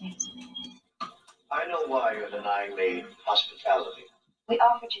 I know why you're denying me hospitality. We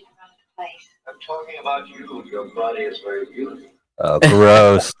offered you the run of the place. I'm talking about you. Your body is very beautiful. Oh,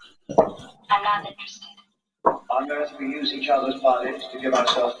 gross. I'm not interested. On earth, we use each other's bodies to give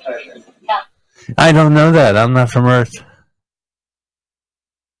ourselves pleasure. No. I don't know that. I'm not from Earth.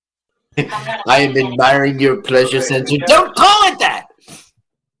 I am admiring your pleasure center. Don't call it that.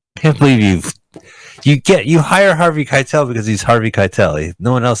 Can't believe you hire Harvey Keitel because he's Harvey Keitel.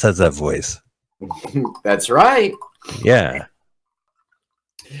 No one else has that voice. That's right. Yeah.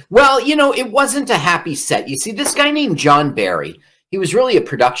 Well, you know, it wasn't a happy set. You see, this guy named John Barry, he was really a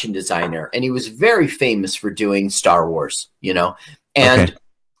production designer, and he was very famous for doing Star Wars, you know. And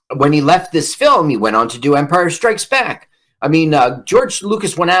when he left this film, he went on to do Empire Strikes Back. I mean, George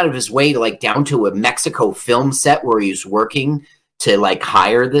Lucas went out of his way to, like, down to a Mexico film set where he was working to, like,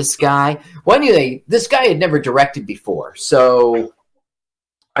 hire this guy. Well, anyway, this guy had never directed before. So,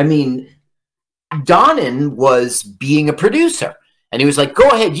 I mean, Donnan was being a producer. And he was like, go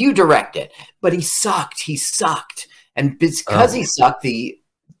ahead, you direct it. But he sucked. He sucked. And because he sucked, the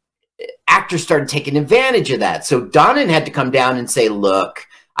actors started taking advantage of that. So Donnan had to come down and say, look,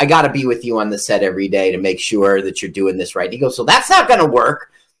 I got to be with you on the set every day to make sure that you're doing this right. He goes, so that's not going to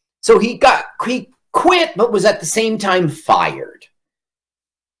work. So he quit, but was at the same time fired.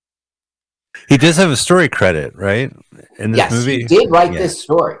 He does have a story credit, right? In this Yes, movie? he did write this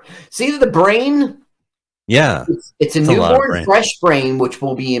story. See the brain? Yeah. It's a It's a lot of newborn brain. fresh brain, which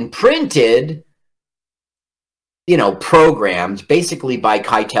will be imprinted, you know, programmed basically by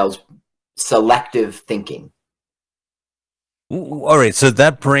Keitel's selective thinking. All right, so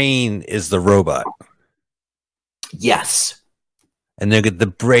that brain is the robot. Yes. And the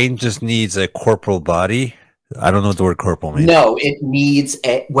brain just needs a corporal body. I don't know what the word corporal means. No, it needs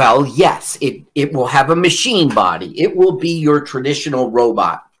yes, it will have a machine body. It will be your traditional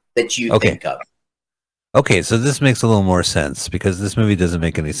robot that you think of. Okay, so this makes a little more sense because this movie doesn't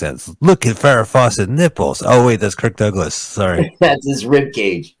make any sense. Look at Farrah Fawcett nipples. Oh wait, that's Kirk Douglas. Sorry. That's his rib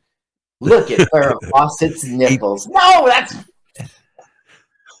cage. Look at Farrah Fawcett's nipples. No, that's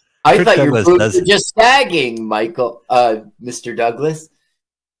I Kirk thought your Douglas boobs were just sagging, Michael, Mr. Douglas.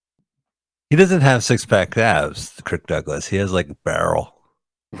 He doesn't have six-pack abs, Kirk Douglas. He has like a barrel.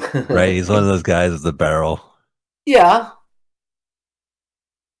 Right? He's one of those guys with the barrel. Yeah.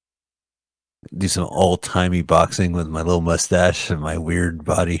 Do some old-timey boxing with my little mustache and my weird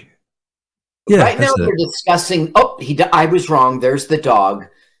body. Yeah, right now we're discussing. Oh, I was wrong. There's the dog.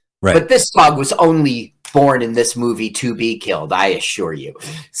 Right. But this dog was only born in this movie to be killed, I assure you.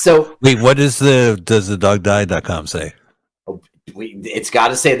 So wait, what is does the dog die.com say? It's got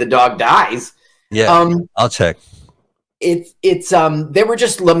to say the dog dies. Yeah, I'll check. They were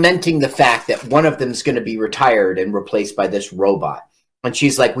just lamenting the fact that one of them is going to be retired and replaced by this robot. And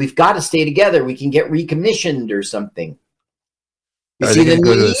she's like, we've got to stay together. We can get recommissioned or something. Are they going to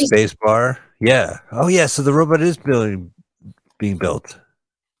go to a space bar? Yeah. Oh, yeah. So the robot is being built?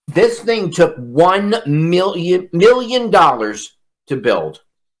 This thing took $1 million to build.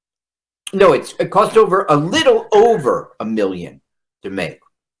 No, it cost a little over $1 million to make.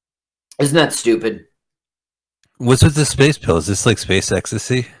 Isn't that stupid? What's with the space pill? Is this like space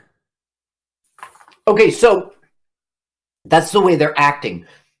ecstasy? Okay, so that's the way they're acting.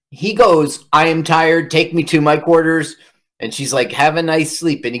 He goes, I am tired, take me to my quarters. And she's like, have a nice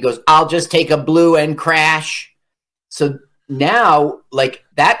sleep. And he goes, I'll just take a blue and crash. So now, like,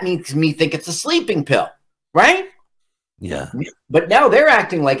 that makes me think it's a sleeping pill, right? Yeah. But now they're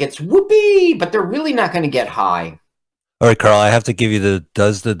acting like it's whoopee, but they're really not going to get high. All right, Carl, I have to give you the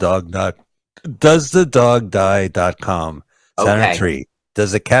doesthedogdie.com. Saturn Okay. 3.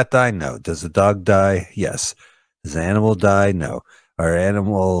 Does the cat die? No. Does the dog die? Yes. Does the animal die? No. Are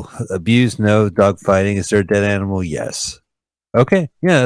animal abused? No. Dog fighting? Is there a dead animal? Yes. Okay. Yeah.